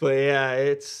 But yeah,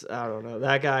 I don't know.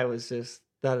 That guy was just...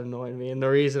 That annoyed me. And the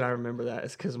reason I remember that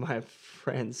is because my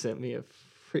friend sent me a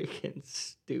freaking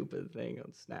stupid thing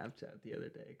on Snapchat the other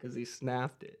day because he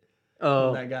snapped it.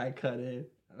 Oh. And that guy cut in.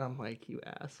 And I'm like, you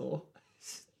asshole.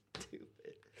 Stupid.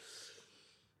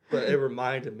 But it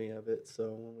reminded me of it.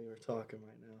 So when we were talking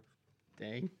right now.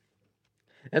 Dang.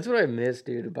 That's what I miss,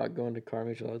 dude, about going to car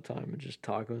meets all the time and just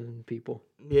talking to people.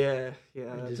 Yeah.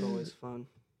 That's always fun.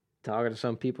 Talking to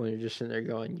some people and you're just sitting there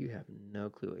going, you have no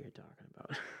clue what you're talking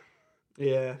about.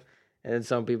 Yeah. And then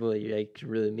some people that you like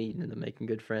really meet and then making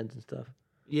good friends and stuff.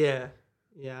 Yeah.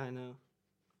 Yeah, I know.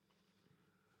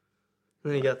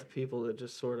 And then you got the people that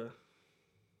just sort of...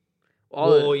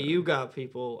 you got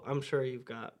people... I'm sure you've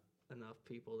got enough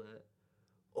people that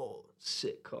oh,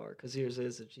 sick car, because yours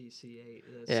is a GC8.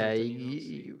 That's Yeah, something you don't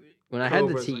see. when I had the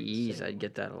Cobra's like the TEs, same I'd way.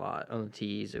 get that a lot. On the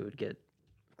TEs, it would get,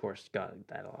 of course, got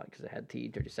that a lot because it had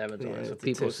TE37s on Yeah, it. So it's a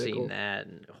people typical. seen that,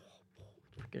 and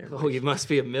freaking Oh, everybody you must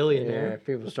be a yeah, millionaire.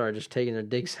 people started just taking their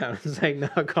dicks out. It's like, no,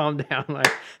 calm down,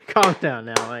 like, calm down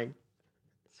now, like,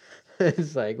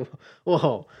 it's like,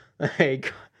 whoa,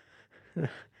 like,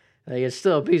 it's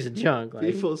still a piece of junk, like.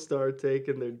 People start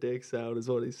taking their dicks out, is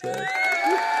what he said.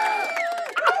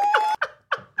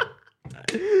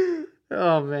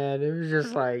 Oh man, it was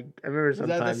just like I remember Is that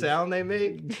the sometimes. sound they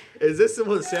make? Is this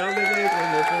what sound they make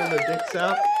when they're pulling their dicks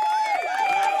out?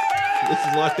 This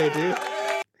is what they do?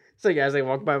 It's like as they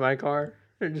walk by my car,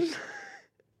 they're just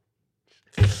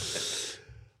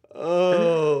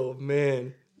Oh,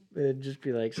 man. it'd just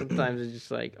be like sometimes it's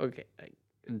just like okay, like,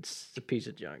 it's a piece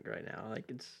of junk right now.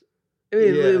 Like I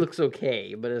mean, Yeah. it looks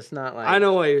okay, but it's not like I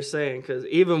know what you're saying, because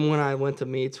even when I went to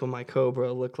meets with my Cobra,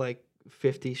 it looked like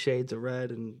 50 Shades of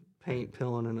Red and paint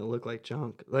peeling, and it looked like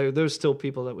junk. Like, there's still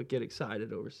people that would get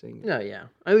excited over seeing it. No, yeah.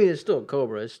 I mean, it's still a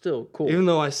Cobra. It's still cool. Even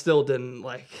though I still didn't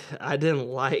like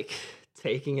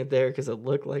taking it there because it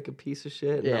looked like a piece of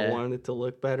shit, and I Yeah. wanted it to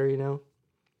look better, you know.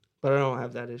 But I don't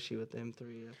have that issue with the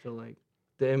M3. I feel like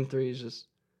the M3 is just,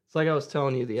 it's like I was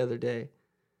telling you the other day.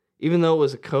 Even though it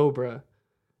was a Cobra,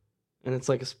 and it's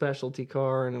like a specialty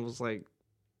car, and it was like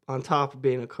on top of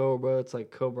being a Cobra, it's like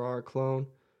Cobra R clone.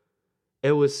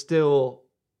 It was still,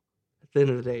 at the end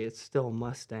of the day, it's still a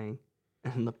Mustang,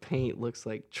 and the paint looks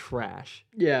like trash.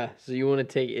 Yeah. So you want to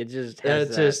take it? Just has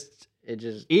It's that. just, It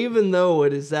just even though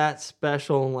it is that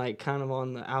special and like kind of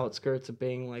on the outskirts of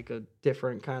being like a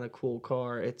different kind of cool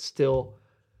car, it still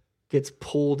gets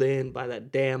pulled in by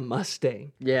that damn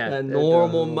Mustang. yeah. That the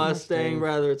normal whole Mustang,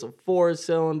 whether it's a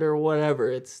 4-cylinder,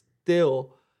 whatever, it's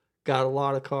still got a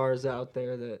lot of cars out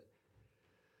there that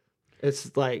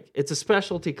it's like it's a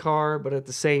specialty car, but at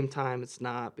the same time it's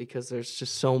not, because there's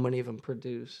just so many of them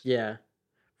produced. Yeah.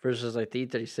 Versus like the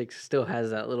E36 still has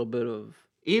that little bit of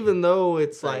Even though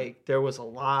it's Like- like there was a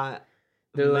lot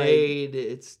They're like- made,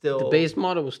 it's still the base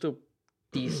model was still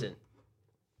decent.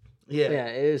 Yeah. Yeah,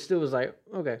 it still was like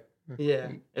okay.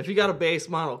 Yeah. If you got a base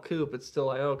model coupe, it's still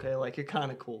like, okay, like you're kind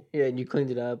of cool. Yeah, and you cleaned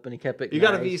it up and you kept it. You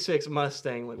got a nice. V6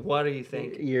 Mustang, like what are you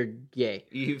thinking? You're gay.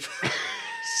 You've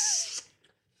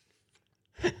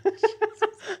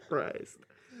Christ.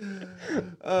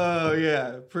 Oh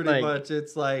yeah, pretty Like- much.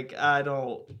 It's like I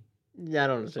don't. Yeah, I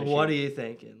don't know. What are you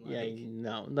thinking? Like, Yeah,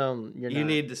 no, you're not. you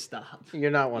need to stop.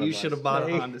 You're not one You of us. should have bought a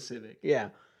Like, Honda Civic. Yeah,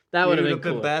 that would have You'd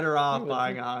been cool. better off would've-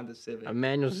 buying a Honda Civic. A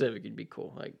manual Civic would be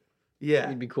cool. Like Yeah,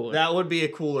 it'd be cooler. that would be a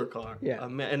cooler car. Yeah.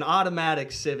 An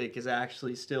automatic Civic is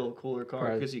actually still a cooler car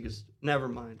Right. because you could. Never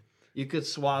mind. You could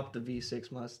swap the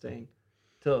V6 Mustang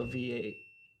to a V8.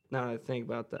 Now that I think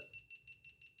about that.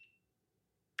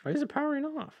 Why is it powering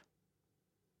off?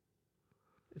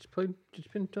 It's been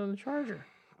on the charger.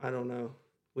 I don't know.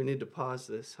 We need to pause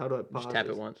this. How do I pause Just tap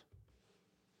this? it once.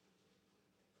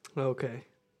 Okay.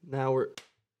 Now we're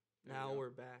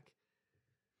back.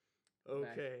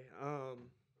 Okay.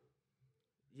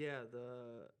 Yeah,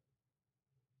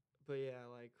 but yeah,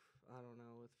 like I don't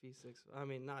know, with V6, I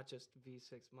mean not just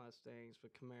V6 Mustangs,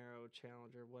 but Camaro,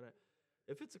 Challenger, whatever.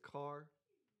 If it's a car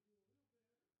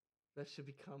that should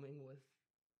be coming with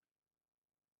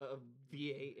a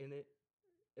V8 in it,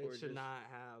 it Or should just- not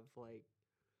have like,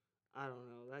 I don't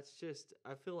know. That's just,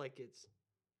 I feel like it's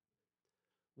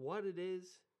what it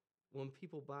is when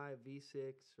people buy a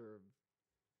V6 or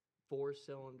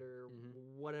 4-cylinder,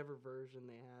 whatever version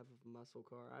they have of a muscle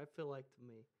car. I feel like, to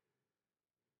me,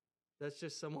 that's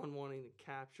just someone wanting to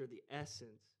capture the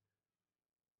essence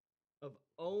of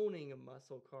owning a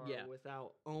muscle car Yeah.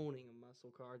 without owning a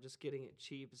muscle car, just getting it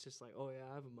cheap. It's just like, oh yeah,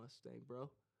 I have a Mustang,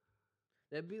 bro.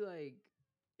 That'd be like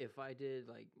if I did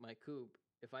like my coupe.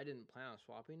 If I didn't plan on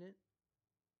swapping it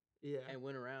Yeah. and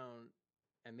went around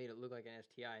and made it look like an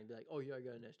STI and be like, oh yeah, I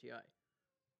got an STI.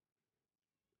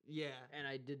 Yeah. And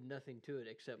I did nothing to it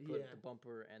except put Yeah. the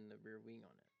bumper and the rear wing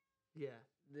on it. Yeah.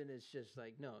 Then it's just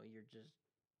like, no, you're just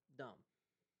dumb.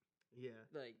 Yeah.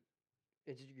 Like,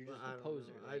 you're But just I a don't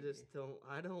poser. know.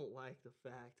 Like, I don't like the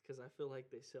fact, because I feel like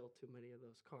they sell too many of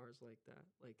those cars like that.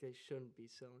 Like they shouldn't be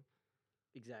selling.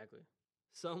 exactly.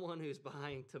 Someone who's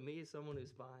buying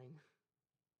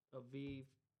a V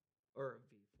or a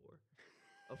V4,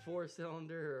 a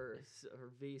 4-cylinder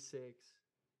or V6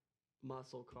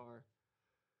 muscle car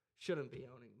shouldn't be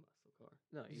owning a muscle car.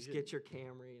 No, you Just shouldn't. get your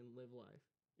Camry and live life.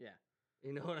 Yeah.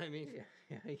 You know what I mean?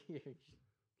 Yeah.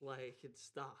 Like,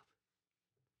 stop.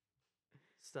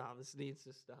 Stop. This needs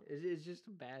to stop. It's just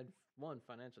a bad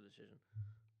financial decision.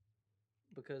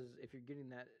 Because if you're getting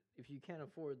that, if you can't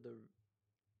afford the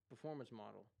performance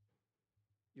model,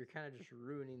 you're kind of just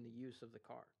ruining the use of the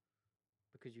car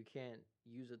because you can't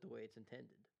use it the way it's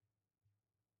intended.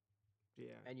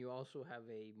 Yeah. And you also have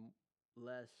a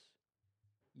less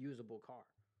usable car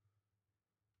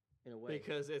in a way.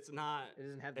 Because it's not. It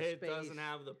doesn't have the It space. doesn't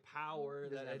have the power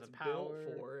It doesn't that have it's the power.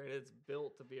 built for, and it's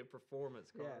built to be a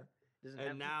performance car. Yeah. Doesn't And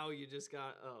have now you just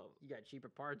got you got cheaper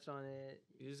parts on it.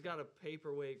 you just got a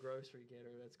paperweight grocery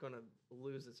getter that's gonna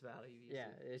lose its value easy.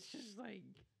 Yeah, it's just like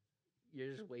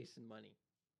you're just wasting money.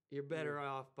 You're better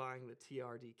off buying the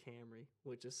TRD Camry,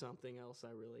 which is something else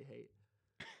I really hate.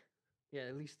 Yeah,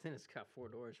 at least then it's got 4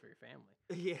 doors for your family.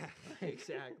 Yeah,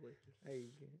 exactly. There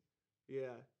you go.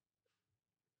 Yeah.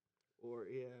 Or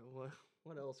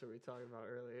what else are we talking about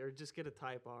earlier? Or just get a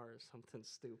Type R or something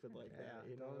stupid like that.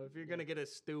 You know, if you're gonna get a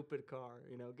stupid car,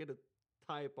 get a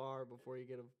Type R before you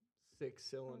get a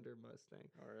 6-cylinder Mustang.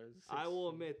 I will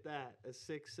admit that a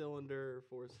 6-cylinder,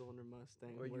 4-cylinder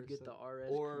Mustang, or you get the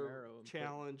RS or Camaro,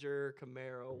 Challenger,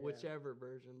 Camaro, whichever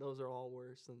version. Those are all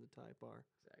worse than the Type R.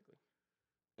 Exactly.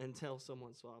 Until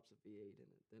someone swaps a V8 in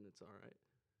it, then it's all right.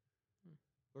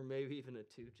 Or maybe even a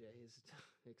 2J is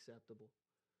acceptable.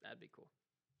 That'd be cool.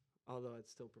 Although I'd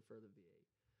still prefer the V8.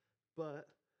 But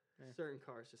certain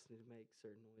cars just need to make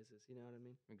certain noises. You know what I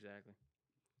mean? Exactly.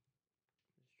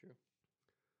 It's true.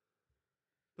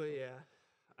 But yeah,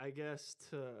 I guess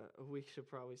we should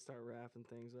probably start wrapping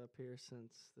things up here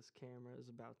since this camera is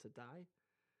about to die.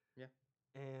 Yeah.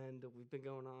 And we've been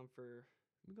going on for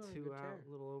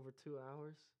a little over 2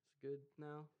 hours. It's good.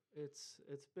 Now it's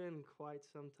been quite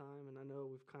some time, and I know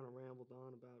we've kind of rambled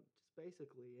on about just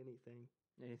basically anything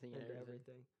and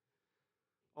everything,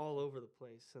 all over the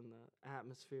place in the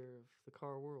atmosphere of the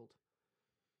car world.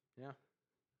 Yeah.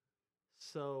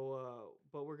 So,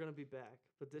 but we're gonna be back.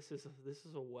 But this is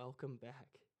a welcome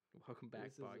back. Welcome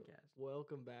back podcast.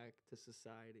 Welcome back to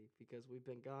society because we've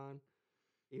been gone,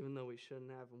 even though we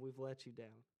shouldn't have, and we've let you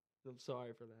down. I'm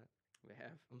sorry for that. We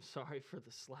have. I'm sorry for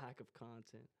the slack of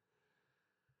content.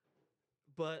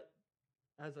 But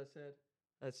as I said,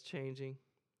 that's changing,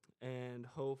 and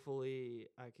hopefully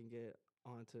I can get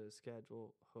onto a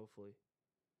schedule. Hopefully,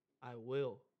 I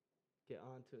will get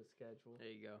onto a schedule. There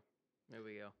you go. There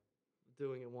we go.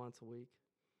 Doing it once a week.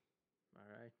 All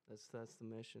right. That's the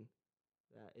mission.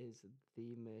 That is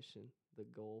the mission, the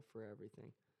goal for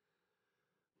everything.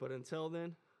 But until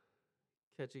then,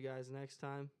 catch you guys next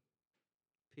time.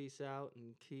 Peace out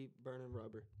and keep burning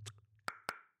rubber.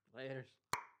 Laters.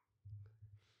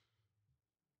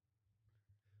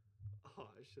 Oh,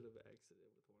 I should have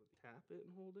exited with one. Tap it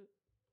and hold it.